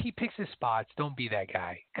he picks his spots. Don't be that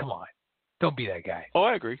guy. Come on, don't be that guy. Oh,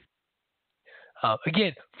 I agree.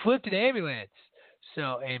 Again, flipped an ambulance.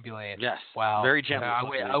 So ambulance. Yes. Wow. Very gentle.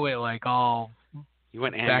 I went like all. You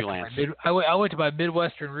went ambulance. I went to my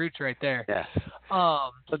Midwestern roots right there. Yes.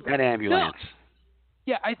 Look at ambulance. No.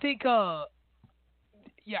 Yeah, I think. I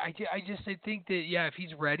think that if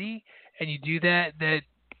he's ready and you do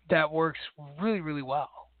that works really, really well.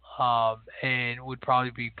 And would probably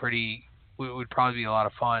be a lot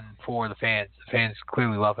of fun for the fans. The fans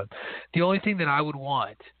clearly love him. The only thing that I would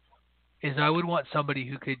want is somebody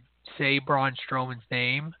who could say Braun Strowman's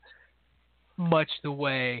name much the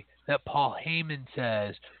way that Paul Heyman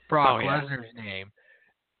says Brock Lesnar's name.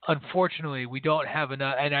 Unfortunately, we don't have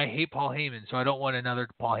enough, and I hate Paul Heyman, so I don't want another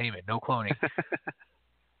Paul Heyman. No cloning.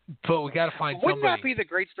 But we got to find somebody. Wouldn't that be the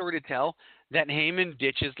great story to tell, that Heyman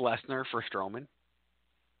ditches Lesnar for Strowman?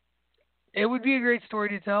 It would be a great story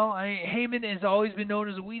to tell. Heyman has always been known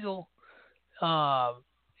as a weasel.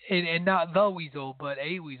 And not the weasel, but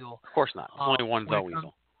a weasel. Of course not. There's only one the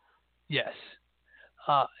weasel. Yes.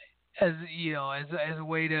 As a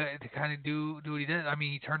way to kind of do what he did. I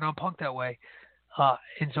mean, he turned on Punk that way,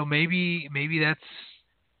 and so maybe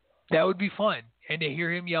that would be fun. And to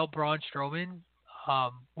hear him yell Braun Strowman, I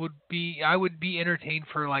would be entertained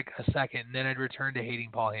for like a second, and then I'd return to hating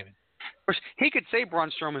Paul Heyman. Of course, he could say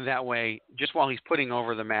Braun Strowman that way just while he's putting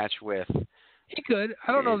over the match with. He could.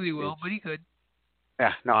 I don't know if he will, but he could.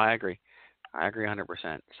 Yeah, no, I agree.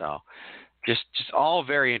 100%. So, just all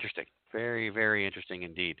very interesting. Very, very interesting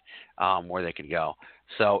indeed, where they could go.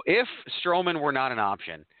 So, if Strowman were not an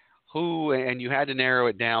option, who, and you had to narrow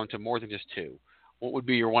it down to more than just two, what would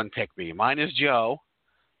be your one pick be? Mine is Joe.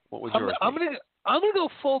 What would yours be? I'm gonna go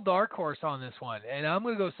full dark horse on this one, and I'm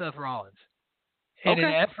gonna go Seth Rollins. In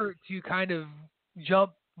an effort to kind of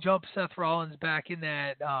jump Seth Rollins back in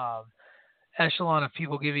that echelon of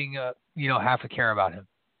people giving half a care about him.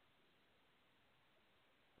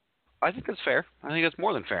 I think that's fair. I think that's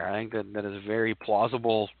more than fair. I think that is a very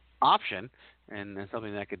plausible option, and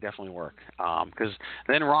something that could definitely work. Because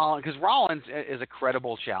Rollins is a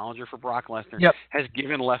credible challenger for Brock Lesnar. Yep. Has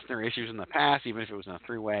given Lesnar issues in the past, even if it was in a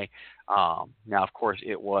three-way. Now, of course,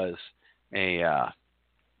 it was a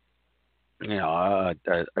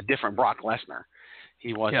different Brock Lesnar.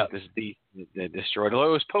 He wasn't this beast that destroyed. Although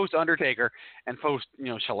it was post Undertaker and post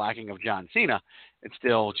shellacking of John Cena, it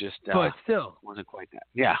still just but still wasn't quite that.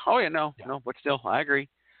 Yeah. Oh yeah. No. But still, I agree,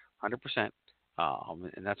 100%.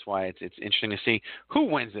 And that's why it's interesting to see who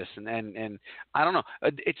wins this. And I don't know.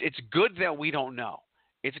 It's good that we don't know.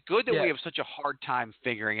 It's good that we have such a hard time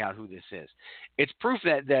figuring out who this is. It's proof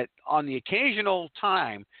that on the occasional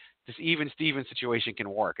time, this even-Steven situation can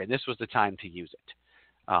work, and this was the time to use it.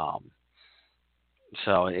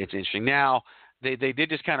 So it's interesting. Now, they did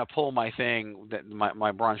just kind of pull my thing,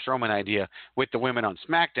 my Braun Strowman idea with the women on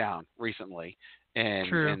SmackDown recently,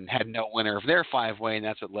 and had no winner of their 5-way, and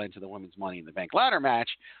that's what led to the women's Money in the Bank ladder match.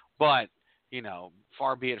 But,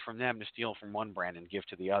 far be it from them to steal from one brand and give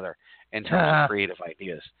to the other in terms of creative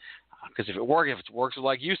ideas. Because if it works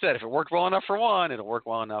like you said, if it worked well enough for one, it'll work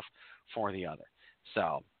well enough for the other.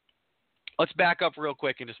 So let's back up real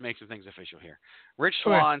quick and just make some things official here. Rich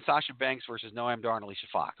Swann, Sasha Banks versus Noam Dar and Alicia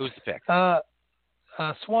Fox. Who's the pick?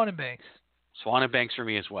 Swann and Banks. Swann and Banks for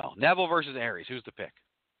me as well. Neville versus Aries. Who's the pick?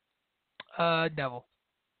 Neville.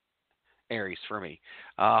 Aries for me.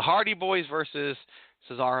 Hardy Boys versus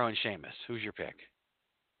Cesaro and Sheamus. Who's your pick?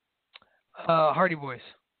 Hardy Boys.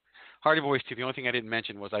 Hardy Boys too. The only thing I didn't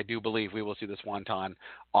mention was I do believe we will see the Swanton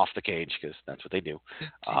off the cage because that's what they do.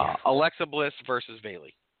 Alexa Bliss versus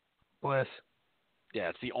Bayley. Bliss. Yeah,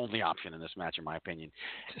 it's the only option in this match, in my opinion.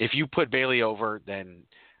 If you put Bayley over, then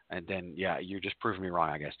you're just proving me wrong,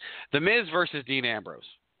 I guess. The Miz versus Dean Ambrose.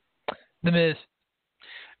 The Miz.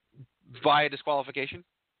 Via disqualification?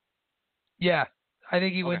 Yeah, I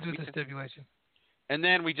think he wins with the stipulation. And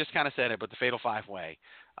then we just kind of said it, but the Fatal 5-Way.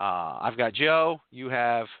 I've got Joe. You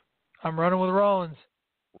have... I'm running with Rollins.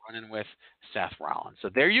 Running with Seth Rollins. So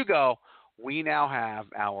there you go. We now have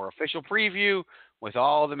our official preview with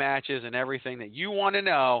all the matches and everything that you want to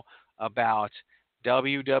know about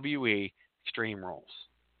WWE Extreme Rules.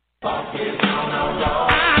 Hey, yo!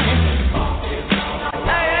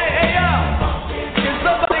 Can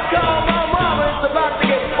somebody call my mama? It's about to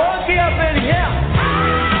get funky up in here.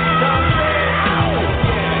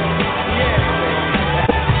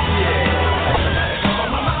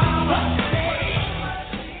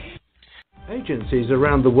 Agencies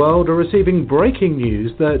around the world are receiving breaking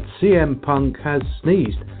news that CM Punk has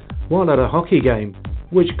sneezed while at a hockey game,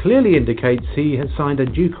 which clearly indicates he has signed a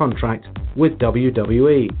new contract with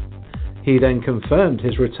WWE. He then confirmed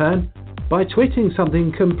his return by tweeting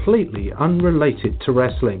something completely unrelated to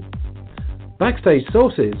wrestling. Backstage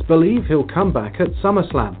sources believe he'll come back at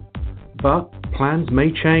SummerSlam, but plans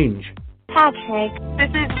may change. Patrick,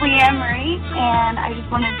 this is Leanne Marie, and I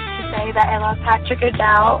just wanted to say that I love Patrick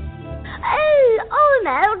O'Dowd. Oh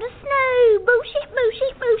no, the snow! Bullshit.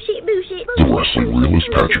 The Wrestling Realist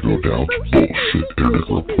Patrick O'Dowd's Bullshit Internet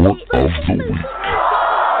Report of the Week.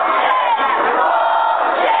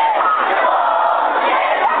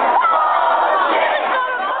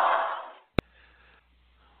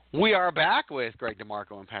 We are back with Greg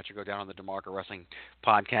DeMarco and Patrick O'Dowd on the DeMarco Wrestling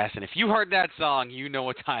Podcast. And if you heard that song, you know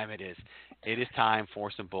what time it is. It is time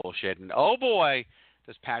for some bullshit. And oh boy,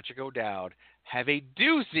 does Patrick O'Dowd have a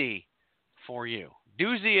doozy for you.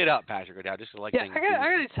 Doozy it up, Patrick O'Dowd. Just like I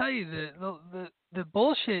gotta tell you, the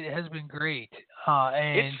bullshit has been great.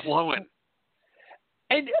 And it's flowing.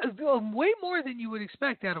 And way more than you would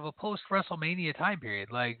expect out of a post-WrestleMania time period.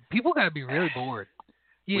 Like, people gotta be really bored.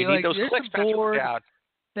 We need those clicks, Patrick O'Dowd.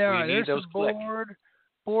 There's some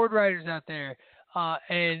board writers out there.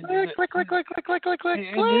 And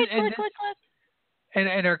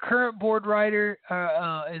And our current board writer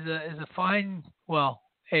is a fine,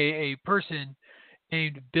 a person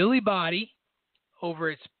named Billy Body over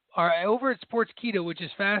at Sportskeeda, which is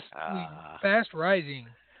fast rising.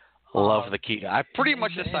 Love the Keeta. I pretty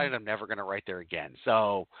much decided I'm never going to write there again.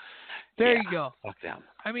 So there you go. Fuck them.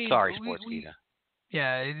 I mean, sorry, Sportskeeda.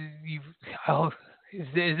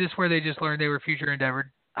 Is this where they just learned they were future endeavored?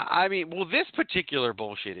 I mean, well, this particular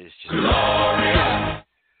bullshit is just.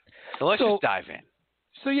 So let's just dive in.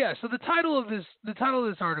 So the title of this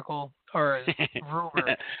article or rumor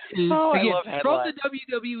is again, from the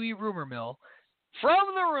WWE rumor mill.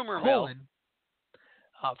 From the rumor mill.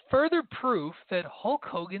 Further proof that Hulk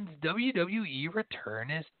Hogan's WWE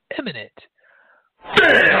return is imminent.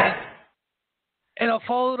 And I'll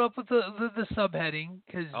follow it up with the subheading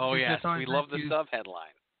because we love the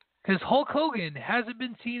subheadline. Because Hulk Hogan hasn't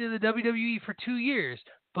been seen in the WWE for 2 years,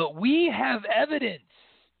 but we have evidence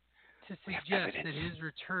to suggest that his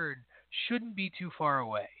return shouldn't be too far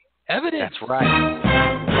away. Evidence. That's right.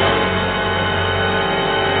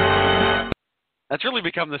 That's really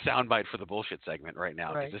become the soundbite for the bullshit segment right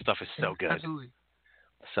now because this stuff is so good. Absolutely.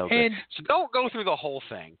 So good. So don't go through the whole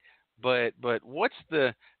thing, but go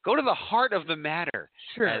to the heart of the matter,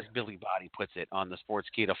 as Billy Body puts it on the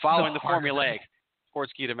Sportskeeda, following the formulaic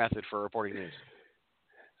Sportskeeda method for reporting news.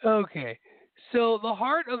 Okay. So the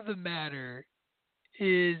heart of the matter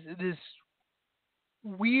is this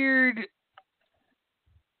weird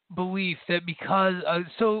belief that because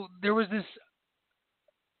so there was this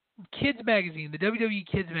kids magazine, the WWE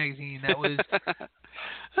Kids magazine, that was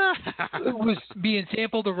was being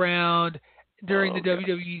sampled around during the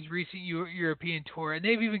WWE's recent European tour, and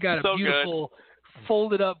they've even got a beautiful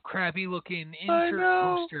folded up, crappy looking insert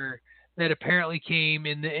poster that apparently came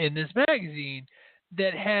in this magazine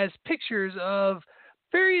that has pictures of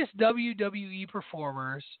various WWE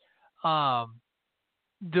performers.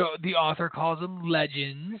 The author calls them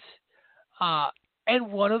legends.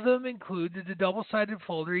 And one of them includes the double-sided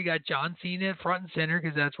folder. You got John Cena front and center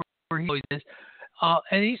because that's where he always is.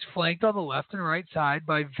 And he's flanked on the left and right side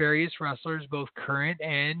by various wrestlers, both current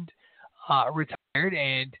and retired,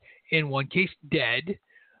 and in one case dead,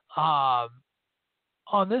 on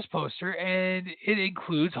this poster. And it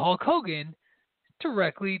includes Hulk Hogan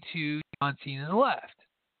directly to John Cena's left.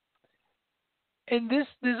 And this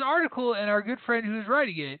article, and our good friend who's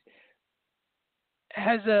writing it,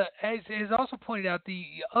 has also pointed out the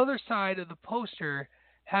other side of the poster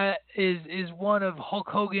is one of Hulk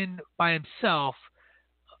Hogan by himself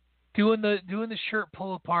doing the shirt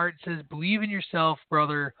pull apart. It says, "Believe in yourself,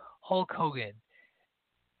 brother, Hulk Hogan."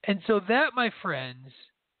 And so that, my friends,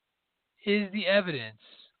 is the evidence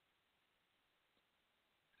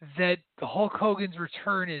that the Hulk Hogan's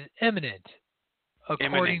return is imminent,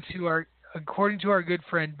 according to our good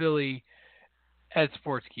friend Billy at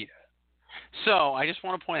Sportskeeda. So I just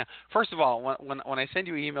want to point out, first of all, when I send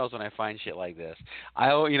you emails when I find shit like this, I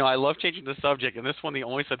love changing the subject, and this one, the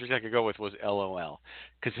only subject I could go with was LOL,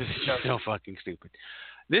 because this is so fucking stupid.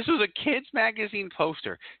 This was a kids magazine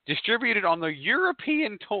poster distributed on the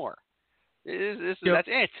European tour. That's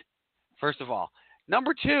it. First of all,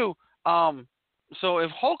 number two, so if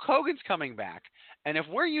Hulk Hogan's coming back, and if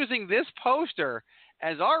we're using this poster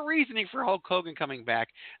as our reasoning for Hulk Hogan coming back,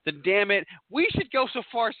 then damn it, we should go so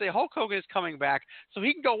far as say Hulk Hogan is coming back so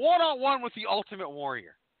he can go one-on-one with the Ultimate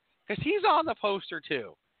Warrior, because he's on the poster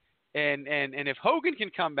too. And if Hogan can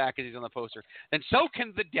come back as he's on the poster, then so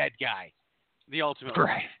can the dead guy, the Ultimate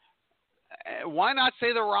Warrior. Why not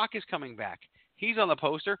say The Rock is coming back? He's on the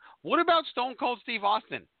poster. What about Stone Cold Steve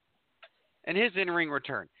Austin and his in-ring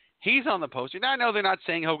return? He's on the poster. Now, I know they're not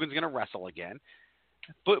saying Hogan's going to wrestle again,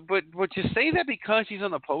 but to say that because he's on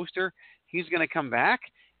the poster, he's going to come back,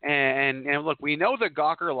 and look, we know the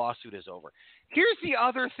Gawker lawsuit is over. Here's the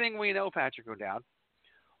other thing we know, Patrick O'Dowd.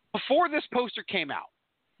 Before this poster came out,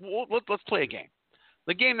 let's play a game.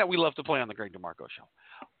 The game that we love to play on the Greg DeMarco Show.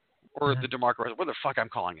 Or the DeMarco, what the fuck I'm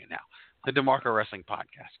calling it now. The DeMarco Wrestling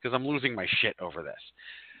Podcast, because I'm losing my shit over this.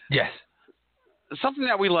 Yes. Something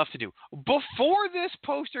that we love to do. Before this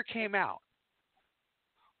poster came out,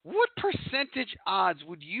 what percentage odds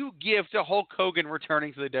would you give to Hulk Hogan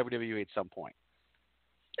returning to the WWE at some point?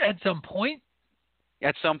 At some point?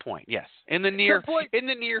 At some point, yes. In the near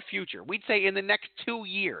future. We'd say in the next 2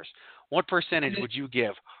 years. What percentage would you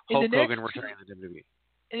give Hulk Hogan returning to the WWE?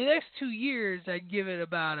 In the next 2 years, I'd give it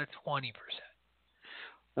about a 20%.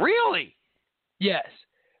 Really? Yes.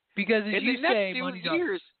 Because as you say, in the next 2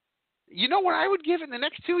 years, you know what I would give it in the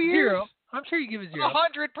next 2 years? Zero. I'm sure you give it 0.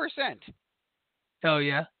 100%. Oh,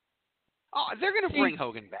 yeah? Oh, they're going to bring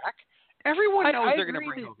Hogan back. Everyone knows they're going to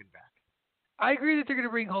bring Hogan back. I agree that they're going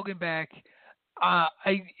to bring Hogan back.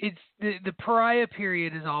 It's the pariah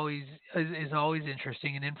period is always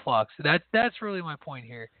interesting and in flux. That's really my point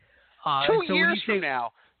here. 2 years from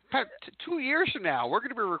now, 2 years from now, we're going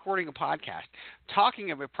to be recording a podcast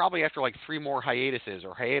talking about, probably after like 3 more hiatuses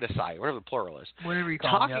or hiatusi, whatever the plural is, whatever you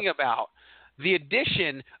call talking about the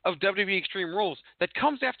addition of WWE Extreme Rules that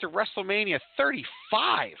comes after WrestleMania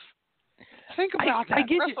 35. Think about that.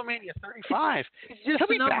 WrestleMania 35. He'll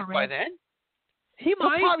be back by then. He'll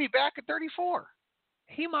probably be back at 34.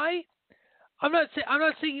 He might. I'm not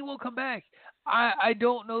saying he won't come back. I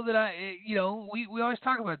don't know that we always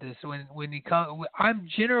talk about this when he comes. I'm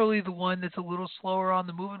generally the one that's a little slower on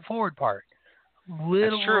the moving forward part.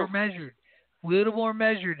 Little more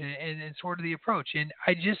measured in sort of the approach. And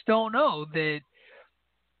I just don't know that,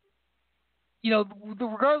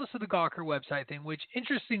 regardless of the Gawker website thing, which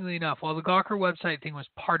interestingly enough, while the Gawker website thing was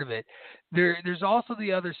part of it, there's also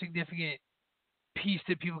the other significant piece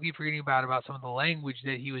that people keep forgetting about some of the language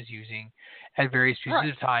that he was using at various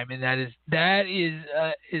pieces of time, and that is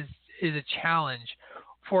a challenge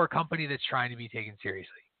for a company that's trying to be taken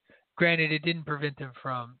seriously. Granted, it didn't prevent them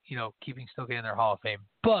from keeping Snoke in their Hall of Fame,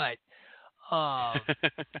 but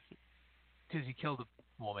because he killed a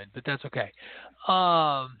woman, but that's okay.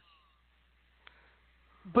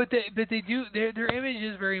 But they do their image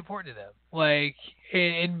is very important to them, like,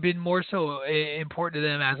 and been more so important to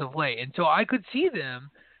them as of late. And so I could see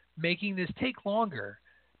them making this take longer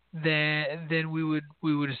than we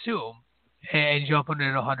would assume, and jumping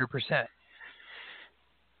it 100%.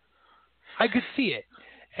 I could see it,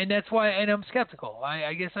 and that's why. And I'm skeptical.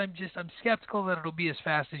 I guess I'm skeptical that it'll be as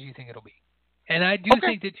fast as you think it'll be. And I do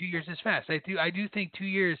think that 2 years is fast. I do think 2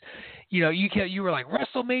 years. You know, you were like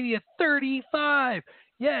WrestleMania 35.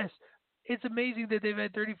 Yes, it's amazing that they've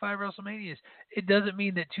had 35 WrestleManias. It doesn't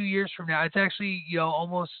mean that 2 years from now, it's actually,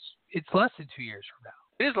 it's less than 2 years from now.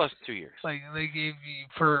 It is less than 2 years. Like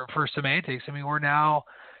for semantics, I mean, we're now,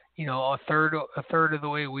 a third of the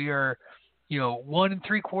way. We are, 1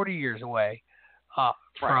 3/4 years away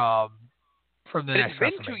from the next. It's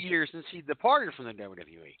been WrestleMania. 2 years since he departed from the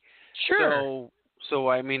WWE. Sure. So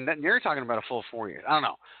I mean, you're talking about a full 4 years. I don't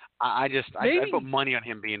know. I'd put money on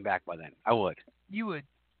him being back by then. I would. You would.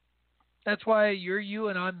 That's why you're you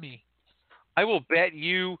and I'm me. I will bet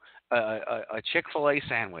you a Chick-fil-A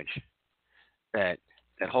sandwich that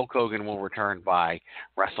Hulk Hogan will return by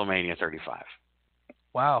WrestleMania 35.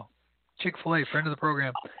 Wow. Chick-fil-A, friend of the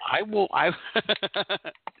program. I will.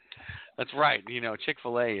 That's right.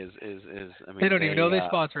 Chick-fil-A is. I mean, they don't even know they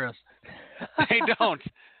sponsor us. They don't.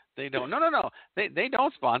 They don't. No. They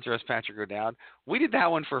don't sponsor us, Patrick O'Dowd. We did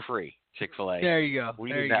that one for free. Chick-fil-A. There you go.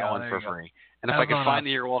 We did that one for free. And if I could find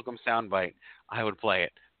the "You're Welcome" soundbite, I would play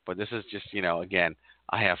it. But this is just, again,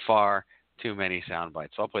 I have far too many sound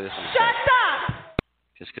bites. So I'll play this one. Shut up!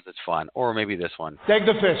 Just because it's fun. Or maybe this one. Take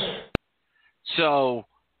the fish. So,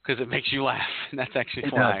 because it makes you laugh. And that's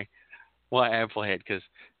actually why I play it, because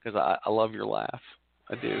I love your laugh.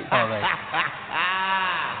 I do.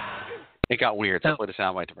 It got weird, so I played a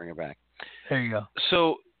soundbite to bring it back. There you go.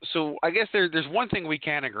 So I guess there's one thing we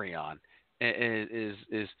can agree on. Is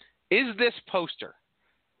this poster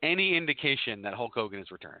any indication that Hulk Hogan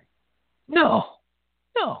is returning? No.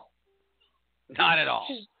 Not at all.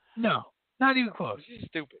 No. Not even close. It's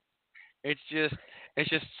stupid. It's just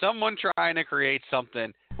someone trying to create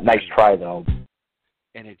something. Nice try, though.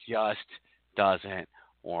 And it just doesn't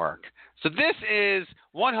work. So this is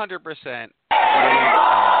 100%.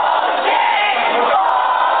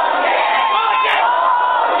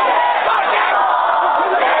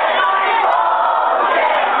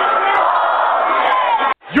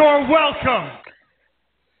 You're welcome.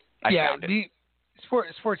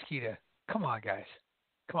 Sportskeeda. Come on, guys.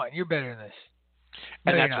 Come on, you're better than this.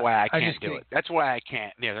 And that's why I can't do kidding. it. That's why I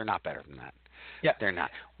can't. Yeah, they're not better than that. Yeah. They're not.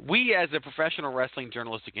 We, as a professional wrestling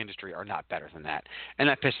journalistic industry, are not better than that. And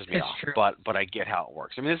that pisses me off. True. But I get how it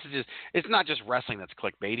works. I mean, it's not just wrestling that's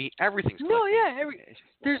clickbaity. Everything's clickbaity. No, yeah.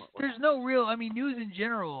 There's no real, news in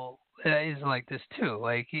general is like this too.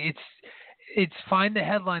 Like, it's find the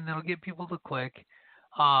headline that'll get people to click.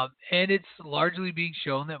 And it's largely being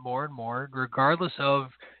shown that more and more, regardless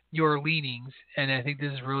of your leanings, and I think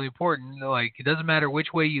this is really important, like, it doesn't matter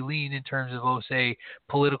which way you lean in terms of, say,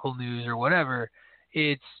 political news or whatever,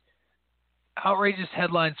 it's outrageous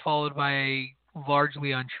headlines followed by a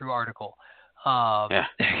largely untrue article.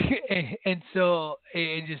 And so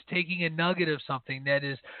just taking a nugget of something that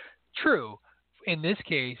is true, in this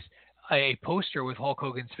case, a poster with Hulk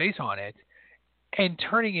Hogan's face on it, and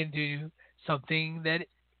turning into something that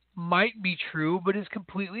might be true but is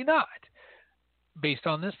completely not, based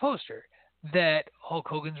on this poster, that Hulk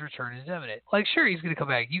Hogan's return is imminent. Like, sure, he's going to come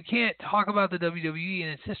back. You can't talk about the WWE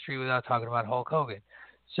and its history without talking about Hulk Hogan.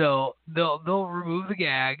 So they'll remove the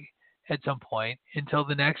gag at some point until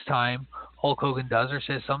the next time Hulk Hogan does or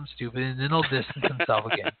says something stupid, and then he'll distance himself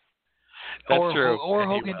again. That's true. Or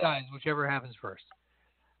Hogan dies, whichever happens first.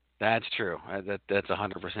 That's true. That's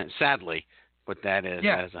 100%. Sadly, but that is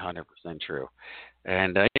 100% true.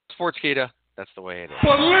 And Sportskeeda, that's the way it is.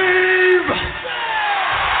 Believe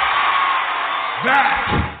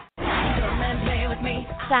that.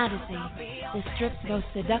 Fantasy, the strip's most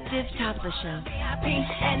seductive topless show.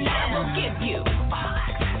 And I will give you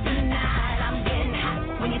tonight. I'm getting hot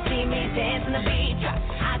when you see me dancing the beat drop.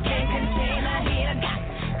 I can't contain the heat I got,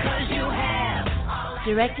 'cause you have.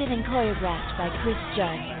 Directed and choreographed by Chris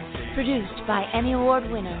Judd. Produced by Emmy Award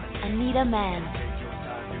winner Anita Mann.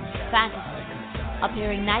 Fantasy,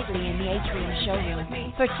 appearing nightly in the Atrium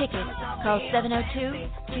showroom. For tickets, call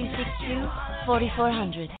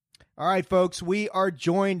 702-262-4400. All right, folks, we are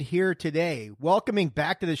joined here today. Welcoming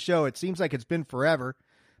back to the show. It seems like it's been forever.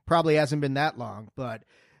 Probably hasn't been that long, but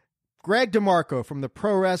Greg DeMarco from the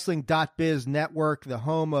ProWrestling.biz network, the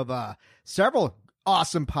home of several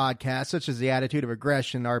awesome podcasts, such as The Attitude of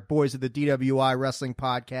Aggression, our boys at the DWI Wrestling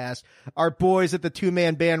Podcast, our boys at the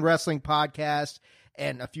Two-Man Band Wrestling Podcast,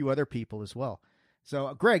 and a few other people as well.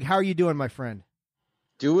 So, Greg, how are you doing, my friend?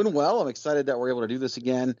 Doing well. I'm excited that we're able to do this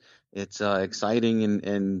again. It's exciting,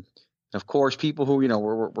 and of course, people who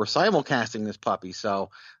we're simulcasting this puppy,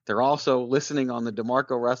 so they're also listening on the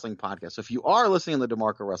DeMarco Wrestling podcast. So if you are listening on the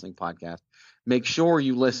DeMarco Wrestling podcast, make sure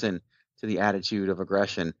you listen to the Attitude of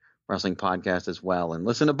Aggression Wrestling podcast as well, and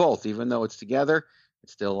listen to both. Even though it's together,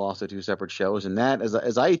 it's still also two separate shows. And that,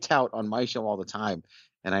 as I tout on my show all the time,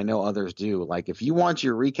 and I know others do, like if you want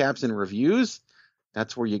your recaps and reviews,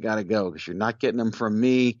 that's where you got to go, because you're not getting them from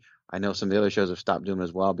me. I know some of the other shows have stopped doing them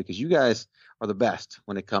as well, because you guys are the best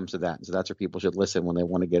when it comes to that. So that's where people should listen when they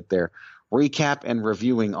want to get their recap and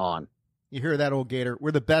reviewing on. You hear that, old Gator?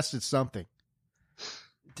 We're the best at something.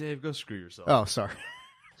 Dave, go screw yourself. Oh, sorry.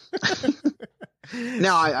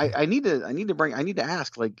 Now I need to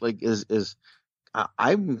ask,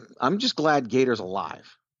 I'm just glad Gator's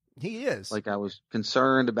alive. He is. Like, I was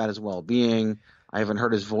concerned about his well-being. I haven't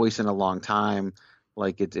heard his voice in a long time.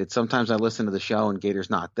 Like, it's sometimes I listen to the show and Gator's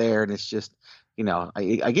not there, and it's just,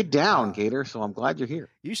 I get down, Gator, so I'm glad you're here.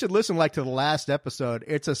 You should listen to the last episode.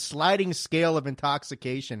 It's a sliding scale of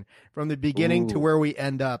intoxication from the beginning to where we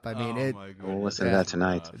end up. I mean, we'll listen to that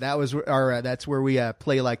tonight. That was that's where we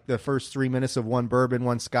play like the first 3 minutes of one bourbon,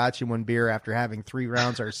 one scotch, and one beer after having 3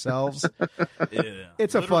 rounds ourselves.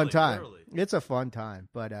 It's a fun time. Literally. It's a fun time.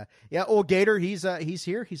 But old Gator, he's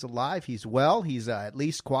here. He's alive. He's well. He's at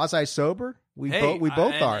least quasi sober. We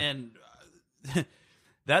both are. And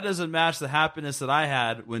that doesn't match the happiness that I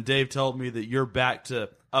had when Dave told me that you're back to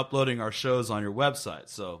uploading our shows on your website.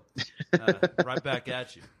 So right back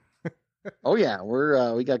at you. Oh yeah,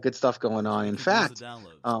 we got good stuff going on. In fact,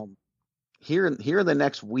 here in the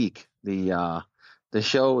next week, the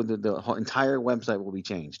show, the whole entire website will be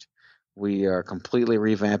changed. We are completely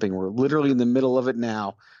revamping. We're literally in the middle of it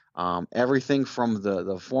now. Everything from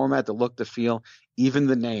the format, the look, the feel, even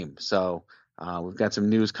the name. So we've got some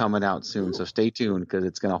news coming out soon. So stay tuned, because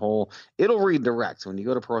it'll redirect. When you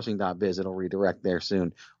go to prowrestling.biz, it'll redirect there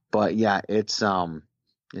soon. But yeah, it's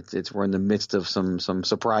we're in the midst of some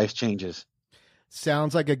surprise changes.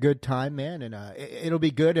 Sounds like a good time, man, and it'll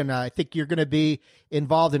be good. And I think you're going to be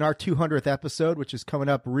involved in our 200th episode, which is coming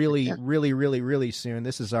up really, really, really, really soon.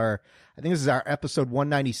 I think this is our episode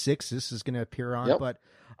 196. This is going to appear on. Yep. But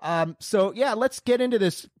so yeah, let's get into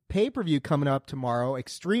this pay-per-view coming up tomorrow.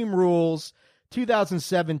 Extreme Rules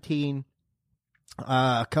 2017.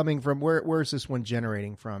 Coming from where's this one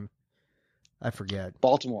generating from? I forget.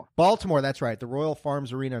 Baltimore. That's right. The Royal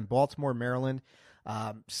Farms Arena in Baltimore, Maryland.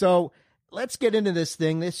 So let's get into this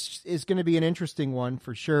thing. This is going to be an interesting one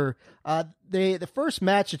for sure. The first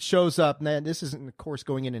match that shows up, and this isn't, of course,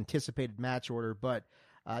 going in anticipated match order, but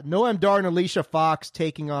Noam Dar and Alicia Fox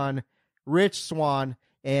taking on Rich Swann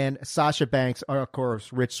and Sasha Banks. Of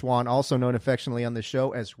course, Rich Swann, also known affectionately on the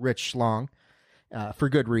show as Rich Schlong, for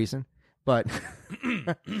good reason. But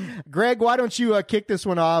Greg, why don't you kick this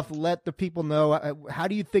one off? Let the people know, how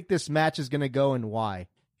do you think this match is going to go and why?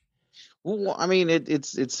 Well, I mean,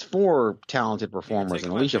 it's 4 talented performers,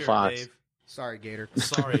 and Alicia Fox. Dave. Sorry, Gator.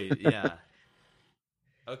 Sorry, yeah.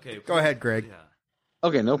 Okay, go ahead, Greg. Yeah.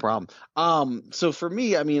 Okay, no problem. So for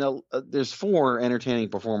me, I mean, there's 4 entertaining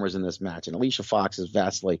performers in this match, and Alicia Fox is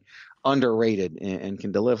vastly underrated and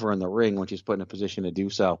can deliver in the ring when she's put in a position to do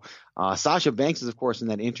so. Sasha Banks is, of course, in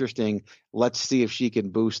that interesting, let's see if she can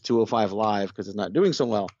boost 205 Live because it's not doing so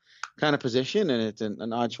well kind of position, and it's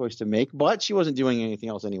an odd choice to make, but she wasn't doing anything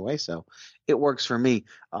else anyway, so it works for me.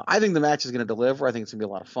 I think the match is going to deliver. I think it's going to be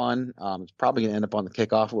a lot of fun. It's probably going to end up on the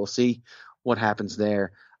kickoff. We'll see what happens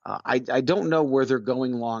there. I don't know where they're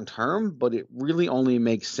going long term, but it really only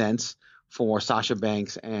makes sense for Sasha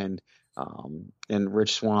Banks and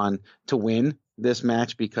Rich Swann to win this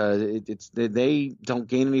match, because they don't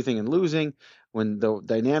gain anything in losing. When the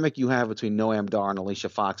dynamic you have between Noam Dar and Alicia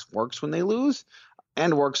Fox works when they lose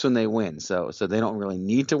and works when they win, so they don't really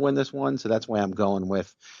need to win this one. So that's why I'm going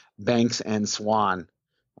with Banks and Swann,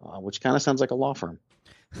 which kind of sounds like a law firm.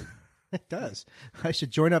 It does. I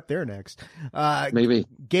should join up there next. Maybe.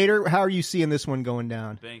 Gator, how are you seeing this one going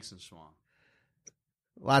down? Banks and Swann.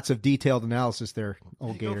 Lots of detailed analysis there,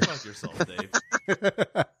 old Gator. Gator. Go fuck yourself, Dave.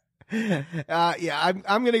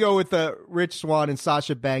 I'm going to go with Rich Swann and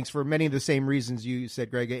Sasha Banks for many of the same reasons you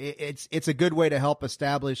said, Greg. It's a good way to help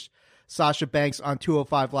establish Sasha Banks on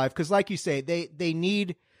 205 Live, because, like you say, they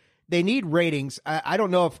need ratings. I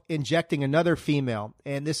don't know if injecting another female,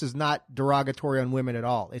 and this is not derogatory on women at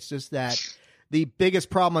all. It's just that the biggest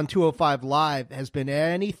problem on 205 Live has been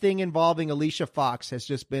anything involving Alicia Fox has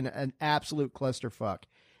just been an absolute clusterfuck.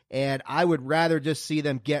 And I would rather just see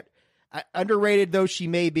them get underrated, though she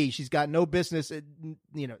may be. She's got no business,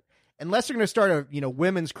 unless they're going to start a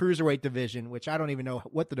women's cruiserweight division, which I don't even know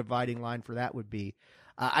what the dividing line for that would be.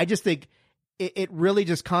 I just think it really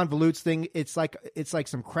just convolutes things. It's like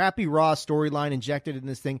some crappy Raw storyline injected in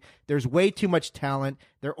this thing. There's way too much talent.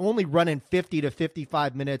 They're only running 50 to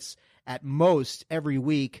 55 minutes at most every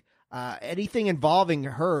week. Anything involving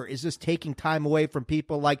her is just taking time away from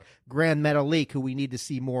people like Grand Metalik, who we need to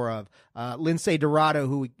see more of. Lindsay Dorado,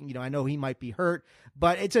 who, I know he might be hurt,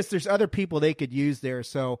 but it's just, there's other people they could use there.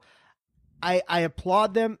 So I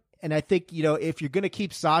applaud them. And I think, if you're going to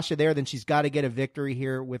keep Sasha there, then she's got to get a victory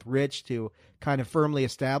here with Rich to kind of firmly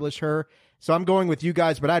establish her. So I'm going with you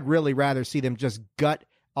guys, but I'd really rather see them just gut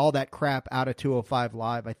all that crap out of 205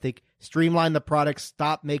 Live. I think streamline the product,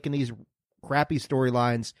 stop making these crappy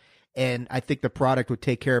storylines, and I think the product would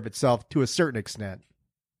take care of itself to a certain extent.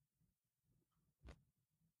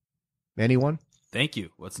 Anyone? Thank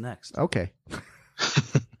you. What's next? Okay.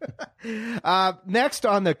 Next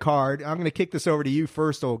on the card, I'm going to kick this over to you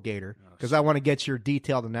first, old Gator, because I want to get your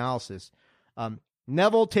detailed analysis.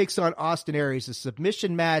 Neville takes on Austin Aries, a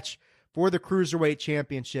submission match for the Cruiserweight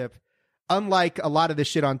Championship. Unlike a lot of the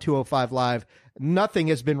shit on 205 Live, nothing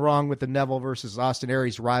has been wrong with the Neville versus Austin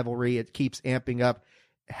Aries rivalry. It keeps amping up.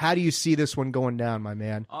 How do you see this one going down, my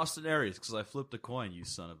man? Austin Aries, because I flipped a coin, you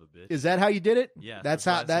son of a bitch. Is that how you did it? Yeah. That's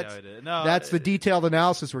how I did it. No, that's the detailed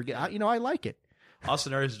analysis we're getting. I like it.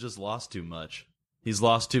 Austin Aries just lost too much. He's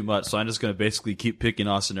lost too much, so I'm just going to basically keep picking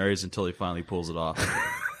Austin Aries until he finally pulls it off.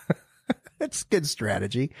 That's good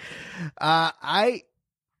strategy. On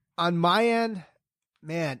my end,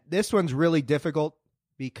 man, this one's really difficult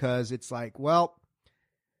because it's like, well,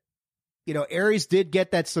 Aries did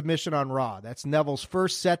get that submission on Raw. That's Neville's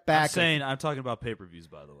first setback. I'm talking about pay-per-views,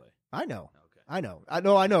 by the way. I know. Okay. I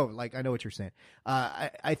know. Like, I know what you're saying.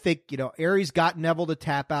 I think, Aries got Neville to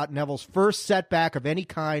tap out. Neville's first setback of any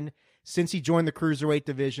kind since he joined the Cruiserweight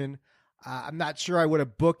division. I'm not sure I would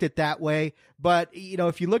have booked it that way, but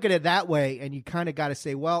if you look at it that way, and you kind of got to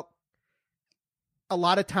say, well, a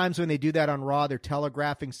lot of times when they do that on Raw, they're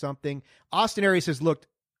telegraphing something. Austin Aries has looked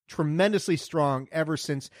tremendously strong ever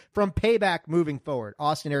since, from Payback moving forward.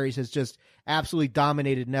 Austin Aries has just absolutely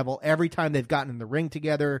dominated Neville every time they've gotten in the ring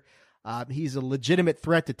together. He's a legitimate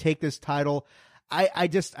threat to take this title. I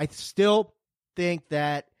still think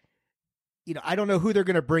that, I don't know who they're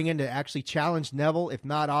going to bring in to actually challenge Neville. If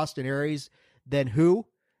not Austin Aries, then who?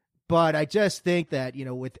 But I just think that,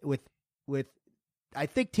 with I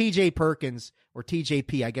think TJ Perkins, or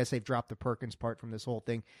TJP, I guess they've dropped the Perkins part from this whole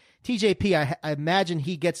thing. TJP, I imagine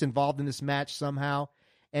he gets involved in this match somehow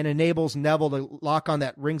and enables Neville to lock on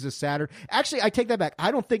that Rings of Saturn. Actually, I take that back.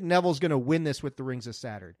 I don't think Neville's going to win this with the Rings of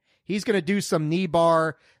Saturn. He's going to do some knee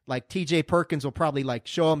bar, like TJ Perkins will probably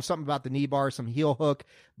show him something about the knee bar, some heel hook.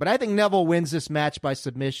 But I think Neville wins this match by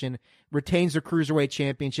submission, retains the Cruiserweight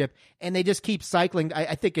Championship, and they just keep cycling.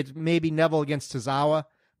 I think it's maybe Neville against Tozawa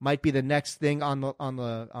might be the next thing on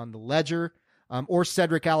the ledger, or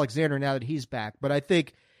Cedric Alexander now that he's back. But I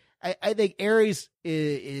think Aries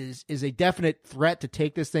is a definite threat to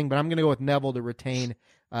take this thing, but I'm going to go with Neville to retain,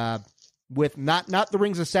 with not the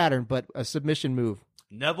Rings of Saturn, but a submission move.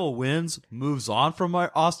 Neville wins, moves on from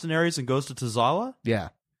Austin Aries, and goes to Tozawa? Yeah.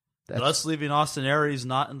 Thus leaving Austin Aries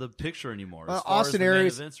not in the picture anymore. As far Austin as the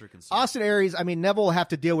Aries, main events are concerned. Austin Aries, Neville will have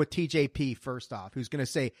to deal with TJP first off, who's going to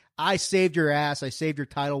say, I saved your ass, I saved your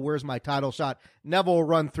title, where's my title shot? Neville will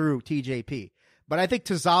run through TJP. But I think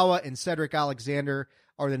Tozawa and Cedric Alexander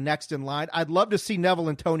are the next in line. I'd love to see Neville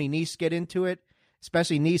and Tony Nese get into it,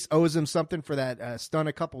 especially Nese owes him something for that stunt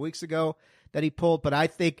a couple weeks ago that he pulled. But I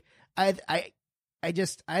think, I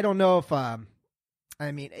don't know if,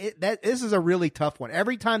 this is a really tough one.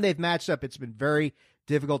 Every time they've matched up, it's been very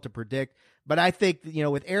difficult to predict. But I think,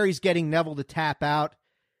 with Aries getting Neville to tap out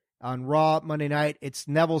on Raw Monday night, it's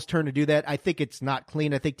Neville's turn to do that. I think it's not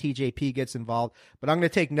clean. I think TJP gets involved. But I'm going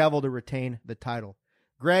to take Neville to retain the title.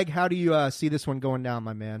 Greg, how do you see this one going down,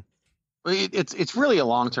 my man? It's really a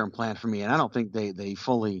long-term plan for me, and I don't think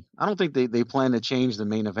they plan to change the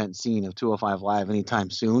main event scene of 205 Live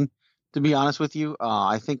anytime soon. To be honest with you,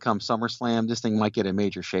 I think come SummerSlam, this thing might get a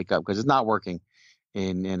major shakeup because it's not working.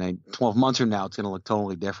 In 12 months from now, it's going to look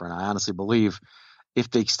totally different. I honestly believe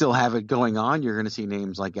if they still have it going on, you're going to see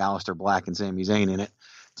names like Aleister Black and Sami Zayn in it.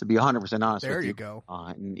 To be 100% honest with you. There you go.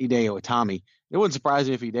 And Hideo Itami. It wouldn't surprise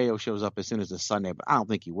me if Hideo shows up as soon as this Sunday, but I don't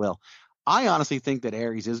think he will. I honestly think that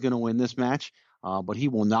Aries is going to win this match, but he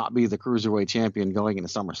will not be the Cruiserweight champion going into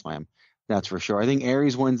SummerSlam. That's for sure. I think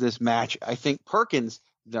Aries wins this match. I think Perkins,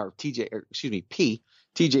 or TJP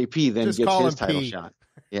then just gets his P. title shot.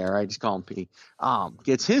 Yeah, right. Just call him P.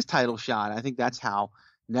 Gets his title shot. I think that's how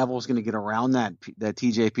Neville's going to get around that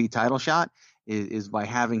TJP title shot. is by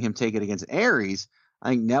having him take it against Aries. I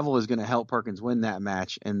think Neville is going to help Perkins win that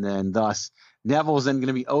match, and then thus Neville is then going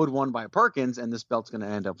to be owed one by Perkins, and this belt's going to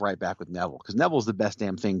end up right back with Neville because Neville's the best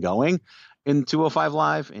damn thing going in 205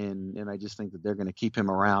 Live, and I just think that they're going to keep him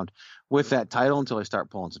around with that title until they start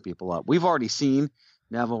pulling some people up. We've already seen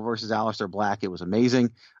Neville versus Aleister Black. It was amazing.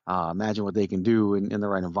 Imagine what they can do in the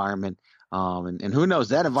right environment. And who knows,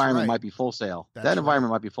 that environment might be Full Sail. That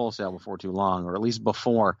environment might be Full Sail before too long, or at least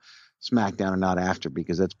before SmackDown and not after,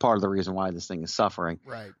 because that's part of the reason why this thing is suffering.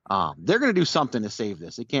 Right. They're going to do something to save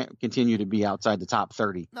this. It can't continue to be outside the top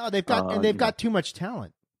 30. No, they've got too much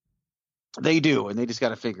talent. They do, and they just got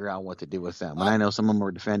to figure out what to do with them. And I know some of them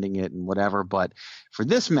are defending it and whatever, but for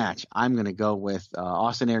this match, I'm going to go with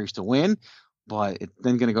Austin Aries to win, but it's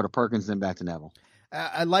then going to go to Perkins, then back to Neville.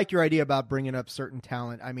 I like your idea about bringing up certain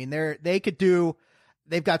talent. I mean,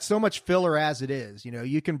 they've got so much filler as it is. You know,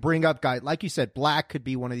 you can bring up guys, like you said, Black could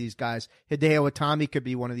be one of these guys. Hideo Itami could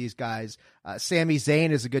be one of these guys. Sami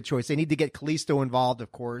Zayn is a good choice. They need to get Kalisto involved,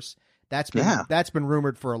 of course. That's been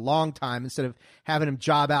rumored for a long time instead of having him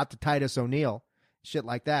job out to Titus O'Neil, shit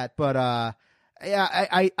like that. But,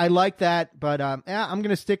 I like that. But, I'm going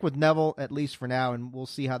to stick with Neville at least for now, and we'll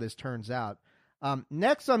see how this turns out.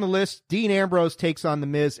 Next on the list, Dean Ambrose takes on The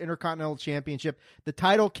Miz, Intercontinental Championship. The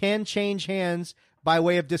title can change hands by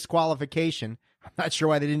way of disqualification. I'm not sure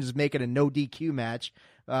why they didn't just make it a no DQ match.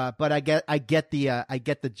 But I get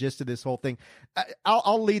the gist of this whole thing.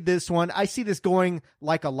 I'll lead this one. I see this going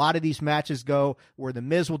like a lot of these matches go, where The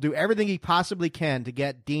Miz will do everything he possibly can to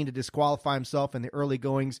get Dean to disqualify himself in the early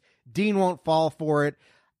goings. Dean won't fall for it.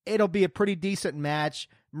 It'll be a pretty decent match.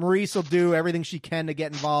 Maurice will do everything she can to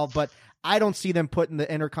get involved, but I don't see them putting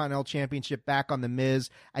the Intercontinental Championship back on The Miz.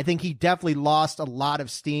 I think he definitely lost a lot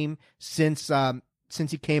of steam since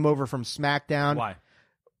he came over from SmackDown. Why?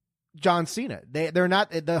 John Cena. They're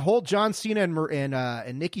not, the whole John Cena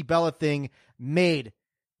and Nikki Bella thing made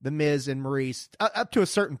The Miz and Maurice up to a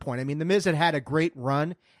certain point. I mean, The Miz had a great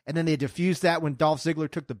run, and then they diffused that when Dolph Ziggler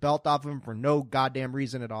took the belt off of him for no goddamn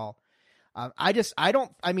reason at all.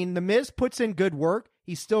 The Miz puts in good work.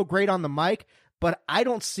 He's still great on the mic, but I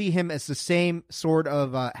don't see him as the same sort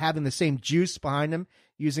of having the same juice behind him,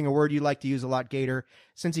 using a word you like to use a lot, Gator,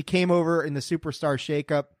 since he came over in the Superstar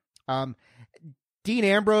Shakeup. Dean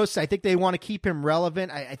Ambrose, I think they want to keep him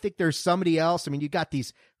relevant. I think there's somebody else. I mean, you got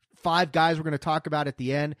these 5 guys we're going to talk about at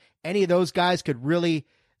the end. Any of those guys could really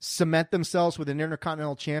cement themselves with an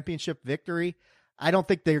Intercontinental Championship victory. I don't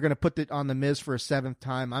think they're going to put it on The Miz for a 7th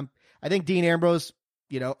time. I think Dean Ambrose,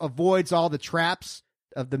 avoids all the traps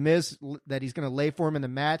of The Miz that he's going to lay for him in the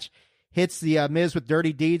match, hits the Miz with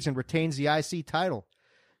dirty deeds, and retains the IC title.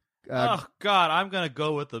 Oh God, I'm going to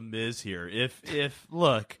go with The Miz here.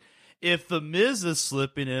 If The Miz is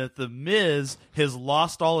slipping and if The Miz has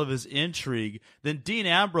lost all of his intrigue, then Dean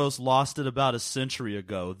Ambrose lost it about a century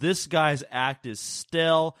ago. This guy's act is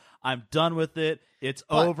stale. I'm done with it. It's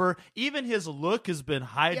over. Even his look has been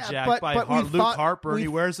hijacked by Luke Harper, and he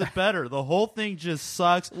wears it better. The whole thing just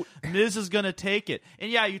sucks. Miz is going to take it.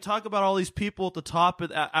 And yeah, you talk about all these people at the top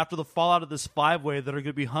after the fallout of this 5-way that are going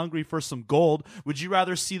to be hungry for some gold. Would you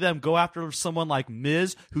rather see them go after someone like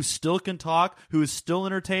Miz, who still can talk, who is still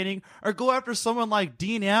entertaining, or go after someone like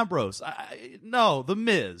Dean Ambrose? No, The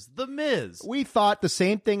Miz. The Miz. We thought the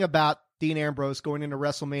same thing about Dean Ambrose going into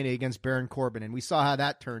WrestleMania against Baron Corbin, and we saw how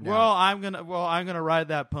that turned out. I'm gonna ride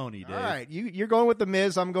that pony, Dave. All right, you're going with The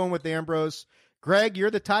Miz. I'm going with Ambrose. Greg,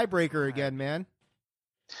 you're the tiebreaker again, man.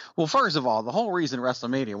 Well, first of all, the whole reason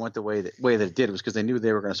WrestleMania went the way that it did was because they knew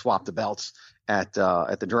they were going to swap the belts at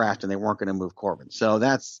the draft, and they weren't going to move Corbin. So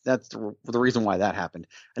that's the reason why that happened,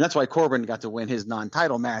 and that's why Corbin got to win his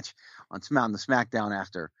non-title match on the SmackDown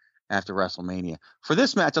after WrestleMania. For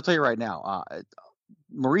this match, I'll tell you right now.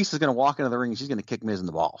 Maurice is going to walk into the ring and she's going to kick Miz in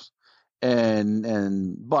the balls.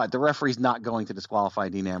 But the referee's not going to disqualify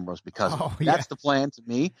Dean Ambrose because that's the plan to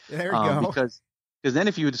me. There we go. Because then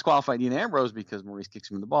if you disqualify Dean Ambrose because Maurice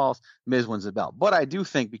kicks him in the balls, Miz wins the belt. But I do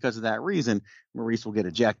think because of that reason, Maurice will get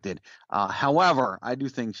ejected. However, I do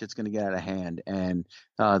think shit's going to get out of hand, and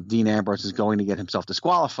Dean Ambrose is going to get himself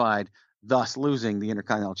disqualified, thus losing the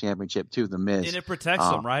Intercontinental Championship to The Miz. And it protects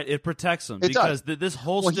him, right? It protects him because this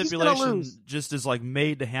whole stipulation just is like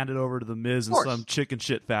made to hand it over to The Miz in some chicken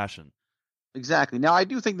shit fashion. Exactly. Now, I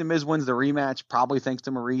do think The Miz wins the rematch, probably thanks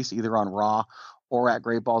to Maurice, either on Raw or at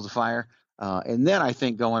Great Balls of Fire. And then I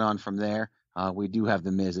think going on from there, we do have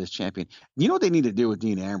The Miz as champion. You know what they need to do with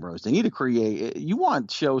Dean Ambrose? They need to create – you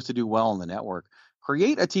want shows to do well on the network.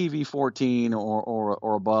 Create a TV 14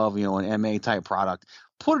 or above, an MA type product.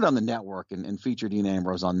 Put it on the network and feature Dean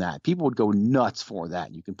Ambrose on that. People would go nuts for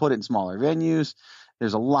that. You can put it in smaller venues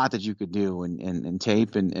there's a lot that you could do and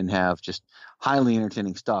tape and have just highly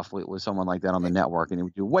entertaining stuff with someone like that on the network, and it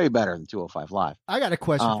would do way better than 205 Live. I got a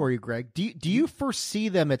question for you, Greg. Do you foresee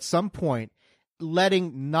them at some point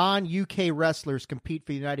letting non-UK wrestlers compete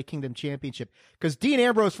for the United Kingdom Championship? Because Dean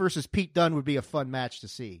Ambrose versus Pete Dunne would be a fun match to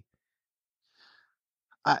see.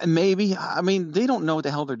 Maybe. I mean, they don't know what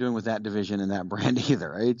the hell they're doing with that division and that brand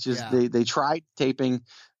either. Right? It's just they tried taping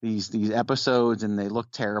these episodes and they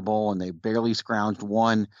looked terrible, and they barely scrounged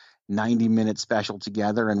one 90-minute special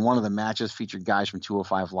together. And one of the matches featured guys from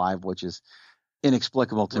 205 Live, which is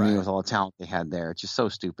inexplicable to me with all the talent they had there. It's just so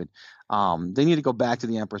stupid. They need to go back to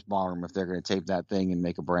the Empress Ballroom if they're going to tape that thing and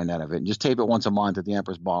make a brand out of it. And just tape it once a month at the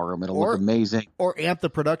Empress Ballroom. It'll look amazing. Or amp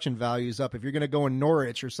the production values up. If you're going to go in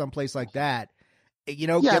Norwich or someplace like that, get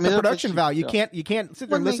the production value. You can't sit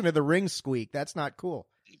there and listen to the ring squeak. That's not cool.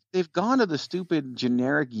 They've gone to the stupid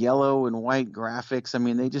generic yellow and white graphics. I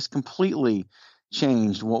mean, they just completely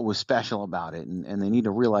changed what was special about it, and they need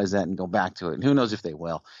to realize that and go back to it. And who knows if they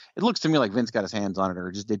will. It looks to me like Vince got his hands on it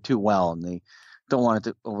or just did too well, and they don't want it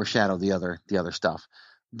to overshadow the other stuff.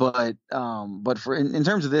 But for in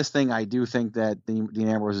terms of this thing, I do think that Dean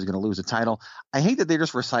Ambrose is going to lose the title. I hate that they're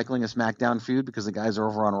just recycling a SmackDown feud because the guys are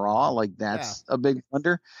over on Raw. Like, that's a big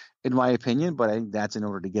blunder, in my opinion. But I think that's in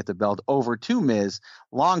order to get the belt over to Miz.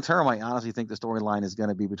 Long term, I honestly think the storyline is going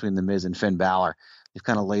to be between the Miz and Finn Balor. They've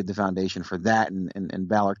kind of laid the foundation for that, and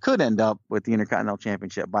Balor could end up with the Intercontinental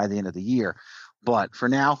Championship by the end of the year. But for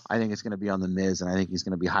now, I think it's going to be on the Miz, and I think he's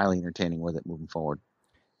going to be highly entertaining with it moving forward.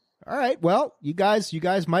 All right. Well, you guys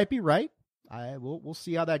might be right. We'll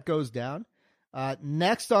see how that goes down.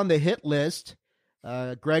 Next on the hit list,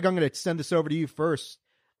 Greg, I'm going to send this over to you first.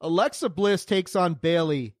 Alexa Bliss takes on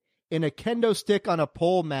Bayley in a kendo stick on a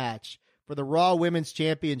pole match for the Raw Women's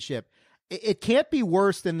Championship. It can't be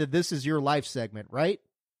worse than the This Is Your Life segment, right?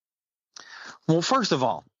 Well, first of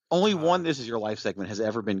all, only one This Is Your Life segment has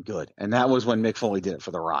ever been good, and that was when Mick Foley did it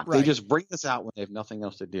for The Rock. Right. They just bring this out when they have nothing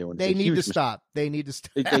else to do. And they need to stop. They need to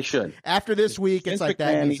stop. They should. After this week, Vince it's like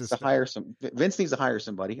McMahon that needs to hire Vince needs to hire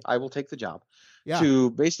somebody. I will take the job. Yeah. To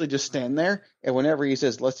basically just stand there, and whenever he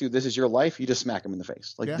says, let's do This Is Your Life, you just smack him in the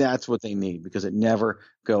face. That's what they need, because it never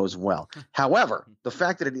goes well. However, the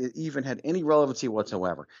fact that it even had any relevancy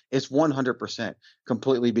whatsoever is 100%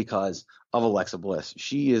 completely because of Alexa Bliss.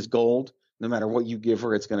 She is gold. No matter what you give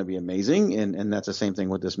her, it's going to be amazing, and that's the same thing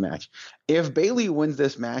with this match. If Bayley wins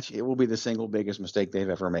this match, it will be the single biggest mistake they've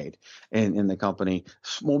ever made in the company.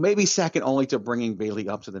 Well, maybe second only to bringing Bayley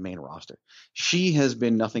up to the main roster. She has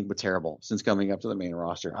been nothing but terrible since coming up to the main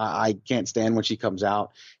roster. I can't stand when she comes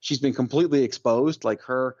out. She's been completely exposed, like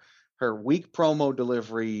her weak promo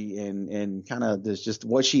delivery and kind of this, just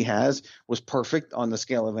what she has was perfect on the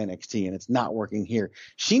scale of NXT, and it's not working here.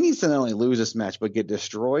 She needs to not only lose this match, but get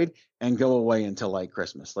destroyed and go away until like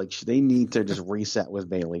Christmas. Like, they need to just reset with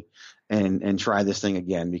Bayley and try this thing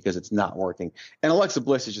again, because it's not working. And Alexa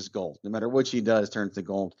Bliss is just gold. No matter what she does, turns to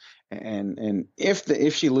gold. And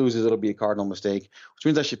if she loses, it'll be a cardinal mistake, which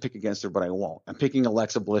means I should pick against her, but I won't. I'm picking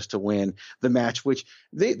Alexa Bliss to win the match, which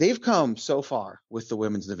they've come so far with the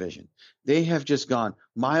women's division. They have just gone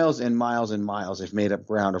miles and miles and miles. They've made up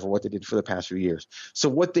ground over what they did for the past few years. So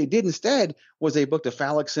what they did instead was they booked a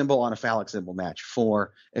phallic symbol on a phallic symbol match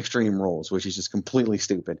for Extreme Rules, which is just completely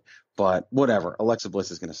stupid. But whatever, Alexa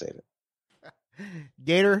Bliss is going to save it.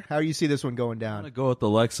 Gator, how do you see this one going down? I'm going to go with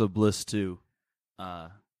Alexa Bliss, too. I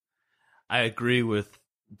agree with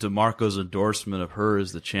DeMarco's endorsement of her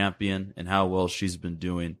as the champion and how well she's been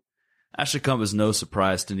doing. That should come as no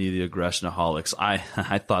surprise to any of the Aggressionaholics.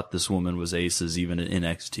 I thought this woman was aces even in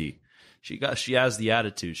NXT. She has the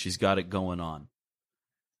attitude. She's got it going on.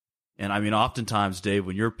 And I mean, oftentimes, Dave,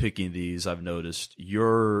 when you're picking these, I've noticed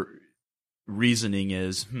your reasoning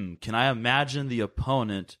is, can I imagine the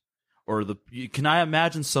opponent, or can I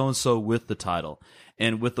imagine so-and-so with the title?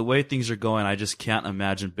 And with the way things are going, I just can't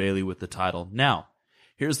imagine Bayley with the title. Now,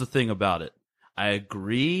 here's the thing about it. I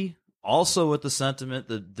agree also with the sentiment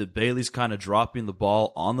that Bayley's kind of dropping the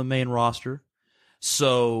ball on the main roster.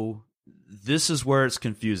 So this is where it's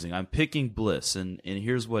confusing. I'm picking Bliss, and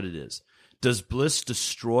here's what it is. Does Bliss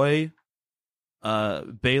destroy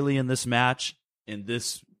Bayley in this match, and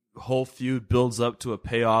this whole feud builds up to a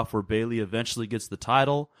payoff where Bayley eventually gets the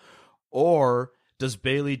title? Or does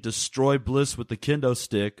Bayley destroy Bliss with the kendo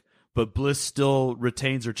stick, but Bliss still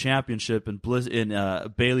retains her championship, and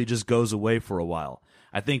Bayley just goes away for a while?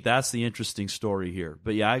 I think that's the interesting story here.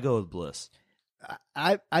 But yeah, I go with Bliss.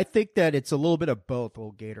 I think that it's a little bit of both,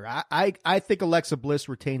 old Gator. I think Alexa Bliss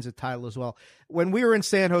retains the title as well. When we were in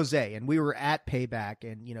San Jose and we were at Payback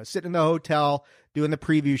and, sitting in the hotel doing the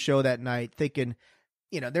preview show that night, thinking,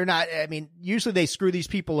 they're not, I mean, usually they screw these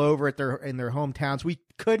people over in their hometowns.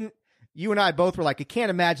 You and I both were like, I can't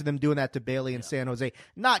imagine them doing that to Bayley in San Jose,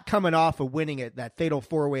 not coming off of winning that fatal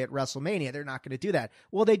 4-way at WrestleMania. They're not going to do that.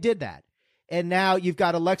 Well, they did that. And now you've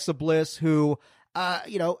got Alexa Bliss, who,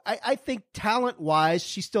 I think talent-wise,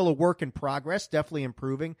 she's still a work in progress, definitely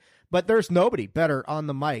improving, but there's nobody better on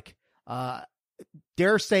the mic.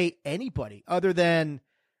 Dare say anybody other than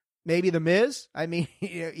maybe The Miz. I mean,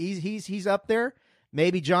 he's up there.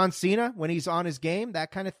 Maybe John Cena when he's on his game,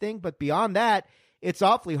 that kind of thing. But beyond that, it's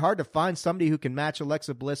awfully hard to find somebody who can match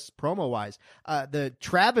Alexa Bliss promo-wise. The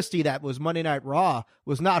travesty that was Monday Night Raw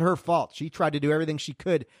was not her fault. She tried to do everything she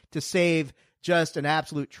could to save just an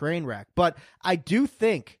absolute train wreck. But I do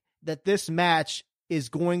think that this match is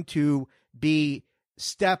going to be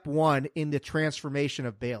step one in the transformation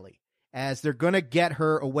of Bayley. As they're going to get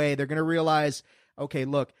her away, they're going to realize, okay,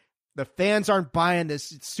 look, the fans aren't buying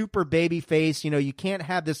this super baby face. You can't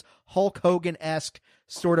have this Hulk Hogan-esque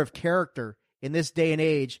sort of character in this day and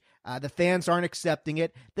age. The fans aren't accepting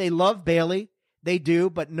it. They love Bayley. They do,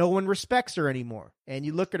 but no one respects her anymore. And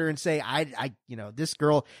you look at her and say, this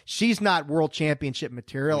girl, she's not world championship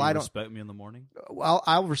material. Will you I don't respect me in the morning. Well,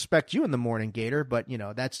 I'll respect you in the morning, Gator, but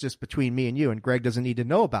that's just between me and you, and Greg doesn't need to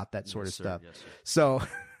know about that sort of stuff. Yes, sir. So,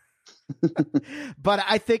 but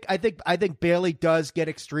I think Bayley does get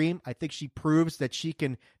extreme. I think she proves that she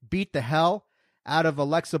can beat the hell out of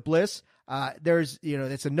Alexa Bliss.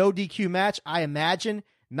 It's a no DQ match. I imagine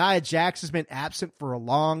Nia Jax has been absent for a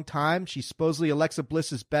long time. She's supposedly Alexa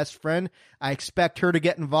Bliss's best friend. I expect her to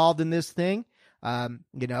get involved in this thing. And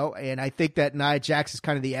I think that Nia Jax is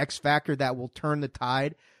kind of the X factor that will turn the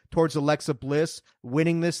tide towards Alexa Bliss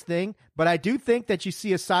winning this thing. But I do think that you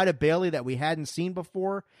see a side of Bayley that we hadn't seen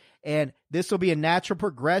before. And this will be a natural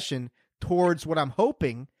progression towards what I'm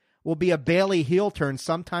hoping will be a Bayley heel turn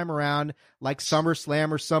sometime around like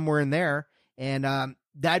SummerSlam or somewhere in there. And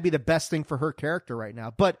that'd be the best thing for her character right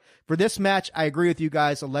now. But for this match, I agree with you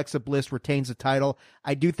guys. Alexa Bliss retains the title.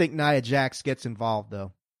 I do think Nia Jax gets involved,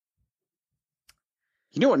 though.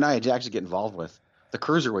 You know what Nia Jax should get involved with? The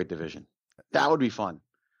Cruiserweight division. That would be fun.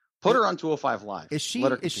 Put her on 205 Live. Is she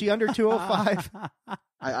under 205?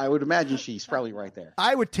 I would imagine she's probably right there.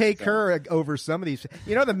 I would take her over some of these.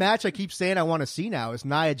 The match I keep saying I want to see now is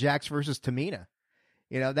Nia Jax versus Tamina.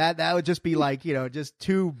 That would just be like, just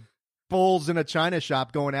two bulls in a china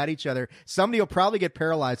shop going at each other. Somebody will probably get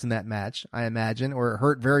paralyzed in that match, I imagine, or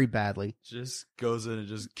hurt very badly. Just goes in and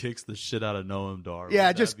just kicks the shit out of Noam Dar.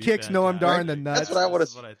 Yeah, just kicks Noam Dar in the nuts. That's what I want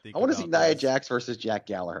to see. I want to see Nia Jax versus Jack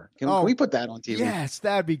Gallagher. Can we put that on TV? Yes,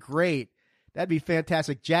 that'd be great. That'd be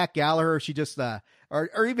fantastic. Jack Gallagher, she just,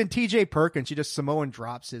 or even TJ Perkins, she just Samoan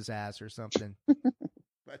drops his ass or something.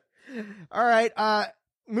 But all right,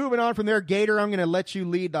 moving on from there, Gator, I'm going to let you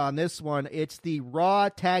lead on this one. It's the Raw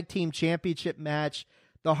Tag Team Championship match.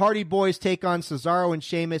 The Hardy Boys take on Cesaro and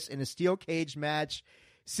Sheamus in a steel cage match.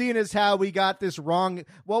 Seeing as how we got this wrong,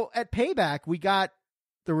 well, at Payback, we got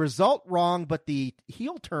the result wrong, but the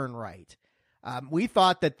heel turn right. We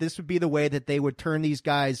thought that this would be the way that they would turn these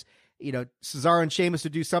guys. Cesaro and Sheamus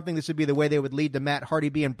would do something. This would be the way they would lead to Matt Hardy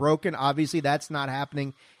being broken. Obviously, that's not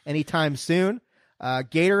happening anytime soon.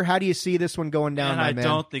 Gator, how do you see this one going down, I man?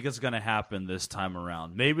 don't think it's going to happen this time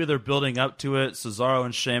around. Maybe they're building up to it. Cesaro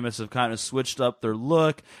and Sheamus have kind of switched up their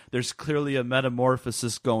look. There's clearly a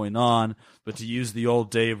metamorphosis going on. But to use the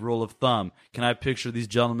old Dave rule of thumb, can I picture these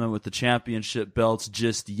gentlemen with the championship belts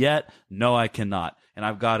just yet? No, I cannot. And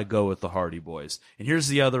I've got to go with the Hardy Boys. And here's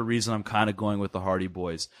the other reason I'm kind of going with the Hardy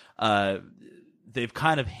Boys. They've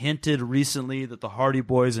kind of hinted recently that the Hardy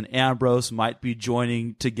Boys and Ambrose might be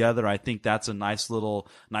joining together. I think that's a nice little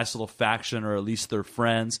faction, or at least they're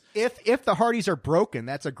friends. If the Hardys are broken,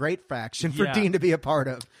 that's a great faction for Dean to be a part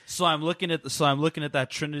of. So I'm looking at that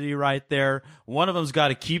trinity right there. One of them's got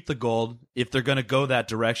to keep the gold if they're going to go that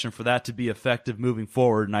direction for that to be effective moving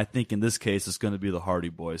forward. And I think in this case it's going to be the Hardy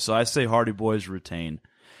Boys. So I say Hardy Boys retain.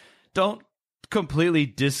 Don't completely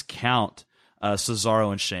discount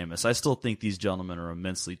Cesaro and Sheamus. I still think these gentlemen are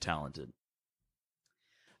immensely talented.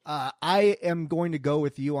 I am going to go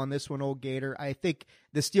with you on this one, old Gator. I think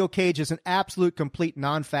the steel cage is an absolute complete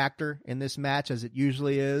non-factor in this match, as it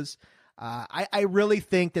usually is. I really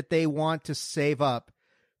think that they want to save up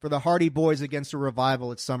for the Hardy Boys against the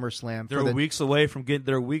Revival at SummerSlam. They're weeks away from hitting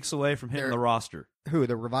the roster. Who,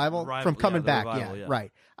 the Revival? From coming back, Revival,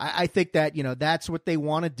 right. I think that, that's what they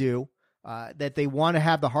want to do. That they want to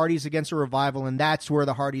have the Hardys against a Revival, and that's where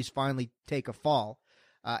the Hardys finally take a fall.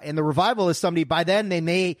 And the Revival is somebody, by then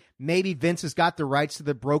maybe Vince has got the rights to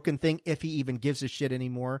the broken thing, if he even gives a shit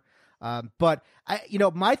anymore. But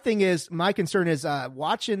my concern is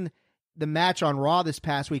watching the match on Raw this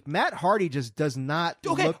past week, Matt Hardy just does not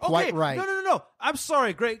look quite right. No. I'm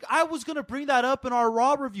sorry, Greg. I was going to bring that up in our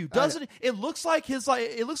Raw review. Doesn't it looks like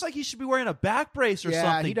it looks like he should be wearing a back brace or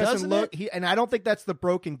something. He doesn't look. And I don't think that's the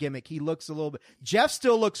broken gimmick. He looks a little bit. Jeff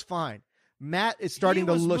still looks fine. Matt is starting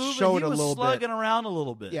to show it a little bit. He was slugging around a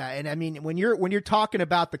little bit. Yeah, and I mean when you're talking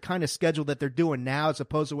about the kind of schedule that they're doing now as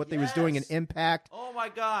opposed to what they was doing in Impact. Oh my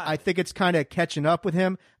God. I think it's kind of catching up with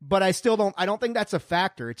him, but I don't think that's a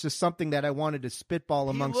factor. It's just something that I wanted to spitball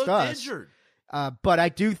amongst us. He looked injured. But I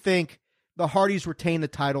do think the Hardys retain the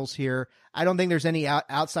titles here. I don't think there's any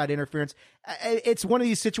outside interference. It's one of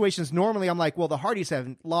these situations. Normally I'm like, well, the Hardys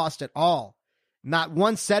haven't lost at all. Not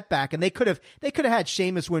one setback, and they could have had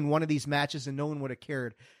Sheamus win one of these matches, and no one would have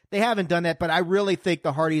cared. They haven't done that, but I really think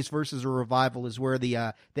the Hardys versus a Revival is where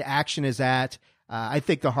the action is at. I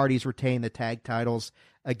think the Hardys retain the tag titles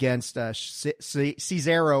against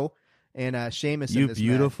Cesaro and Sheamus. You in this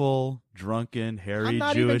beautiful, match. drunken, hairy I'm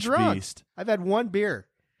not Jewish even drunk. beast. I've had one beer.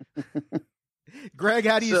 Greg,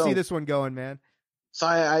 how do you see this one going, man? So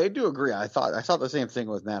I do agree. I thought the same thing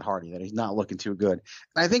with Matt Hardy, that he's not looking too good.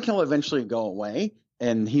 And I think he'll eventually go away,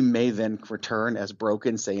 and he may then return as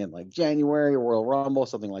broken, say in like January, Royal Rumble,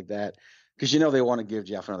 something like that. Because they want to give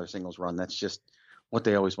Jeff another singles run. That's just what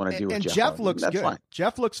they always want to do with Jeff. And Jeff Hardy. looks That's good. fine.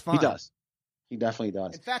 Jeff looks fine. He does. He definitely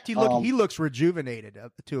does. In fact, he looks rejuvenated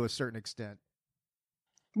to a certain extent.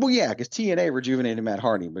 Well, yeah, because TNA rejuvenated Matt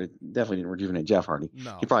Hardy, but it definitely didn't rejuvenate Jeff Hardy.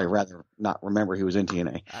 No. He'd probably rather not remember he was in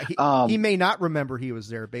TNA. He may not remember he was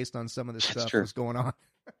there based on some of the stuff that's going on.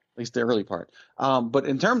 At least the early part. But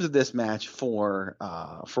in terms of this match, for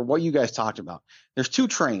what you guys talked about, there's two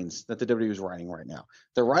trains that the WWE is riding right now.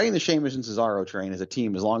 They're riding the Sheamus and Cesaro train as a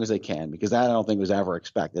team as long as they can, because that I don't think was ever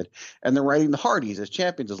expected. And they're riding the Hardys as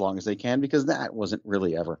champions as long as they can, because that wasn't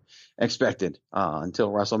really ever expected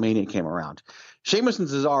until WrestleMania came around. Sheamus and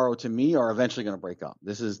Cesaro, to me, are eventually going to break up.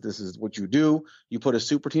 This is what you do. You put a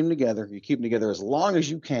super team together. You keep them together as long as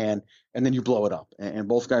you can, and then you blow it up. And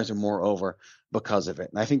both guys are more over because of it.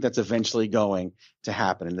 And I think that's eventually going to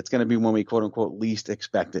happen. And it's going to be when we, quote unquote, least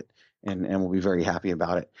expect it. And we'll be very happy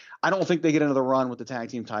about it. I don't think they get another run with the tag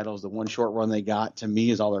team titles. The one short run they got, to me,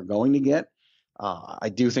 is all they're going to get. I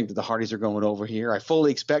do think that the Hardys are going over here. I fully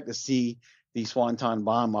expect to see the Swanton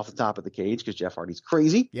Bomb off the top of the cage, because Jeff Hardy's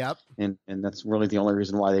crazy. Yep. And that's really the only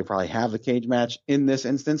reason why they probably have the cage match in this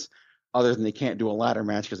instance, other than they can't do a ladder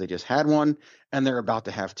match because they just had one, and they're about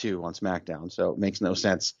to have two on SmackDown. So it makes no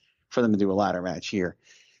sense for them to do a ladder match here.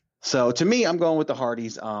 So to me, I'm going with the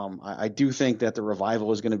Hardys. I do think that the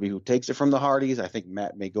Revival is going to be who takes it from the Hardys. I think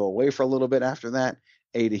Matt may go away for a little bit after that,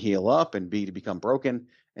 A, to heal up, and B, to become broken.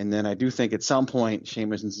 And then I do think at some point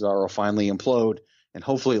Sheamus and Cesaro finally implode, and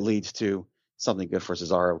hopefully it leads to something good for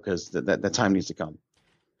Cesaro, because that time needs to come.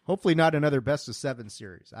 Hopefully not another best of 7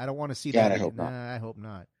 series. I don't want to see that. I hope not. I hope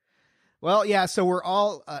not. Well, yeah, so we're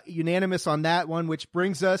all unanimous on that one, which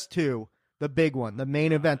brings us to the big one, the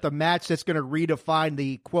main event, the match that's going to redefine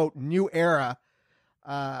the, quote, new era.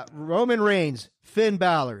 Roman Reigns, Finn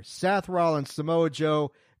Balor, Seth Rollins, Samoa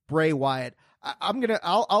Joe, Bray Wyatt.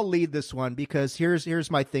 I'll lead this one, because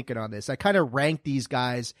here's my thinking on this. I kind of ranked these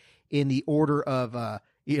guys in the order of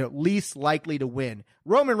least likely to win.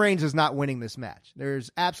 Roman Reigns is not winning this match. There's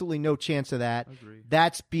absolutely no chance of that. Agreed.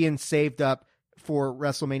 That's being saved up for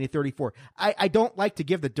WrestleMania 34. I don't like to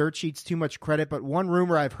give the dirt sheets too much credit, but one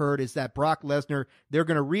rumor I've heard is that Brock Lesnar, they're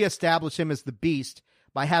going to reestablish him as the Beast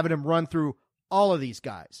by having him run through all of these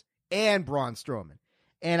guys and Braun Strowman.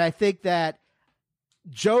 And I think that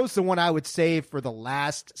Joe's the one I would save for the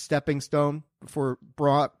last stepping stone for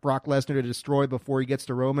Brock Lesnar to destroy before he gets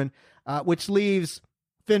to Roman, which leaves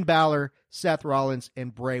Finn Balor, Seth Rollins,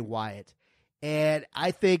 and Bray Wyatt. And I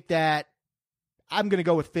think that I'm going to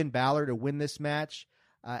go with Finn Balor to win this match.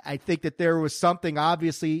 I think that there was something,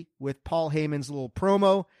 obviously, with Paul Heyman's little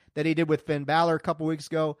promo that he did with Finn Balor a couple weeks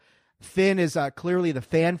ago. Finn is clearly the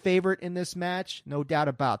fan favorite in this match. No doubt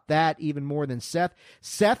about that, even more than Seth.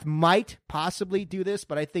 Seth might possibly do this,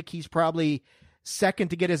 but I think he's probably second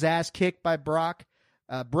to get his ass kicked by Brock.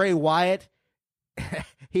 Bray Wyatt,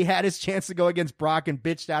 he had his chance to go against Brock and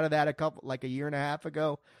bitched out of that a year and a half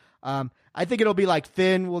ago. I think it'll be like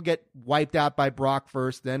Finn will get wiped out by Brock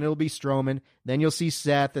first, then it'll be Strowman, then you'll see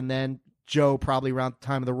Seth, and then Joe probably around the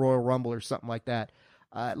time of the Royal Rumble or something like that,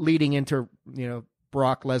 leading into,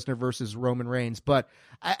 Brock Lesnar versus Roman Reigns. But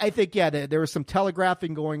I think, there was some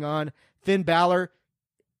telegraphing going on. Finn Balor,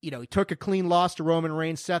 he took a clean loss to Roman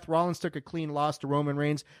Reigns. Seth Rollins took a clean loss to Roman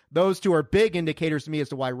Reigns. Those two are big indicators to me as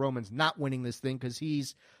to why Roman's not winning this thing, because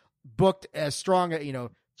he's booked as strong,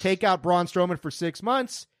 take out Braun Strowman for 6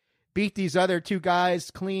 months, beat these other two guys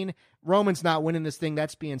clean, Roman's not winning this thing.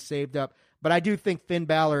 That's being saved up. But I do think Finn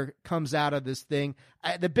Balor comes out of this thing.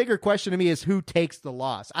 The bigger question to me is who takes the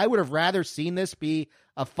loss. I would have rather seen this be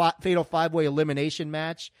a fatal 5-way elimination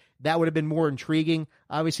match. That would have been more intriguing.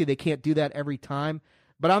 Obviously, they can't do that every time.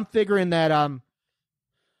 But I'm figuring that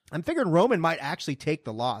Roman might actually take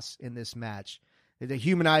the loss in this match. They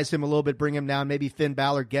humanize him a little bit, bring him down. Maybe Finn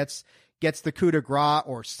Balor gets the coup de grace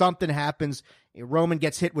or something happens. Roman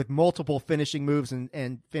gets hit with multiple finishing moves,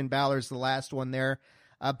 and Finn Balor's the last one there.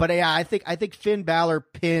 But yeah, I think Finn Balor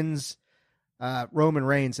pins Roman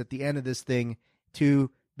Reigns at the end of this thing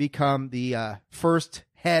to become the first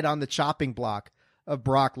head on the chopping block of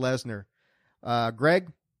Brock Lesnar.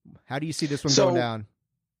 Greg, how do you see this one going down?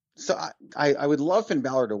 So I would love Finn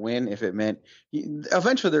Balor to win if it meant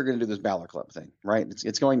eventually they're going to do this Balor Club thing, right?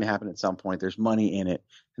 It's going to happen at some point. There's money in it,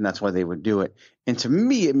 and that's why they would do it. And to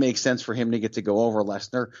me, it makes sense for him to get to go over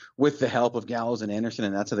Lesnar with the help of Gallows and Anderson,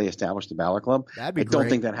 and that's how they established the Balor Club. That'd be great. Don't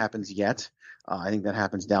think that happens yet. I think that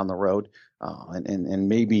happens down the road, and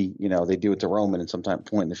maybe they do it to Roman at some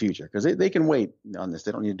point in the future because they can wait on this.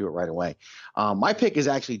 They don't need to do it right away. My pick is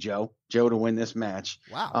actually Joe to win this match.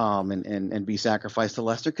 Wow. And be sacrificed to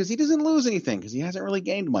Lesnar because he doesn't lose anything because he hasn't really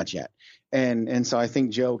gained much yet, and so I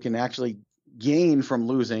think Joe can actually gain from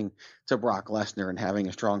losing to Brock Lesnar and having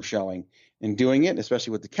a strong showing and doing it,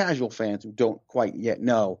 especially with the casual fans who don't quite yet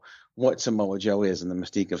know what Samoa Joe is and the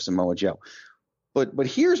mystique of Samoa Joe. But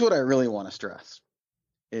here's what I really want to stress.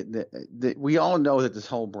 We all know that this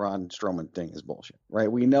whole Braun Strowman thing is bullshit,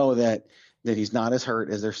 right? We know that he's not as hurt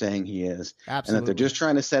as they're saying he is. Absolutely. And that they're just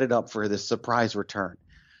trying to set it up for this surprise return.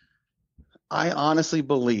 I honestly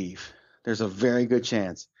believe there's a very good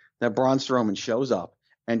chance that Braun Strowman shows up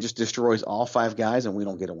and just destroys all 5 guys and we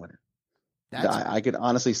don't get a winner. I could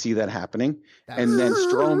honestly see that happening. And then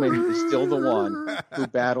Strowman is still the one who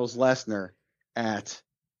battles Lesnar at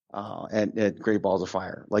Great Balls of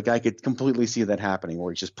Fire. Like I could completely see that happening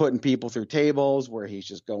where he's just putting people through tables, where he's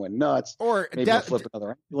just going nuts. Or maybe he'll flip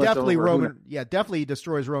another. Definitely Roman. Yeah, definitely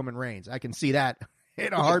destroys Roman Reigns. I can see that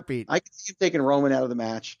in a heartbeat. I could see him taking Roman out of the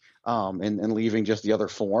match and leaving just the other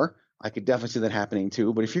 4. I could definitely see that happening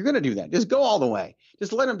too. But if you're going to do that, just go all the way.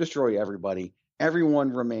 Just let him destroy everybody.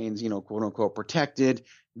 Everyone remains, quote unquote, protected.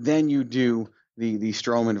 Then you do the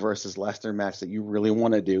Strowman versus Lesnar match that you really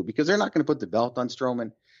want to do because they're not going to put the belt on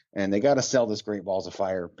Strowman. And they got to sell this Great Balls of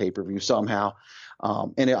Fire pay-per-view somehow.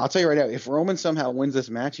 And I'll tell you right now, if Roman somehow wins this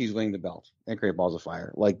match, he's winning the belt at Great Balls of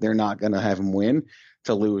Fire. Like they're not going to have him win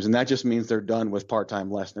to lose. And that just means they're done with part-time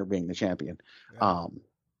Lesnar being the champion. Yeah.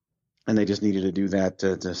 And they just needed to do that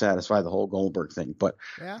to satisfy the whole Goldberg thing. But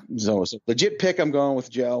so legit pick, I'm going with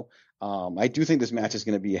Joe. I do think this match is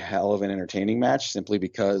going to be a hell of an entertaining match simply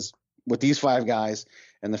because with these 5 guys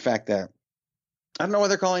and the fact that I don't know why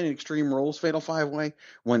they're calling it Extreme Rules Fatal 5-Way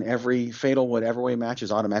when every Fatal Whatever Way match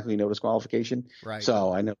is automatically no disqualification. Right.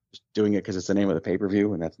 So I know doing it because it's the name of the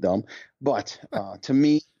pay-per-view, and that's dumb. But to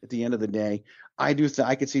me, at the end of the day, I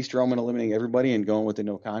could see Strowman eliminating everybody and going with the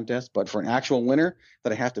no contest. But for an actual winner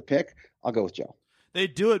that I have to pick, I'll go with Joe. They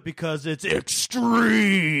do it because it's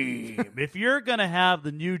extreme. If you're going to have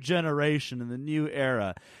the new generation and the new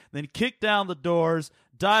era, then kick down the doors,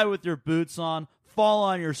 die with your boots on, fall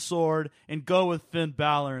on your sword, and go with Finn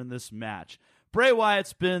Balor in this match. Bray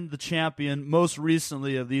Wyatt's been the champion most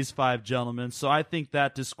recently of these 5 gentlemen, so I think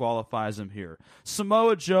that disqualifies him here.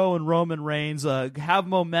 Samoa Joe and Roman Reigns have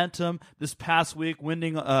momentum this past week,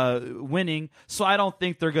 winning, so I don't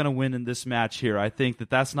think they're going to win in this match here. I think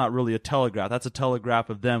that's not really a telegraph. That's a telegraph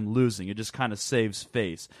of them losing. It just kind of saves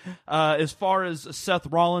face. As far as Seth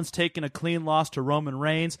Rollins taking a clean loss to Roman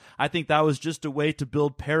Reigns, I think that was just a way to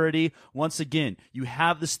build parity. Once again, you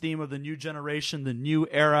have this theme of the new generation, the new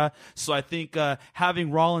era, so I think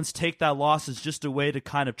having Rollins take that loss is just a way to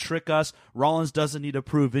kind of trick us. Rollins doesn't need to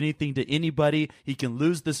prove anything to anybody. He can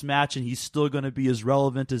lose this match and he's still going to be as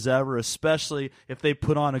relevant as ever, especially if they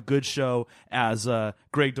put on a good show as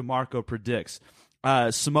Greg DeMarco predicts.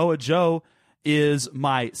 Samoa Joe is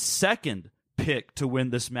my second pick to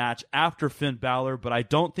win this match after Finn Balor, but I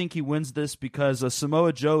don't think he wins this because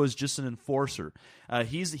Samoa Joe is just an enforcer.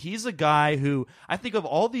 He's a guy who, I think of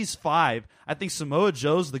all these 5, I think Samoa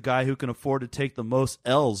Joe's the guy who can afford to take the most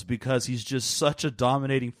L's because he's just such a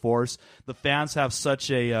dominating force. The fans have such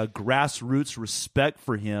a grassroots respect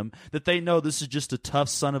for him that they know this is just a tough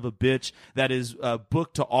son of a bitch that is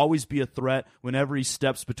booked to always be a threat whenever he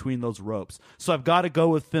steps between those ropes. So I've got to go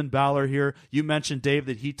with Finn Balor here. You mentioned, Dave,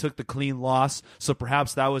 that he took the clean loss, so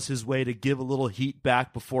perhaps that was his way to give a little heat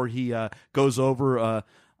back before he goes over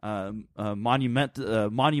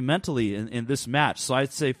monumentally in this match. So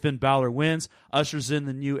I'd say Finn Balor wins, ushers in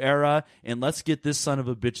the new era, and let's get this son of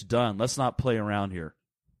a bitch done. Let's not play around here.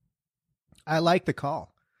 I like the call.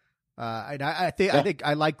 I think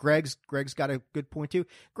I like Greg's. Greg's got a good point too.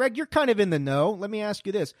 Greg, you're kind of in the know. Let me ask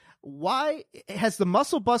you this: why has the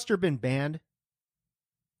Muscle Buster been banned?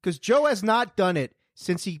 Because Joe has not done it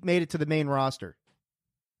since he made it to the main roster.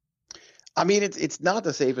 I mean, it's not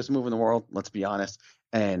the safest move in the world. Let's be honest.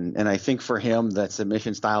 And I think for him, that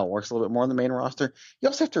submission style works a little bit more on the main roster. You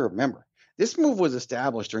also have to remember, this move was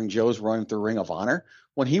established during Joe's run through Ring of Honor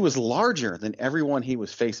when he was larger than everyone he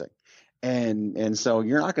was facing. And so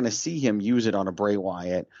you're not going to see him use it on a Bray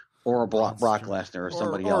Wyatt or a Brock Lesnar or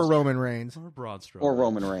somebody else. Or Roman Reigns. Or Braun Strowman. Or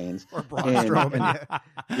Roman Reigns. Or Braun Strowman.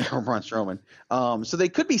 Or Braun Strowman. So they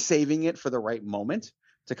could be saving it for the right moment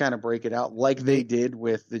to kind of break it out like they did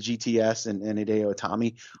with the GTS and Hideo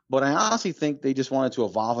Itami. But I honestly think they just wanted to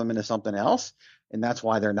evolve him into something else, and that's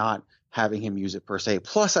why they're not having him use it per se.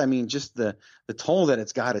 Plus, I mean, just the toll that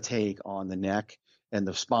it's got to take on the neck and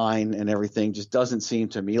the spine and everything just doesn't seem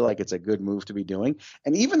to me like it's a good move to be doing.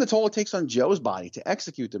 And even the toll it takes on Joe's body to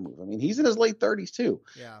execute the move. I mean, he's in his late 30s too.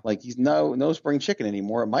 Yeah. Like he's no spring chicken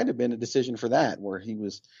anymore. It might have been a decision for that where he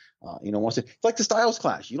was, it's like the Styles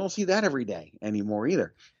Clash. You don't see that every day anymore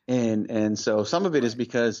either. And so some of it is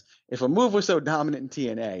because if a move was so dominant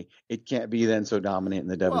in TNA, it can't be then so dominant in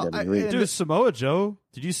the WWE. Dude, Samoa Joe,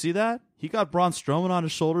 did you see that? He got Braun Strowman on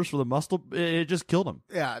his shoulders for the muscle. It just killed him.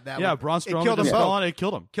 Yeah, Braun Strowman killed them both. It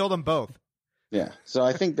killed him. Killed them both. Yeah, so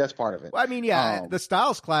I think that's part of it. Well, I mean, the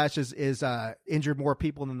Styles Clash is injured more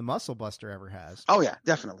people than the Muscle Buster ever has. Oh yeah,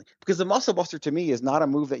 definitely. Because the Muscle Buster to me is not a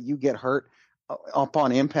move that you get hurt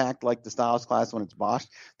upon impact like the Styles Clash when it's botched.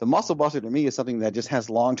 The Muscle Buster to me is something that just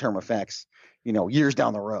has long-term effects, years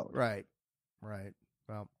down the road. Right.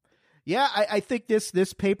 Well, yeah, I think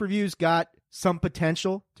this pay-per-view's got some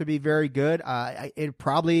potential to be very good. It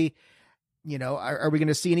probably, are we going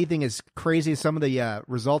to see anything as crazy as some of the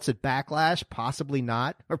results at Backlash? Possibly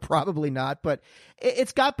not, or probably not. But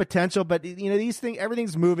it's got potential. But these things,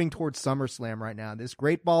 everything's moving towards SummerSlam right now. This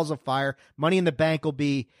Great Balls of Fire, Money in the Bank will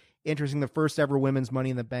be interesting. The first ever women's Money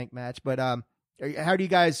in the Bank match. But are you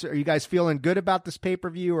guys feeling good about this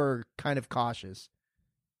pay-per-view or kind of cautious?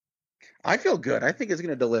 I feel good. I think it's going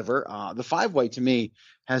to deliver. The 5-way to me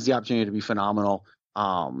has the opportunity to be phenomenal.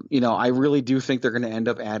 I really do think they're going to end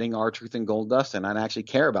up adding R-Truth and Goldust, and I actually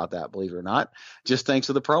care about that, believe it or not, just thanks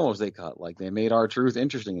to the promos they cut. Like they made R-Truth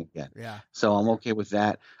interesting again. Yeah. So I'm okay with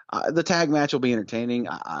that. The tag match will be entertaining.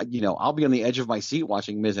 I'll be on the edge of my seat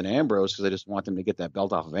watching Miz and Ambrose because I just want them to get that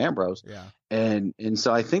belt off of Ambrose. Yeah. And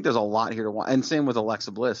so I think there's a lot here to watch. And same with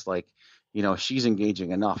Alexa Bliss. Like, she's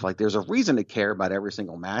engaging enough. Like there's a reason to care about every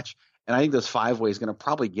single match. And I think this 5-way is going to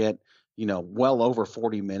probably get, well over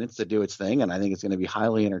 40 minutes to do its thing. And I think it's going to be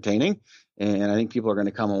highly entertaining. And I think people are going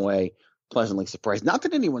to come away pleasantly surprised. Not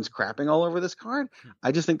that anyone's crapping all over this card.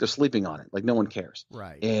 I just think they're sleeping on it. Like no one cares.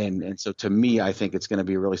 Right. And so to me, I think it's going to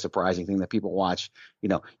be a really surprising thing that people watch. You're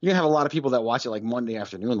going to have a lot of people that watch it like Monday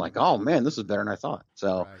afternoon, like, oh man, this is better than I thought.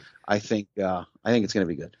 So right. I think it's going to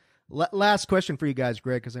be good. Last question for you guys,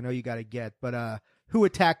 Greg, because I know you got to get, but who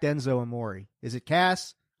attacked Enzo Amore? Is it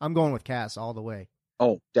Cass? I'm going with Cass all the way.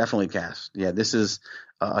 Oh, definitely Cass. Yeah, this is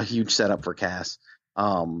a huge setup for Cass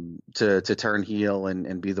to turn heel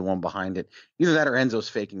and be the one behind it. Either that or Enzo's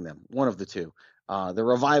faking them. One of the two. The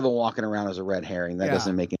Revival walking around as a red herring, that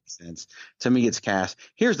doesn't make any sense. To me, it's Cass.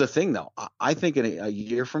 Here's the thing, though. I think in a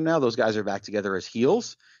year from now, those guys are back together as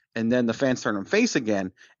heels, and then the fans turn him face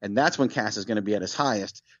again, and that's when Cass is going to be at his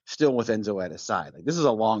highest, still with Enzo at his side. Like this is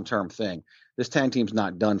a long-term thing. This tag team's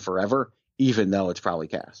not done forever, even though it's probably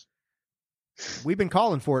Cass. We've been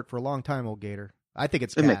calling for it for a long time, old Gator. I think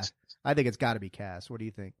it's Cass. I think it's got to be Cass. What do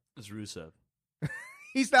you think? It's Rusev.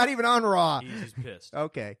 He's not even on Raw. He's pissed.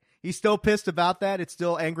 Okay. He's still pissed about that? It's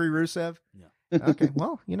still angry Rusev? Yeah. Okay.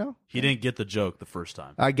 Well, He didn't get the joke the first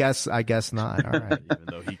time. I guess not. All right. Even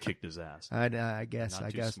though he kicked his ass. I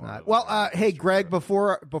guess not. Well, hey, Greg,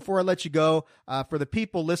 before I let you go, for the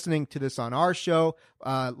people listening to this on our show,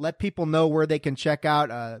 let people know where they can check out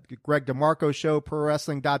Greg DeMarco Show,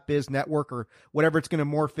 ProWrestling.biz Network, or whatever it's going to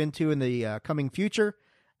morph into in the coming future.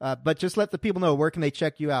 But just let the people know, where can they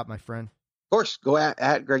check you out, my friend? Of course, go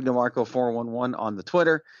at Greg DeMarco 411 on the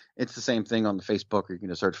Twitter. It's the same thing on the Facebook, or you can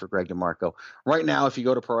just search for Greg DeMarco. Right now, if you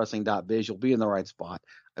go to ProWrestling.biz, you'll be in the right spot.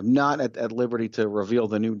 I'm not at liberty to reveal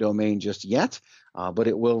the new domain just yet, but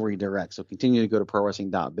it will redirect. So continue to go to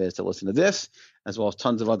ProWrestling.biz to listen to this, as well as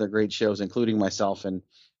tons of other great shows, including myself and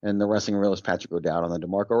the wrestling realist Patrick O'Dowd on the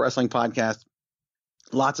DeMarco Wrestling Podcast.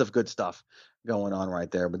 Lots of good stuff going on right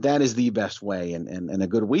there. But that is the best way. And a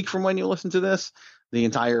good week from when you listen to this, the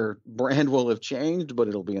entire brand will have changed, but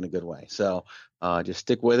it'll be in a good way. So just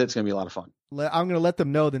stick with it. It's going to be a lot of fun. I'm going to let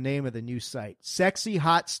them know the name of the new site,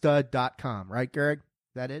 sexyhotstud.com. Right, Greg?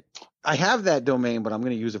 Is that it? I have that domain, but I'm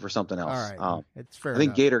going to use it for something else. All right. It's fair I think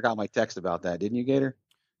enough. Gator got my text about that. Didn't you, Gator?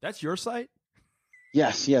 That's your site?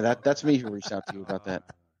 Yes. Yeah, that's me who reached out to you about that.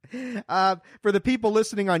 For the people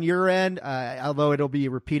listening on your end, although it'll be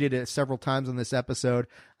repeated several times on this episode,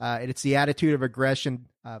 it's the Attitude of Aggression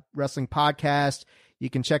Wrestling Podcast. You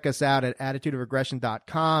can check us out at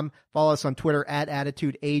attitudeofaggression.com. Follow us on Twitter at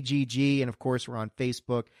AttitudeAGG. And, of course, we're on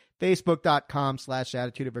Facebook,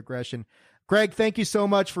 facebook.com/attitudeofaggression. Greg, thank you so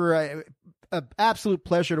much for an absolute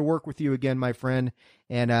pleasure to work with you again, my friend.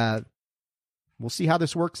 And we'll see how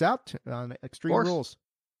this works out on Extreme Rules.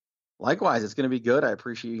 Likewise, it's going to be good. I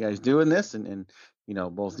appreciate you guys doing this and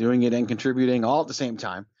both doing it and contributing all at the same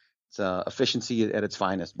time. It's efficiency at its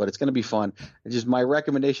finest, but it's going to be fun. It's just my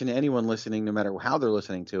recommendation to anyone listening, no matter how they're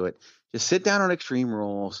listening to it, just sit down on Extreme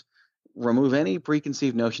Rules, remove any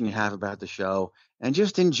preconceived notion you have about the show, and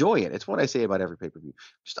just enjoy it. It's what I say about every pay-per-view.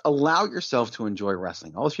 Just allow yourself to enjoy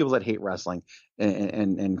wrestling. All those people that hate wrestling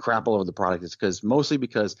and crap all over the product is mostly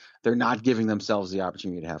because they're not giving themselves the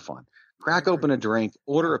opportunity to have fun. Crack open a drink,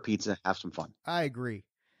 order a pizza, have some fun. I agree.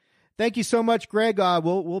 Thank you so much, Greg.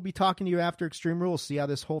 We'll be talking to you after Extreme Rules, see how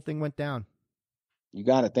this whole thing went down. You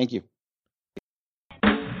got it. Thank you.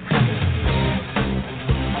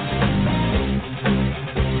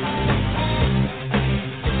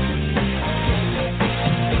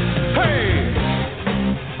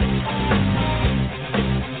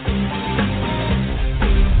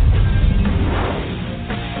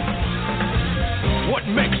 What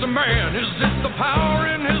makes a man? Is it the power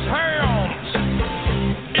in his hands?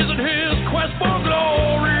 Is it his quest for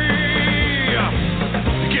glory?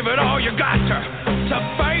 Give it all you got to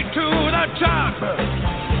fight to the top,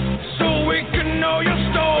 so we can know your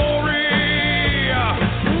story.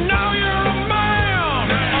 Now you're a man,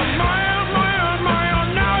 a man, man,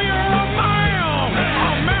 man. Now you're a man,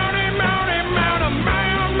 a mounty, mounty, man, a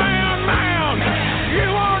man, man, man. You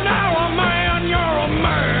are now a man, you're a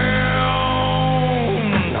man.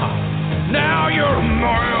 Now you're a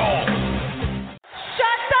man.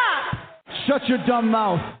 Shut up! Shut your dumb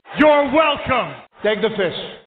mouth. You're welcome. Take the fish.